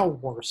somehow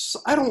worse.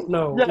 I don't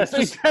know. Yes,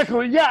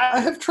 exactly. Yeah, I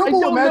have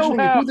trouble imagining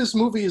who this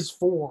movie is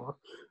for.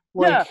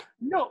 Like,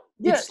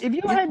 if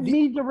you had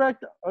me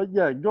direct,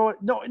 No,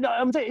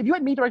 I'm saying if you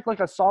had me direct like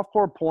a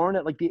softcore porn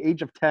at like the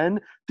age of 10,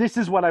 this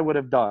is what I would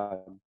have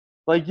done.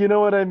 Like, you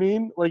know what I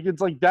mean? Like,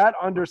 it's like that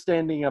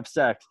understanding of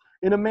sex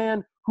in a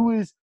man who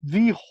is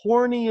the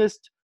horniest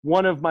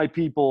one of my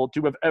people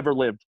to have ever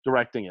lived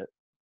directing it.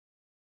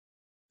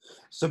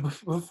 So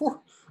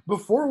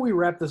before we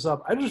wrap this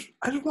up, I just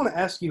want to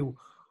ask you,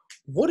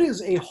 what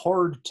is a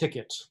hard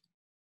ticket?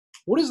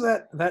 What does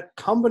that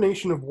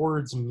combination of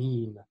words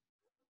mean?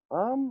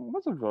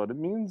 What's it called? It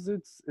means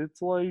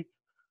it's like,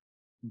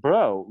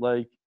 bro,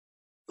 like,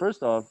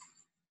 first off,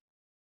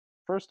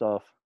 all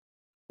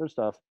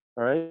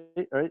right.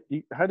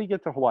 How do you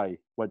get to Hawaii?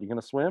 What, you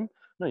gonna swim?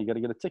 No, you got to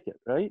get a ticket,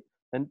 right?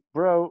 And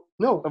bro,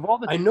 no,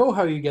 I know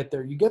how you get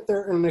there. You get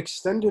there in an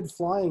extended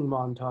flying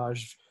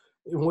montage,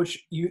 in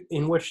which you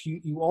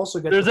also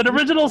get. There's an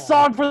original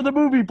song for the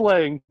movie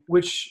playing,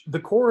 which the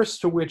chorus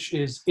to which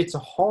is, "It's a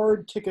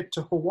hard ticket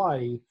to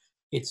Hawaii.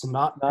 It's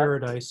not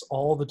paradise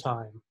all the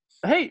time."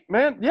 Hey,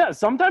 man, yeah,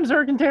 sometimes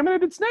there are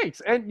contaminated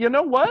snakes. And you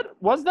know what?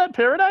 Was that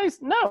paradise?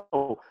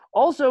 No.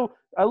 Also,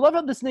 I love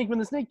how when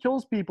the snake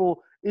kills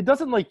people, it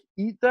doesn't, like,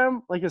 eat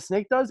them like a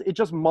snake does. It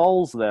just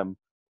mauls them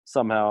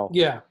somehow.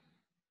 Yeah.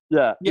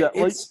 Yeah.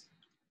 Like,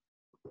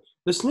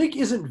 the snake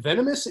isn't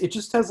venomous. It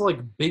just has,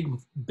 like, big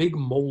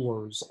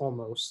molars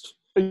almost.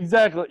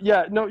 Exactly.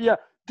 Yeah. No, yeah.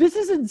 This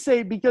is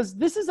insane because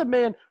this is a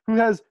man who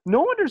has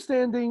no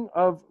understanding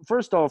of,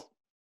 first off,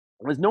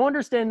 has no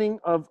understanding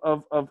of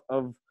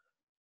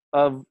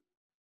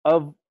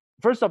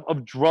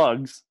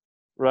drugs,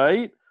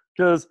 right?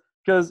 Because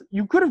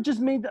you could have just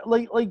made that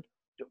like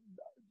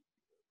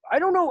I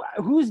don't know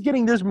who's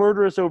getting this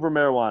murderous over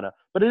marijuana,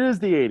 but it is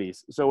the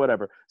 80s, so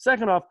whatever.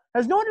 Second off,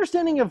 has no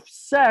understanding of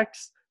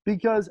sex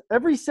because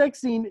every sex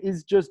scene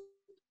is just,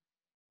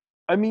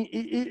 I mean,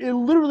 it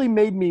literally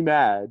made me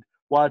mad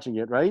watching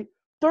it, right?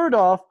 Third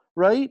off,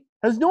 right,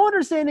 has no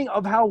understanding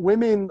of how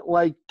women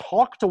like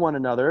talk to one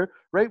another,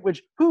 right?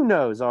 Which who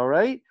knows, all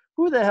right?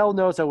 Who the hell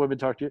knows how women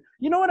talk to you?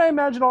 You know what I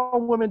imagine all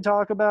women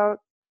talk about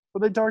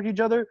when they talk to each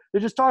other? They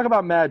just talk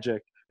about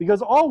magic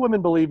because all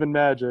women believe in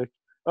magic.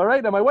 All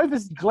right? Now, my wife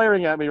is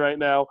glaring at me right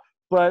now,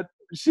 but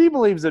she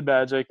believes in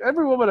magic.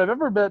 Every woman I've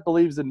ever met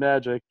believes in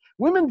magic.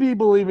 Women be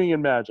believing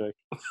in magic.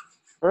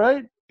 All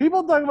right?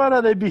 People talk about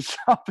how they'd be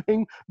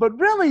shopping, but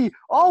really,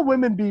 all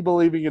women be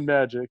believing in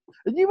magic.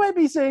 And you might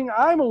be saying,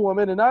 I'm a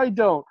woman and I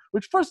don't,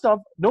 which first off,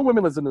 no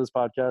women listen to this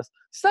podcast.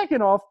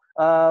 Second off,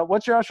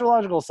 what's your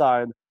astrological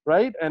sign?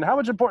 Right? And how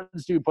much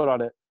importance do you put on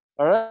it?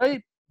 All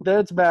right?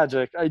 That's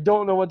magic. I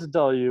don't know what to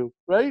tell you.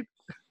 Right?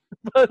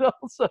 But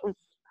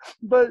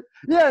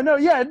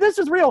if this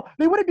is real,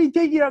 they wouldn't be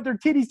taking out their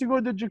titties to go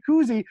to the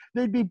jacuzzi.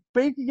 They'd be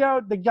breaking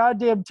out the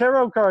goddamn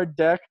tarot card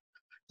deck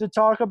to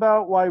talk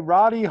about why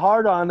Roddy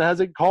Hard-On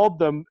hasn't called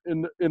them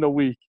in a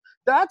week.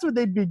 That's what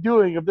they'd be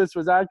doing if this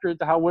was accurate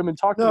to how women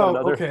talk to one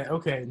another.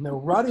 Okay. No,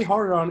 Roddy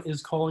Hard-On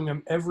is calling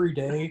them every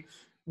day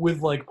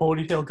with, like,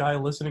 ponytail guy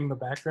listening in the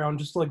background,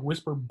 just to, like,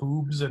 whisper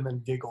boobs and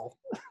then giggle.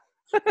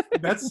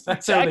 That's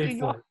how they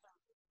flirt.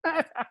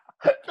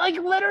 Like,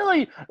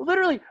 literally,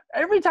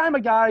 every time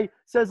a guy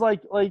says,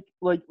 every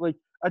time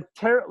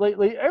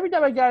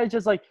a guy is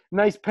just like,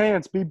 nice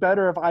pants, be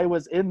better if I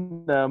was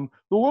in them,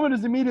 the woman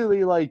is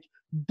immediately like,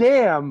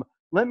 damn,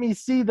 let me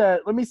see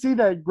that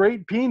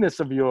great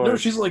penis of yours. No,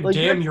 she's like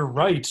damn, you're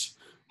right.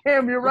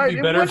 Damn, you're right.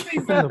 It would be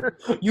better.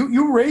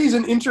 You raise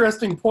an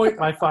interesting point,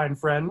 my fine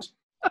friend.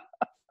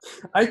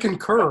 I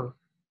concur.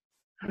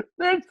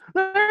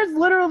 There's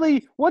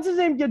literally, what's his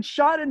name gets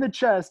shot in the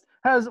chest,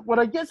 has what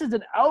I guess is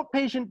an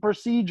outpatient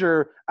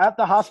procedure at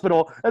the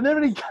hospital, and then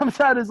when he comes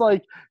out is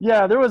like,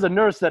 yeah, there was a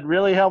nurse that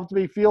really helped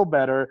me feel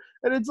better.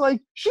 And it's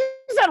like, she's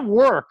at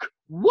work.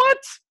 What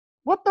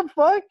the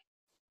fuck?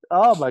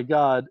 Oh my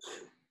god.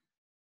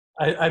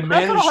 I That's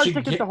managed what a hard to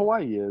ticket get to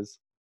Hawaii is.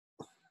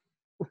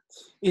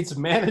 It's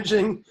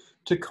managing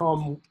to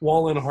come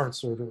while in heart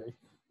surgery.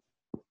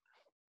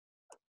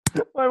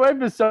 My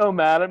wife is so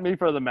mad at me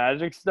for the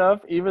magic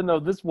stuff, even though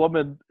this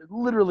woman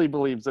literally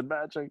believes in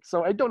magic.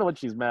 So I don't know what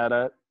she's mad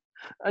at.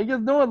 I guess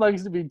no one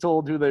likes to be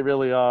told who they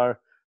really are,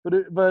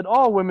 but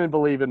all women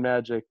believe in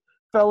magic.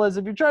 Fellas,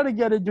 if you're trying to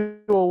get into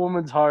a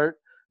woman's heart,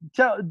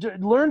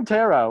 learn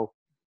tarot.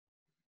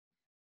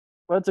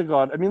 What's it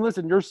called? I mean,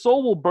 listen, your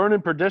soul will burn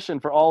in perdition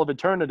for all of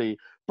eternity.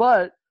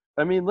 But,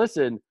 I mean,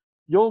 listen,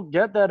 you'll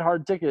get that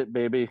hard ticket,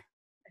 baby.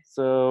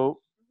 So...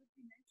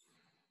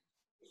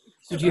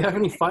 Did you have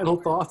any final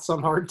thoughts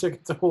on Hard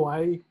Ticket to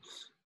Hawaii?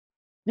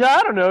 Yeah,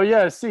 I don't know.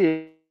 Yeah,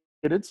 see,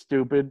 it's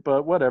stupid,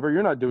 but whatever.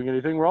 You're not doing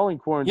anything. We're all in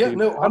quarantine. Yeah,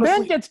 no, honestly, a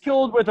man gets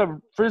killed with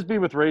a frisbee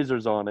with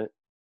razors on it.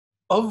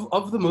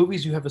 Of the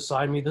movies you have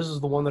assigned me, this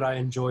is the one that I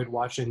enjoyed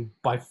watching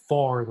by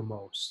far the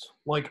most.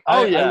 Like,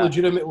 Oh, I yeah.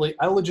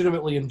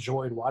 legitimately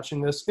enjoyed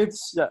watching this.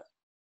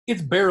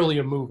 It's barely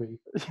a movie.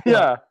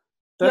 Yeah.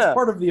 That's Yeah.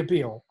 part of the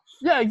appeal.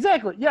 Yeah,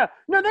 exactly. Yeah.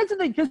 No, that's the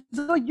thing. Because,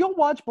 like, you'll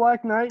watch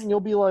Black Knight and you'll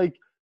be like,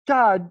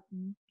 God,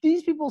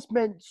 these people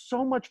spent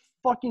so much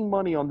fucking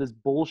money on this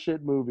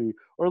bullshit movie.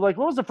 Or, like,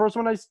 what was the first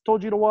one I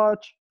told you to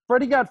watch?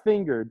 Freddy Got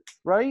Fingered,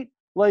 right?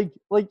 Like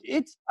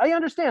it's, I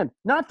understand,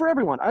 not for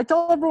everyone. I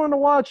tell everyone to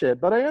watch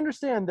it, but I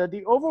understand that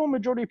the overwhelming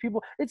majority of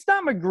people, it's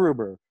not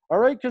MacGruber, all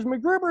right? Because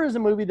MacGruber is a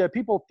movie that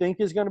people think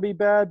is going to be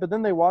bad, but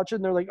then they watch it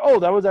and they're like, oh,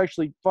 that was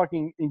actually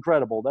fucking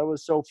incredible. That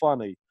was so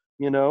funny,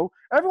 you know?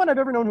 Everyone I've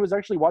ever known who has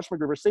actually watched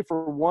MacGruber, save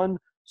for one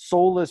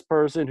soulless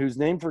person whose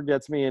name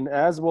forgets me, and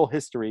as will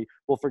history,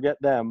 will forget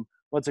them.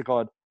 What's it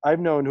called? I've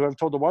known who I've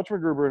told to watch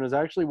MacGruber and has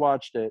actually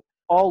watched it.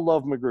 All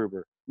love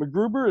MacGruber.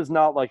 MacGruber is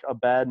not like a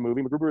bad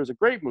movie. MacGruber is a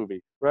great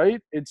movie,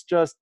 right? It's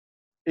just,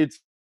 it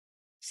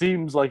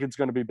seems like it's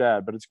going to be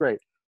bad, but it's great.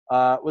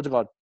 What's it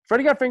called?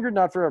 Freddy Got Fingered,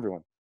 not for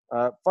everyone.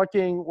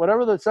 Fucking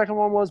whatever the second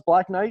one was,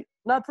 Black Knight,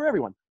 not for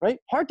everyone, right?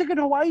 Hard Ticket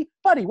to Hawaii,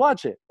 buddy,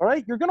 watch it, all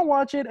right? You're going to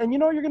watch it, and you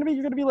know what you're going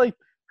to be like,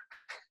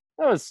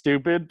 that was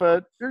stupid,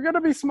 but you're going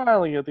to be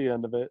smiling at the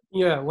end of it.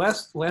 Yeah,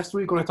 last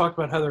week when I talked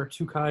about how there are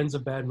two kinds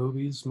of bad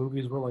movies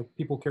where like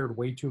people cared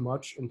way too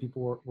much, and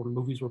were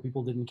movies where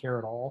people didn't care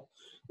at all.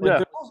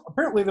 Like,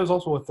 apparently there's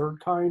also a third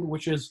kind,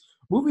 which is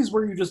movies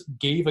where you just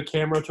gave a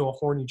camera to a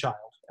horny child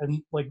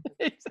and like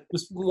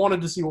just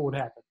wanted to see what would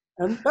happen.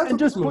 And that's what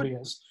this movie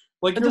is.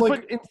 Like, you're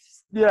like,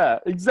 yeah,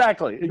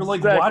 exactly. You're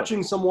like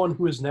watching someone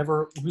who's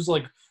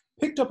like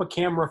picked up a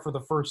camera for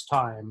the first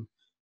time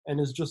and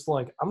is just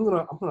like, I'm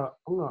gonna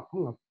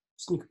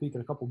sneak a peek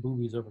at a couple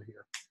boobies over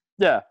here.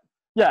 Yeah.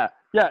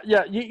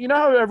 You know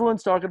how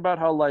everyone's talking about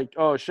how, like,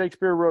 oh,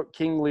 Shakespeare wrote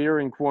King Lear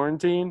in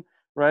quarantine,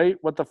 right?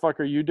 What the fuck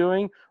are you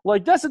doing?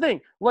 Like, that's the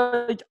thing.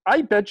 Like,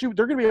 I bet you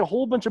there are going to be a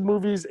whole bunch of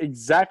movies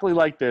exactly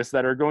like this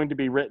that are going to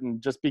be written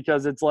just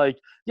because it's like,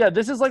 yeah,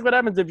 this is like what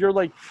happens if you're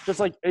like just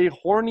like a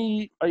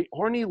horny,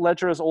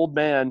 lecherous old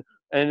man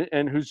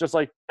and who's just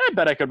like, I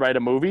bet I could write a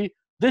movie.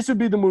 This would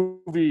be the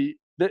movie.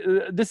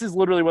 This is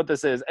literally what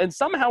this is. And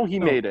somehow he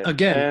made it.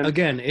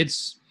 Again,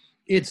 it's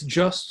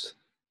just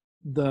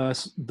the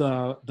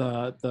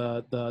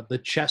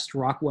Chest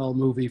Rockwell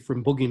movie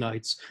from Boogie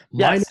Nights.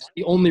 Minus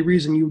the only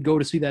reason you would go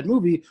to see that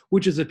movie,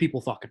 which is that people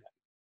fucking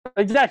it.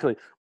 Exactly.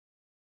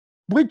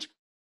 Which,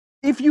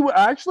 if you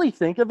actually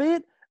think of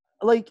it,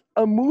 like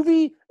a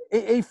movie,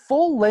 a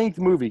full-length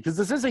movie, because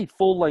this is a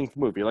full-length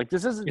movie. Like,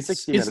 this isn't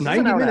 60 minutes. It's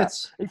 90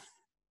 minutes.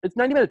 It's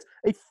 90 minutes.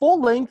 A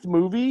full-length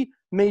movie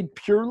made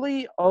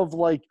purely of,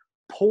 like,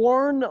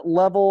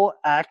 porn-level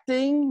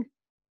acting.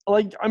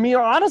 Like, I mean,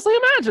 honestly,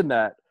 imagine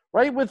that.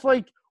 Right, with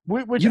like,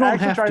 which you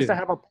don't actually tries to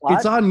have a plot.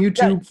 It's on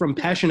YouTube from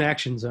Passion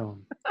Action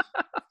Zone,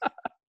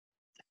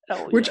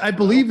 which I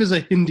believe is a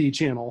Hindi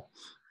channel.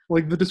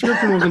 Like, the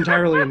description was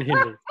entirely in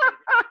Hindi.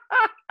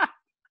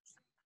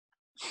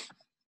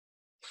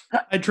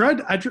 I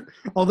tried.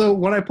 Although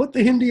when I put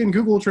the Hindi in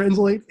Google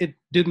Translate, it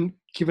didn't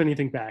give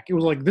anything back. It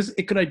was like this.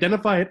 It could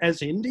identify it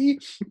as Hindi,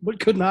 but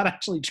could not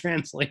actually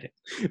translate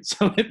it.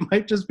 So it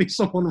might just be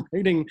someone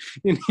writing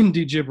in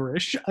Hindi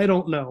gibberish. I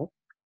don't know.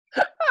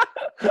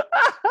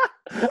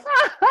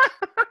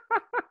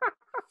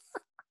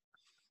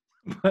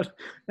 But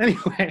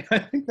anyway, I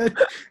think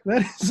that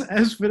is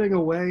as fitting a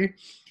way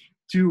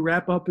to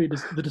wrap up the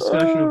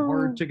discussion of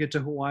Hard Ticket to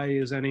Hawaii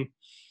as any.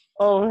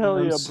 Oh,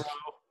 hell yeah, bro.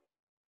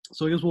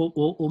 So I guess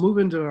we'll move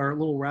into our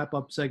little wrap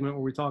up segment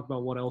where we talk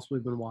about what else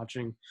we've been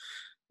watching.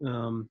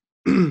 So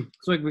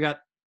like we got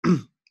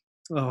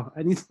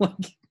I need to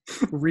like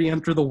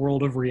re-enter the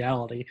world of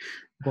reality.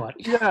 But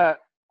yeah,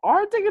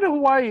 Hard Ticket to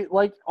Hawaii,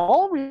 like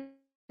all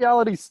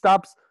reality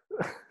stops.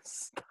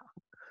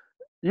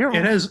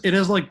 It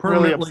has like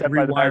permanently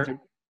really rewired.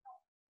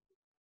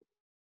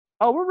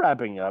 Oh, we're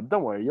wrapping up.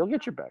 Don't worry, you'll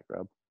get your back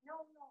rub.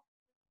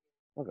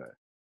 Okay.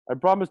 I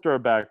promised her a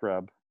back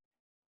rub.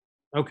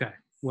 Okay.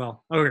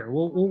 Well, okay.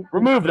 We'll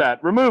remove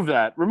that. Remove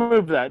that.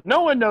 Remove that.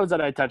 No one knows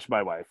that I touched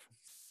my wife.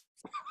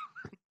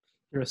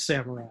 You're a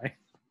samurai.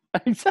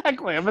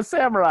 Exactly. I'm a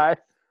samurai.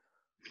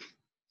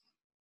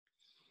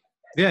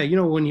 Yeah, you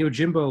know, when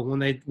Yojimbo,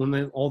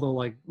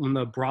 when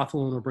the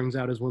brothel owner brings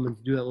out his women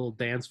to do that little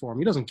dance for him,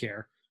 he doesn't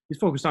care. He's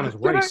focused on his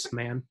rice,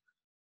 man.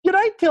 Can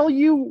I tell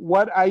you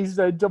what I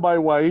said to my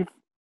wife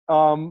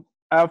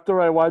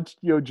after I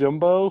watched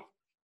Yojimbo?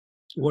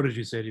 What did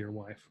you say to your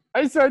wife?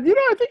 I said,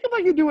 I think if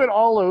I could do it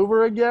all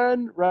over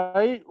again,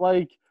 right?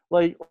 Like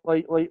if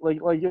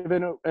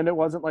it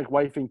wasn't like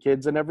wife and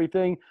kids and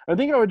everything, I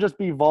think I would just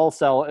be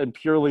Volcel and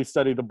purely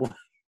study the blade.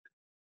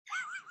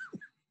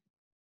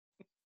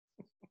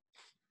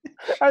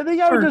 I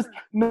think I would just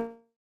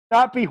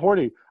not be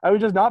horny. I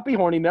would just not be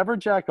horny, never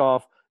jack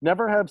off,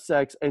 never have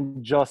sex,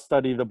 and just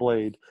study the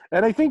blade.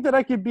 And I think that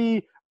I could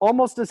be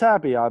almost as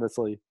happy,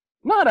 honestly.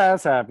 Not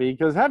as happy,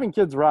 because having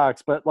kids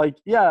rocks, but I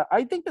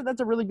think that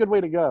that's a really good way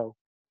to go.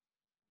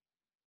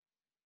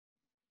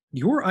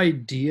 Your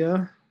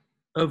idea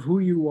of who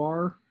you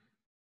are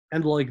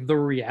and like the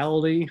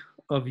reality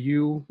of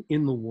you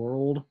in the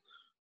world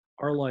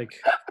are like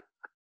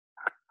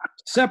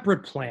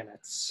separate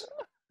planets.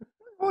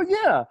 Well,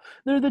 yeah,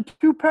 they're the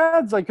two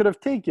paths I could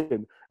have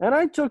taken, and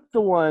I took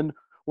the one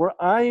where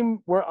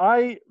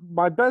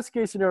my best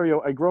case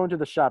scenario, I grow into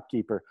the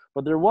shopkeeper,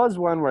 but there was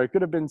one where I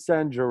could have been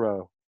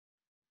Sanjuro.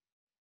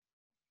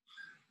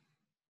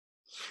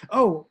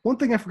 Oh, one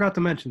thing I forgot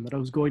to mention that I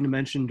was going to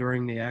mention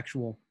during the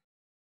actual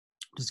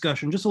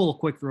discussion, just a little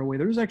quick throwaway.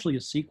 There's actually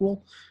a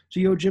sequel to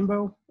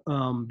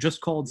Yojimbo,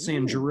 just called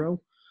Sanjuro.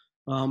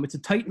 It's a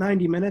tight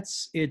 90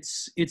 minutes.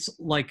 It's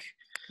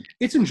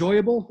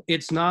enjoyable.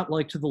 It's not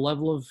like to the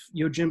level of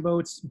Yojimbo.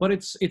 It's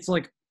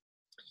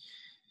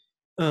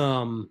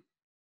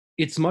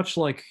much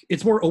like,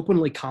 it's more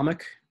openly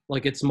comic.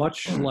 Like it's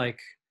much like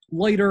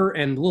lighter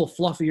and a little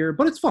fluffier,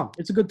 but it's fun.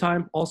 It's a good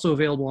time. Also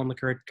available on the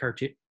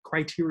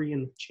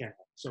Criterion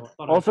channel. So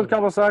also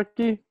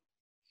Kawasaki.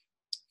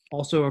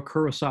 Also a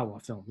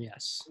Kurosawa film,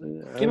 yes.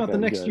 Yeah, Came out the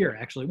next year,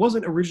 actually. It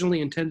wasn't originally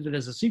intended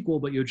as a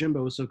sequel, but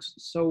Yojimbo was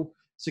so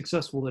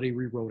successful that he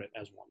rewrote it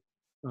as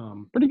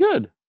one. Pretty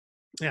good.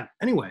 Yeah.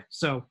 Anyway,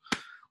 so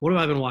what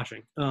have I been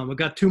watching? I've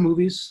got two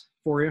movies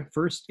for you.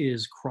 First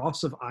is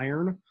Cross of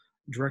Iron,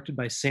 directed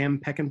by Sam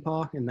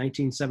Peckinpah in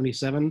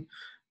 1977,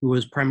 who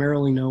was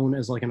primarily known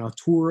as like an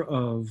auteur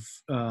of...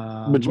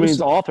 which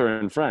means author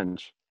in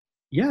French.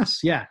 Yes,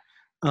 yeah.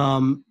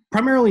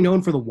 Primarily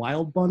known for The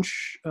Wild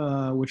Bunch,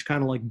 which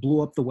kind of like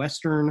blew up the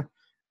Western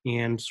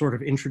and sort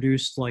of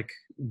introduced like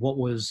what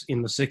was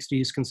in the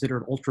 60s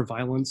considered ultra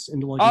violence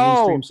into like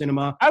mainstream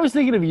cinema. I was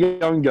thinking of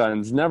Young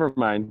Guns. Never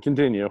mind.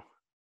 Continue.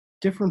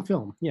 Different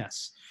film,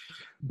 yes.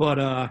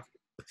 But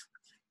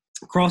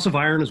Cross of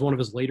Iron is one of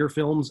his later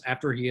films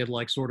after he had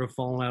like sort of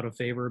fallen out of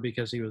favor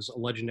because he was a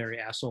legendary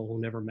asshole who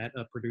never met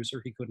a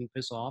producer he couldn't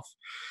piss off.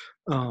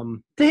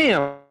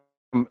 Damn.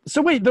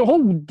 So wait, the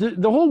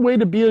whole way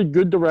to be a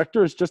good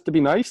director is just to be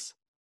nice?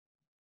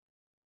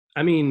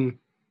 I mean,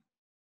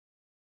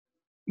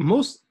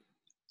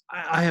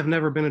 I have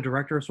never been a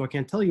director, so I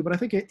can't tell you, but I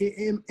think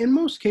in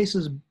most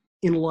cases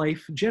in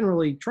life,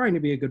 generally trying to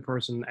be a good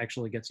person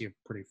actually gets you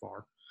pretty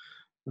far.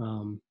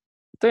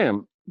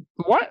 Damn.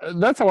 What?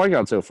 That's how I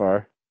got so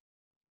far.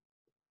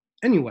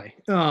 Anyway,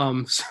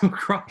 so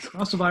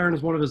Cross of Iron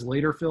is one of his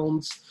later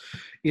films.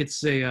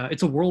 It's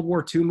a World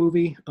War II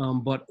movie,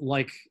 but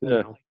like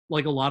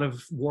like a lot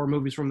of war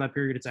movies from that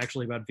period, it's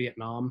actually about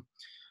Vietnam.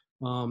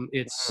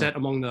 It's set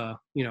among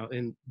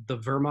in the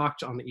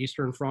Wehrmacht on the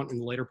Eastern Front in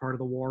the later part of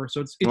the war.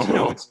 So it's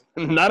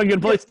not a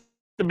good place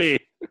to be.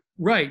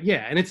 Right,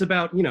 yeah. And it's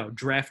about,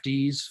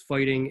 draftees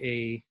fighting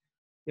a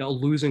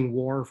losing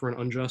war for an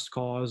unjust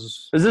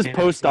cause. Is this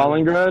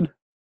post-Stalingrad?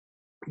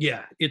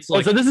 Yeah, it's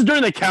like... so this is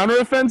during the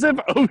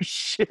counteroffensive? Oh,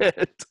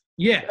 shit.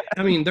 Yeah,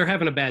 I mean, they're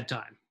having a bad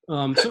time.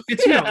 So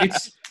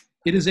it's,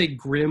 it is a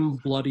grim,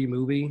 bloody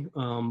movie,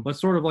 but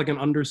sort of like an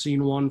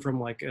underseen one from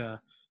like,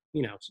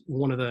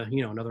 one of the,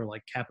 another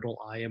like capital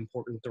I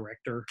important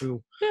director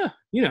who,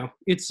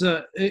 it's,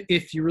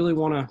 if you really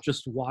want to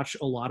just watch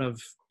a lot of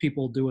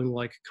people doing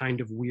like kind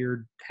of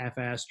weird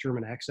half-assed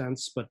German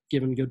accents, but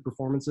given good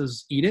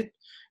performances, eat it.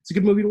 It's a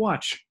good movie to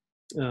watch.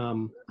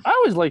 I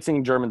always like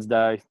seeing Germans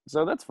die,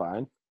 so that's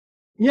fine.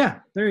 Yeah,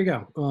 there you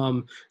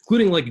go.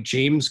 Including like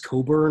James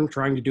Coburn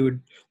trying to do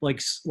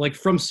like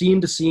from scene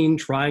to scene,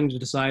 trying to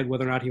decide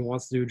whether or not he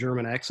wants to do a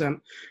German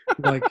accent.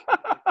 Like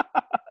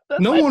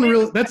no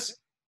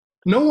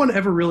one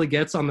ever really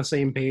gets on the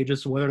same page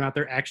as to whether or not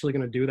they're actually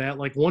going to do that.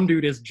 Like one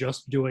dude is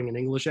just doing an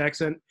English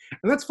accent,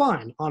 and that's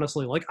fine,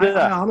 honestly. Like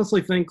I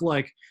honestly think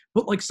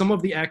but like some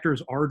of the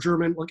actors are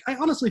German. Like I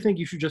honestly think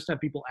you should just have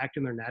people act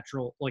in their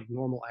natural, like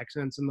normal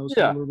accents in those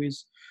kind of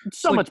movies. It's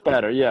so much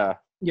better. Yeah.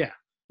 Yeah.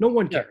 No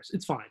one cares.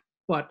 It's fine.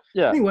 But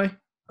anyway,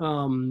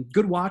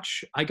 good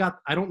watch. I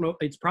don't know.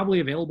 It's probably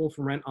available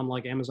for rent on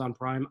like Amazon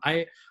Prime.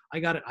 I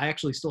got it. I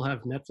actually still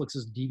have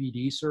Netflix's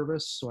DVD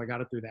service, so I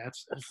got it through that.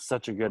 That's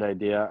such a good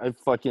idea. I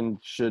fucking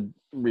should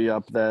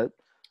re-up that.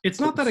 It's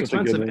not that Such a good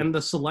expensive, name. and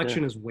the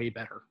selection is way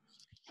better.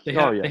 They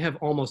have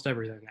almost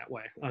everything that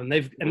way.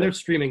 Their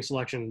streaming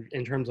selection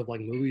in terms of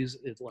like movies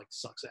is like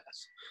sucks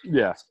ass.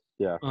 Yeah.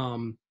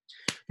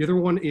 The other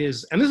one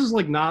is, and this is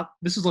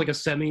like a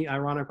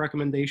semi-ironic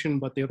recommendation,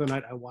 but the other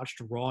night I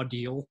watched Raw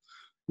Deal,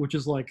 which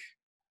is like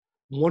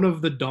one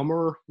of the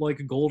dumber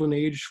like golden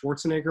age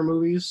Schwarzenegger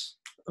movies.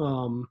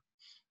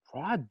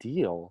 Raw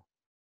Deal.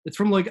 It's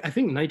from like I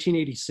think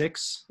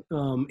 1986.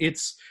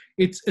 It's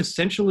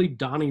essentially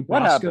Donnie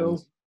What Brasco.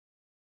 happens?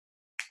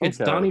 It's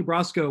Okay. Donnie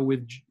Brasco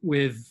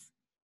with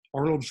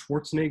Arnold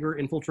Schwarzenegger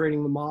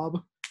infiltrating the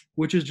mob,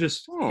 which is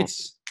just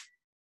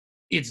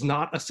it's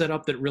not a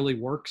setup that really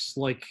works.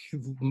 Like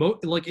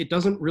it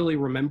doesn't really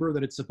remember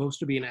that it's supposed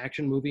to be an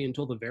action movie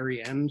until the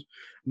very end.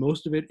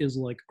 Most of it is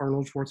like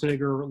Arnold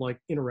Schwarzenegger like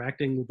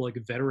interacting with like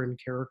veteran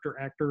character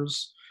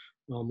actors,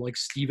 like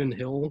Stephen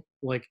Hill.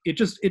 Like it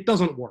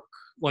doesn't work.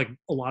 Like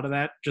a lot of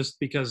that, just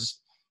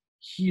because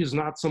he is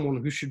not someone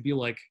who should be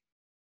like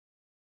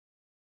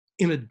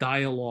in a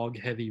dialogue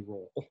heavy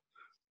role.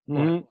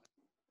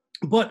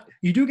 But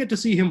you do get to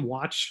see him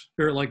watch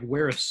or like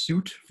wear a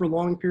suit for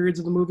long periods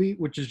of the movie,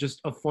 which is just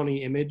a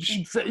funny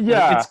image.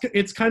 Yeah. Like,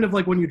 it's kind of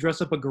like when you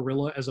dress up a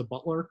gorilla as a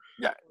butler.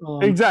 Yeah,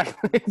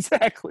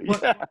 exactly.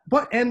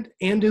 But and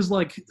is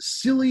like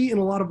silly in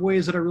a lot of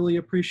ways that I really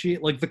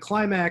appreciate. Like the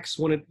climax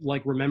when it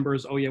like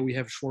remembers, oh yeah, we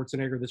have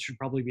Schwarzenegger, this should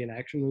probably be an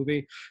action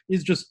movie,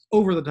 is just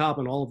over the top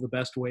in all of the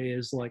best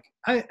ways. Like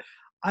I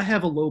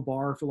have a low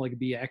bar for like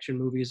B action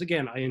movies.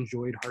 Again, I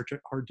enjoyed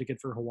Hard Ticket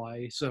for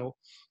Hawaii, so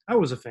I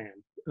was a fan.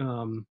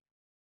 And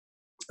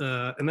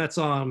that's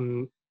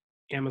on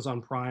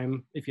Amazon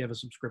Prime. If you have a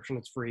subscription,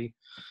 it's free.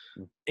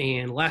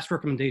 And last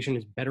recommendation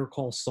is Better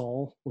Call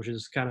Saul, which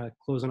is kind of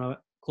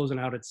closing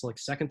out its like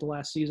second to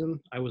last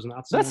season. I was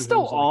not. That's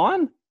still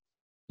on?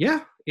 Yeah,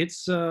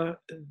 it's they're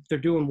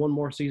doing one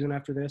more season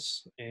after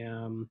this.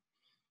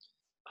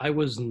 I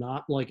was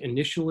not like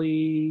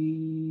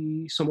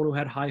initially someone who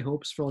had high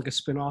hopes for like a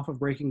spin-off of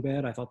Breaking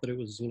Bad. I thought that it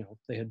was,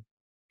 they had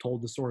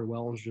told the story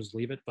well and should just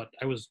leave it, but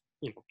I was,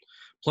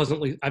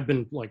 I've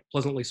been like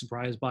pleasantly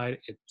surprised by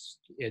it.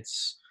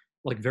 It's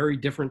like very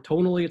different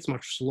tonally. It's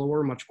much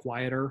slower, much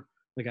quieter.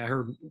 Like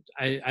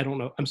I don't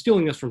know, I'm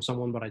stealing this from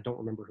someone, but I don't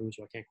remember who,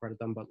 so I can't credit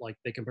them, but like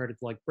they compared it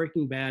to like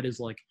Breaking Bad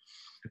is like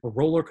a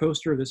roller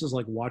coaster. This is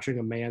like watching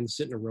a man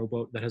sit in a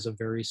rowboat that has a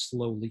very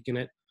slow leak in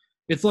it.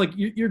 It's like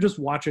you're just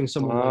watching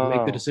someone like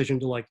make the decision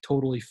to like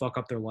totally fuck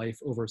up their life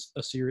over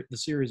the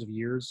series of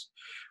years,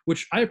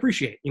 which I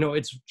appreciate.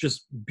 It's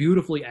just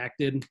beautifully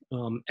acted.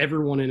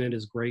 Everyone in it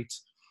is great.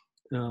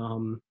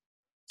 The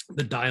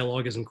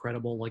dialogue is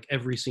incredible. Like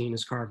every scene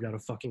is carved out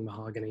of fucking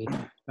mahogany.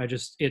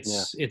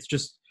 It's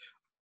just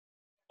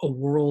a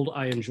world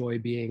I enjoy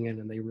being in,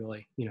 and they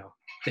really,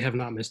 they have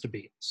not missed a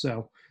beat.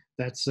 So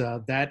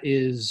that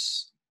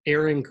is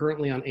airing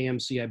currently on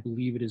AMC. I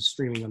believe it is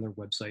streaming on their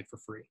website for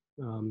free.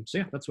 So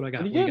yeah, that's what I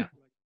got. What do you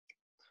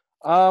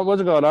got?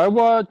 What's it called? I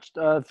watched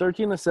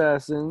 13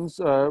 Assassins,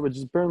 which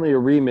is apparently a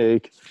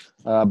remake,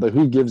 but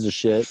who gives a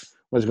shit?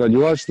 What's it called? You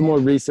watch the more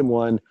recent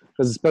one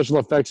because the special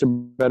effects are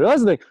better.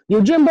 That's the thing.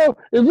 Yojimbo,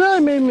 it really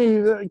made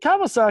me.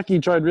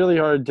 Kawasaki tried really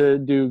hard to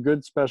do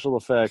good special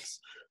effects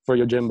for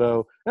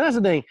Yojimbo, and that's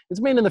the thing.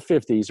 It's made in the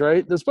 50s,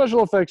 right? The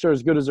special effects are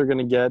as good as they're going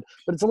to get,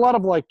 but it's a lot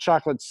of like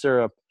chocolate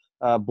syrup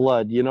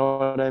blood. You know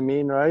what I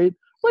mean, right?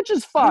 Which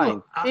is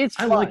fine. I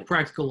like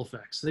practical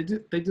effects. They do.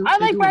 I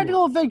like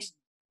practical effects.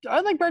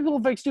 I like practical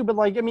effects too, but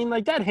like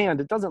like that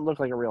hand, it doesn't look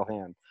like a real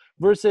hand.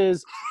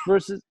 Versus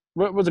what's it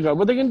called?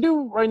 What they can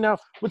do right now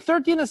with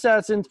 13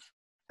 Assassins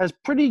has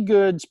pretty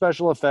good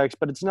special effects,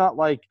 but it's not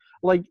like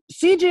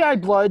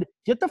CGI blood.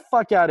 Get the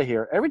fuck out of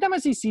here! Every time I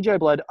see CGI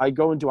blood, I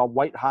go into a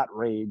white hot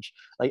rage.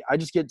 Like I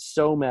just get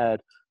so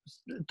mad.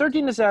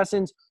 13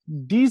 Assassins,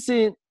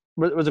 decent.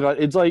 What's it called?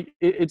 It's like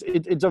it's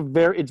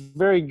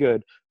very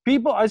good.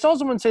 I saw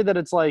someone say that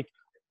it's like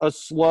a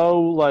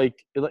slow, like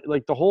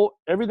the whole,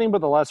 everything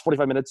but the last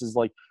 45 minutes is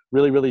like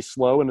really, really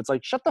slow. And it's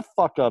like, shut the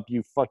fuck up,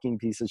 you fucking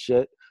piece of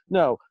shit.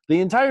 No, the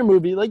entire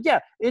movie, like, yeah,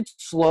 it's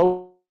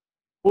slow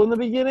in the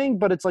beginning,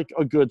 but it's like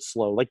a good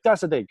slow. Like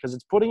that's the thing, because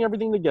it's putting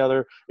everything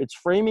together. It's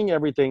framing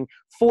everything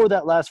for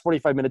that last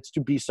 45 minutes to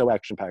be so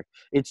action packed.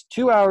 It's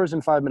 2 hours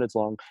and 5 minutes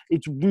long.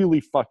 It's really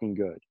fucking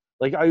good.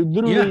 Like I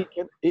literally,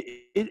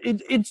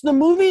 it's the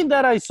movie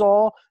that I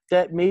saw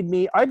that made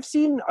me. I've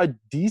seen a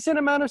decent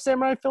amount of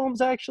samurai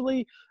films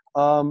actually,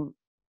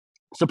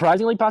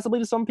 surprisingly, possibly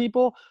to some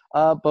people.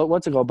 But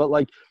what's it called? But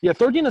like, yeah,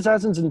 13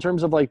 Assassins in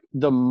terms of like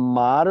the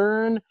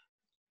modern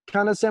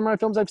kind of samurai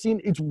films I've seen,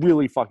 it's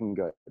really fucking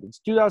good. It's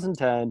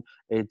 2010.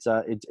 It's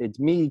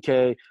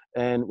Miike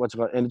and what's it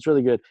called? And it's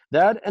really good.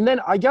 That and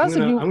then I guess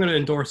I'm gonna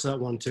endorse that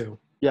one too.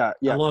 Yeah.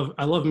 I love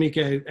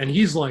Miike, and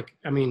he's like,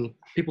 I mean,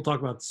 people talk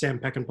about Sam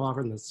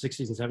Peckinpah in the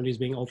 60s and 70s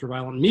being ultra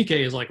violent. Miike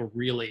is like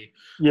really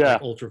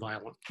ultra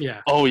violent.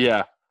 Yeah. Oh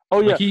yeah.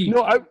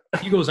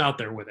 He goes out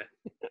there with it.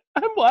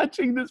 I'm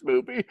watching this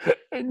movie,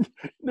 and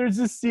there's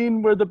this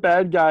scene where the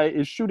bad guy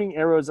is shooting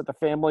arrows at the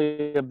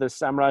family of the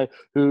samurai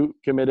who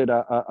committed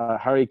a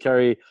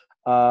harikari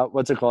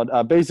what's it called?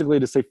 Basically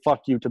to say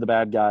fuck you to the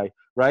bad guy,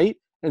 right?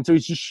 And so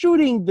he's just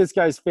shooting this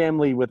guy's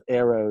family with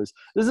arrows.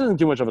 This isn't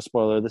too much of a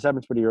spoiler. This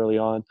happens pretty early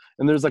on.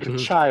 And there's like a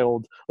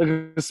child, like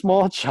a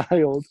small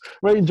child,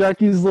 right? And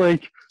Jackie's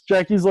like, she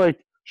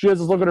has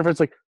this look on her face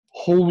like,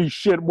 holy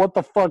shit, what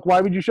the fuck? Why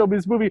would you show me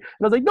this movie? And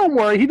I was like, don't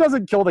worry, he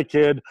doesn't kill the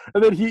kid.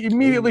 And then he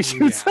immediately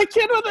shoots the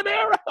kid with an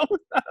arrow. I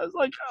was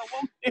like, oh,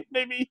 well,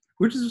 maybe.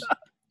 Which is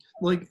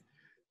like,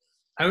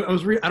 I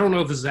don't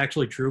know if this is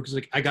actually true because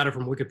like I got it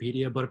from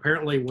Wikipedia, but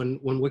apparently when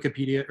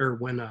Wikipedia or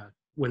when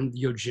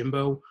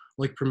Yojimbo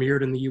like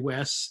premiered in the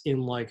U.S.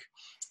 in like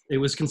it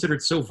was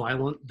considered so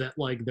violent that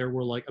like there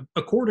were like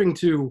according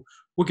to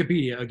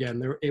Wikipedia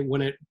again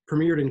when it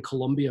premiered in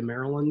Columbia,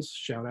 Maryland.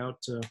 Shout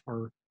out to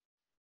our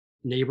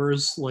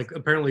neighbors. Like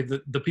apparently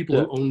the people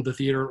who owned the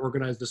theater and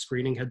organized the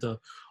screening had to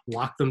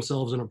lock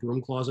themselves in a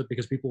broom closet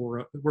because people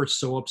were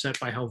so upset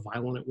by how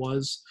violent it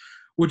was.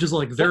 Which is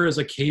like there is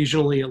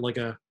occasionally like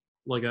a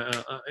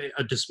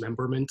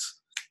dismemberment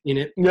in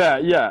it.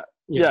 Yeah.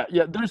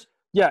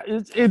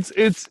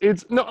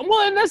 It's no.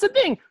 Well, and that's the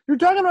thing. You're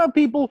talking about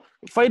people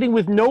fighting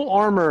with no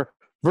armor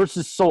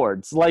versus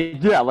swords.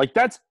 Like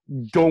that's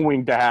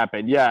going to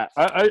happen. Yeah,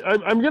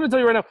 I'm gonna tell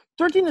you right now.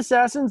 13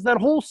 Assassins. That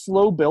whole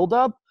slow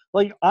buildup.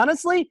 Like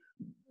honestly,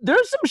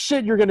 there's some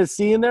shit you're gonna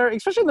see in there,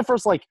 especially in the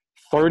first like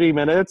 30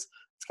 minutes.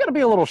 It's gonna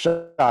be a little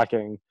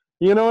shocking.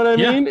 You know what I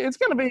mean? It's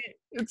gonna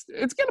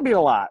be a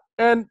lot.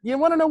 And you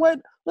want to know what?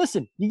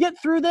 Listen, you get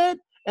through that,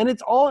 and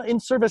it's all in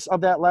service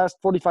of that last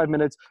 45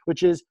 minutes,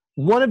 which is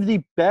one of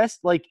the best.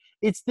 Like,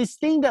 it's this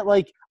thing that,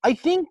 like, I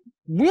think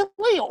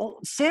really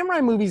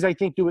samurai movies, I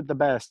think, do it the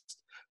best,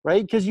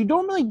 right? Because you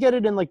don't really get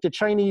it in, like, the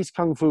Chinese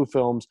kung fu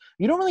films.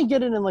 You don't really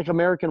get it in, like,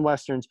 American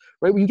Westerns,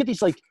 right? Where you get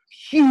these, like,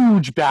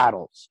 huge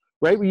battles,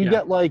 right? Where you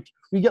get, like,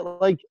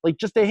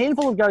 just a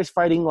handful of guys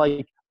fighting,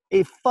 like,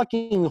 a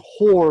fucking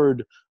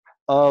horde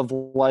of,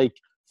 like,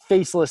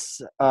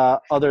 faceless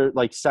other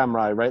like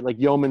samurai, right? Like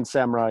yeoman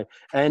samurai,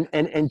 and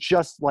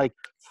just like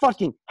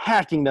fucking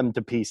hacking them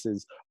to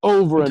pieces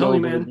over and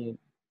over again.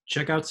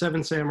 Check out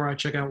Seven Samurai.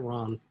 Check out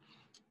Ron.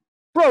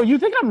 Bro, you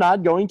think I'm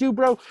not going to,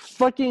 bro?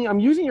 Fucking, I'm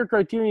using your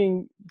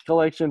Criterion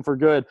collection for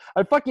good.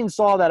 I fucking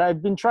saw that.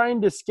 I've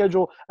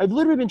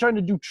literally been trying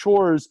to do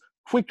chores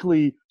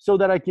quickly so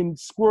that I can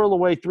squirrel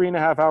away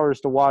 3.5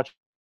 hours to watch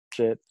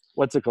it.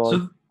 What's it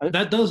called? So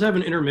that does have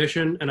an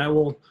intermission, and I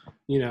will,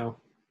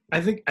 I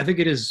think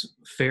it is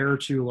fair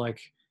to like.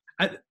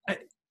 I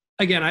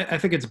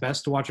think it's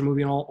best to watch a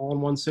movie all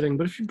in one sitting.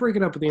 But if you break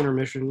it up with the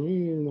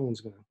intermission, no one's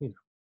gonna,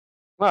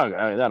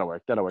 Okay, that'll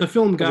work. The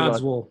film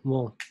gods will.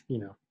 Will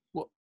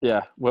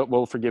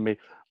forgive me.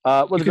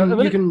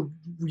 You can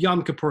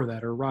Yom Kippur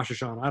that or Rosh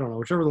Hashanah. I don't know,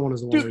 whichever the one is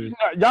the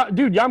one.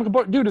 Dude, Yom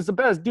Kippur, dude, it's the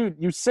best. Dude,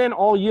 you sin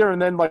all year,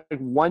 and then like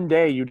one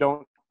day you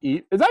don't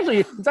eat.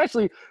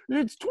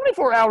 It's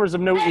 24 hours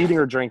of no eating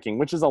or drinking,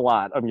 which is a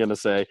lot, I'm gonna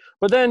say.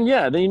 But then you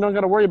don't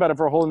gotta worry about it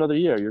for a whole another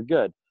year. You're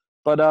good.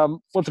 But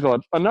what's it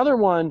called? Another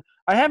one,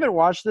 I haven't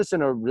watched this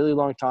in a really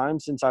long time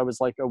since I was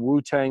like a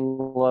Wu-Tang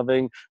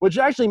loving, which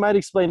actually might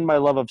explain my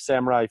love of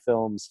samurai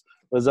films,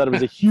 was that I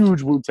was a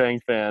huge Wu-Tang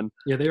fan.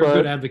 Yeah, they were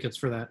good advocates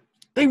for that.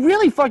 They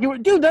really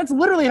fucking, dude, that's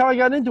literally how I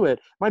got into it.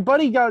 My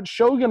buddy got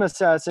Shogun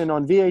Assassin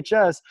on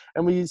VHS,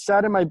 and we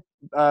sat in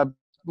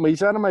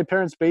my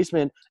parents'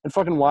 basement and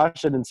fucking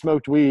watched it and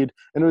smoked weed,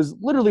 and it was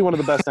literally one of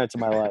the best nights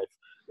of my life.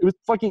 It was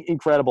fucking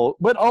incredible.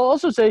 But I'll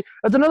also say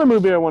that's another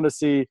movie I want to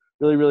see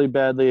really, really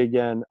badly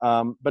again.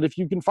 But if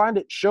you can find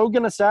it,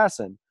 Shogun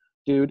Assassin,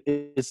 dude,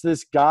 it's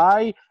this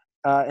guy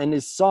and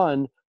his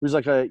son who's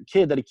like a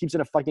kid that he keeps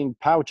in a fucking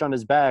pouch on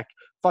his back,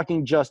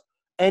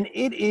 and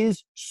it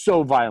is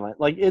so violent.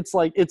 Like it's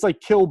like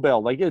Kill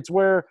Bill. Like it's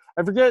where,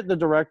 I forget the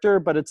director,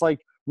 but it's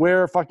like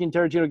where fucking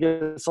Tarantino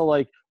gets so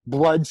like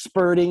blood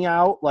spurting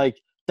out.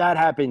 Like that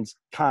happens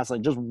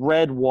constantly. Just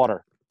red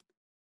water.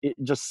 It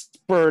just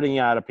spurting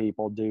out of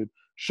people, dude.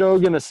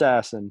 Shogun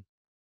Assassin.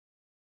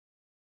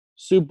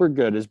 Super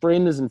good. His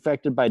brain is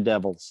infected by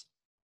devils.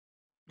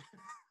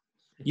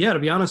 Yeah, to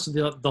be honest,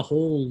 the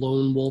whole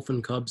Lone Wolf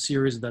and Cub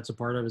series that's a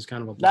part of is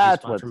kind of a blind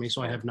spot for me.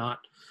 So I have not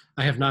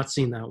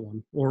seen that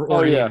one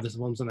or any of the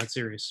ones in that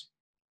series.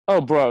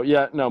 Oh, bro,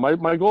 yeah, no.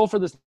 My goal for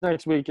this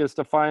next week is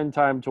to find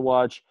time to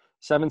watch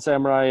Seven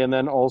Samurai, and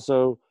then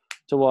also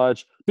to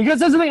watch, because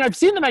that's the thing. I've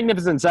seen The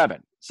Magnificent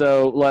Seven,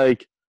 so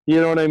like, you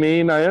know what I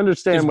mean. I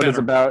understand what it's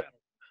about.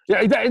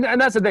 Yeah,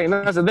 and that's the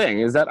thing.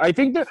 Is that I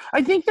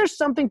think there's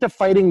something to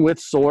fighting with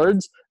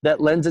swords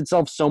that lends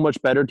itself so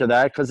much better to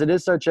that, because it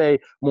is such a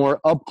more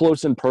up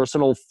close and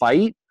personal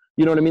fight.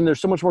 You know what I mean?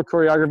 There's so much more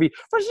choreography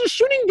versus just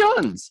shooting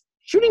guns.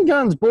 Shooting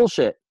guns,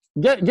 bullshit.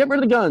 Get rid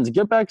of the guns.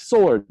 Get back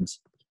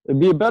swords. It'd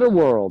be a better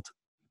world.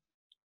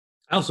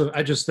 Also,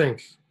 I just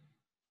think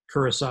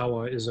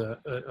Kurosawa is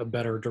a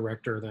better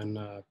director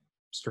than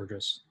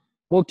Sturgis.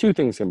 Well, two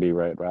things can be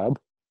right, Rob.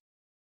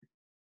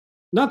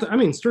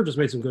 Sturgis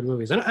made some good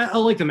movies, and I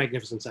like The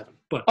Magnificent Seven.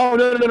 But no.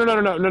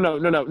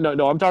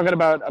 I'm talking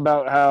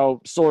about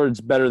how swords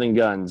better than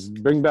guns.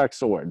 Bring back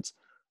swords.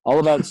 All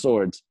about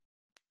swords.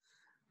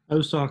 I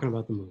was talking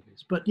about the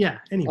movies, but yeah.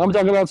 Anyway, I'm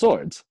talking about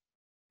swords.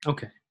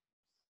 Okay.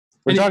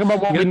 We're talking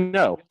about what we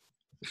know.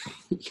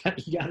 You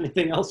got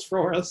anything else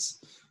for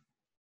us?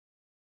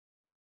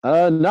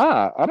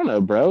 Nah, I don't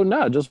know, bro.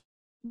 Nah, just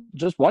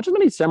watch as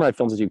many samurai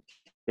films as you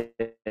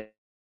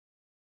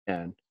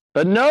can.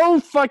 But no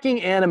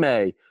fucking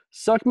anime.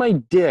 Suck my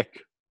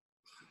dick,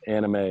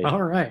 anime.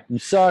 All right. You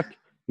suck.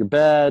 You're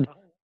bad.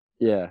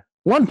 Yeah.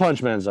 One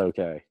Punch Man's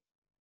okay.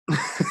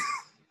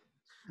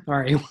 All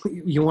right.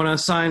 You want to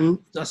assign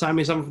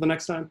me something for the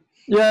next time?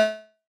 Yeah.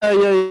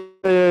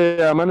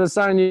 I'm gonna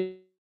assign you.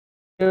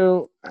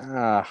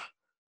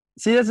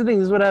 See, that's the thing.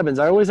 This is what happens.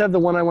 I always have the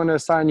one I want to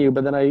assign you,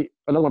 but then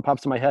another one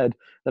pops in my head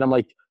that I'm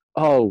like,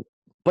 oh.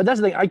 But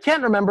that's the thing. I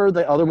can't remember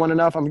the other one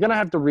enough. I'm gonna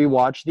have to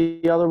rewatch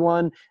the other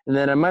one, and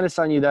then I might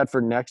assign you that for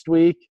next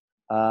week.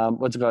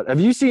 What's it called? Have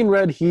you seen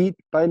Red Heat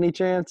by any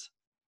chance?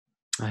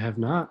 I have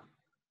not.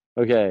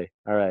 Okay.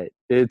 All right.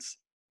 It's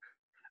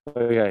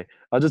okay.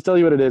 I'll just tell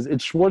you what it is.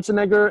 It's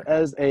Schwarzenegger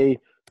as a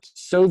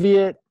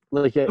Soviet.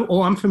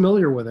 I'm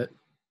familiar with it.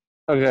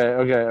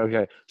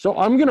 Okay. So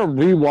I'm gonna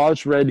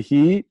rewatch Red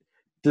Heat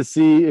to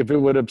see if it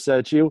would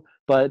upset you.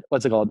 But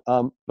what's it called?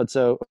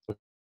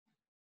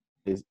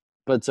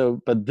 But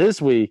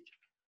this week,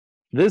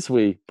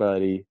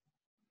 buddy,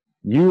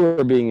 you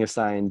are being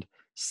assigned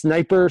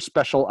Sniper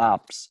Special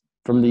Ops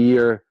from the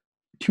year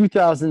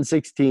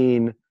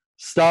 2016,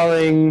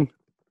 starring. I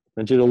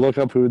want you to look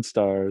up who it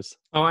stars.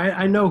 Oh,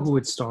 I know who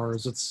it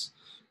stars. It's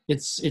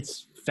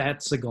Fat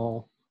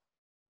Seagal.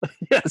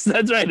 Yes,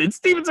 that's right. It's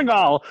Steven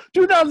Seagal.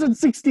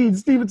 2016,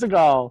 Steven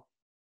Seagal.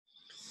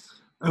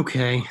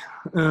 Okay.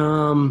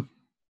 And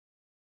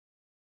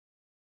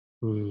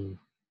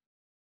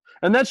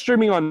that's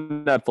streaming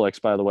on Netflix,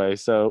 by the way,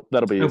 so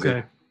that'll be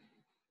easy.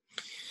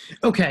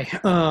 Okay.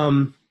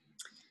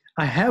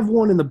 I have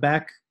one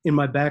in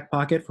my back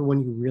pocket for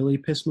when you really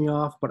piss me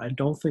off, but I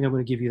don't think I'm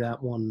going to give you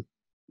that one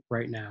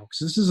right now because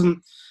this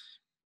isn't.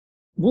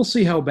 We'll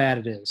see how bad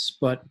it is,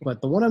 but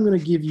the one I'm going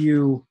to give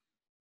you.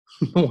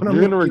 You're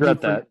going to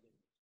regret that.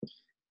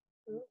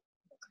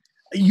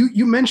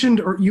 You mentioned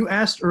or you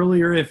asked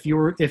earlier if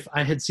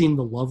I had seen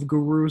The Love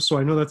Guru, so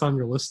I know that's on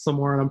your list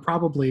somewhere, and I'm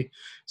probably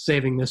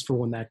saving this for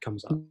when that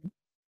comes up.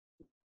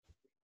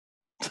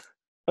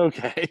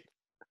 Okay,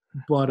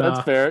 but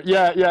that's fair.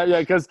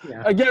 Yeah. Because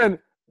again,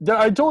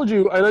 I told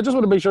you, and I just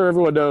want to make sure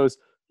everyone knows.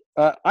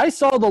 I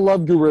saw The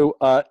Love Guru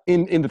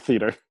in the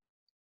theater.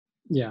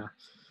 Yeah,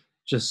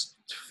 just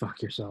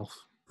fuck yourself.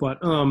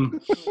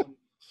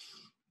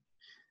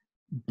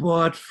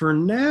 But for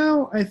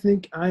now, I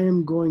think I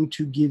am going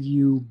to give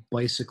you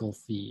Bicycle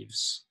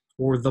Thieves,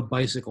 or The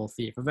Bicycle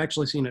Thief. I've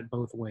actually seen it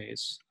both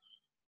ways.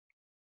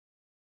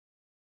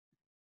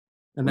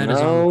 And that is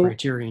on the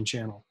Criterion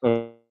Channel.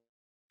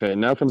 Okay,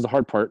 now comes the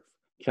hard part.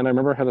 Can I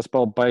remember how to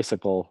spell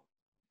bicycle?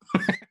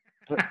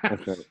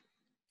 Okay.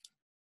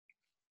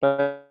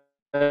 Bicycle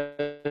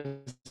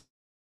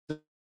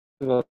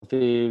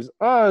Thieves. Is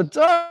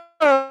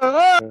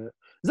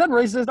that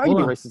racist? I can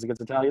be racist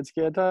against Italians,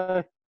 can't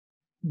I?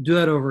 Do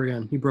that over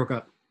again. You broke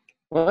up.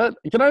 What?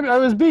 I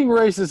was being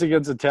racist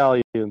against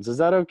Italians. Is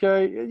that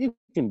okay? You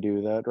can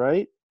do that,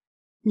 right?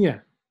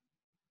 Yeah.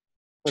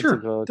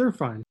 Sure. They're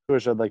fine. I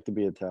wish I'd like to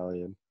be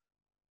Italian.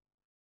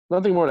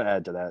 Nothing more to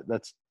add to that.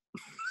 That's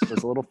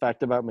just a little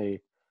fact about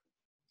me.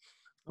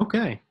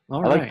 Okay.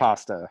 All right. I like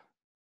pasta.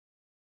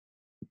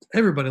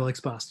 Everybody likes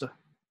pasta.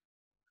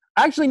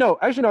 Actually, no.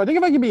 I think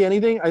if I could be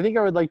anything, I think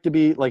I would like to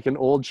be like an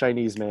old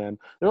Chinese man.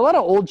 There are a lot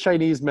of old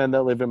Chinese men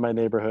that live in my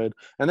neighborhood,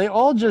 and they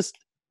all just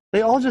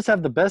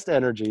have the best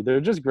energy.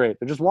 They're just great.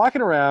 They're just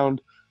walking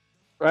around.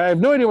 I have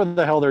no idea where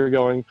the hell they're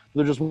going.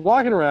 They're just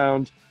walking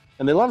around,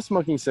 and they love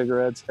smoking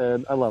cigarettes,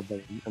 and I love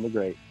them, and they're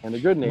great, and they're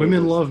good neighbors.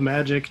 Women love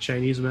magic.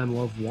 Chinese men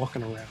love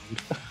walking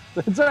around.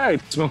 That's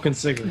right. Smoking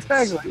cigarettes.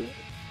 Exactly.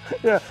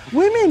 Yeah.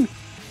 Women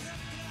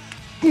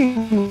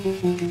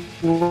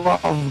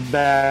love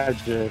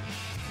magic.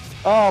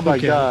 Oh my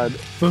God!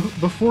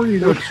 Before you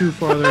go too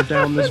farther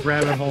down this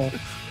rabbit hole,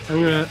 I'm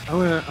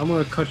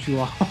gonna cut you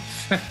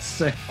off.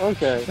 That's it.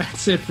 Okay.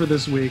 That's it for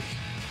this week.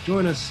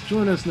 Join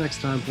us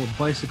next time for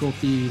Bicycle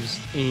Thieves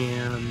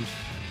and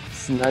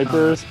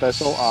Sniper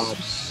Special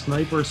Ops.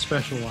 Sniper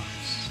Special Ops.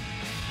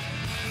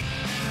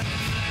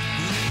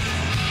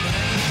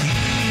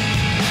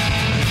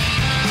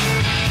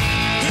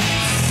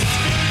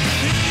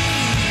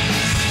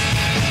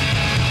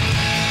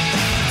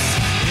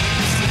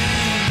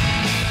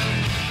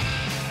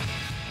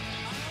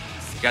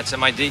 Got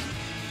some ID?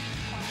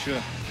 Sure.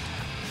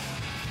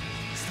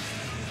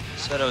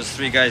 So those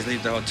 3 guys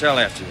leave the hotel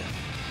after you.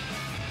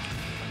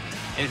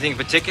 Anything in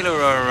particular,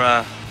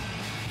 or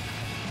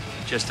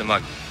just a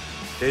mug?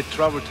 They had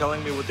trouble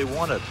telling me what they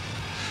wanted.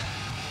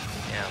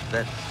 Yeah, I'll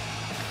bet.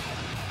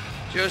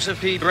 Joseph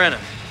P. Brenner.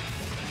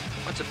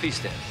 What's a P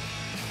stand?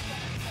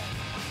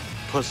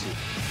 Pussy.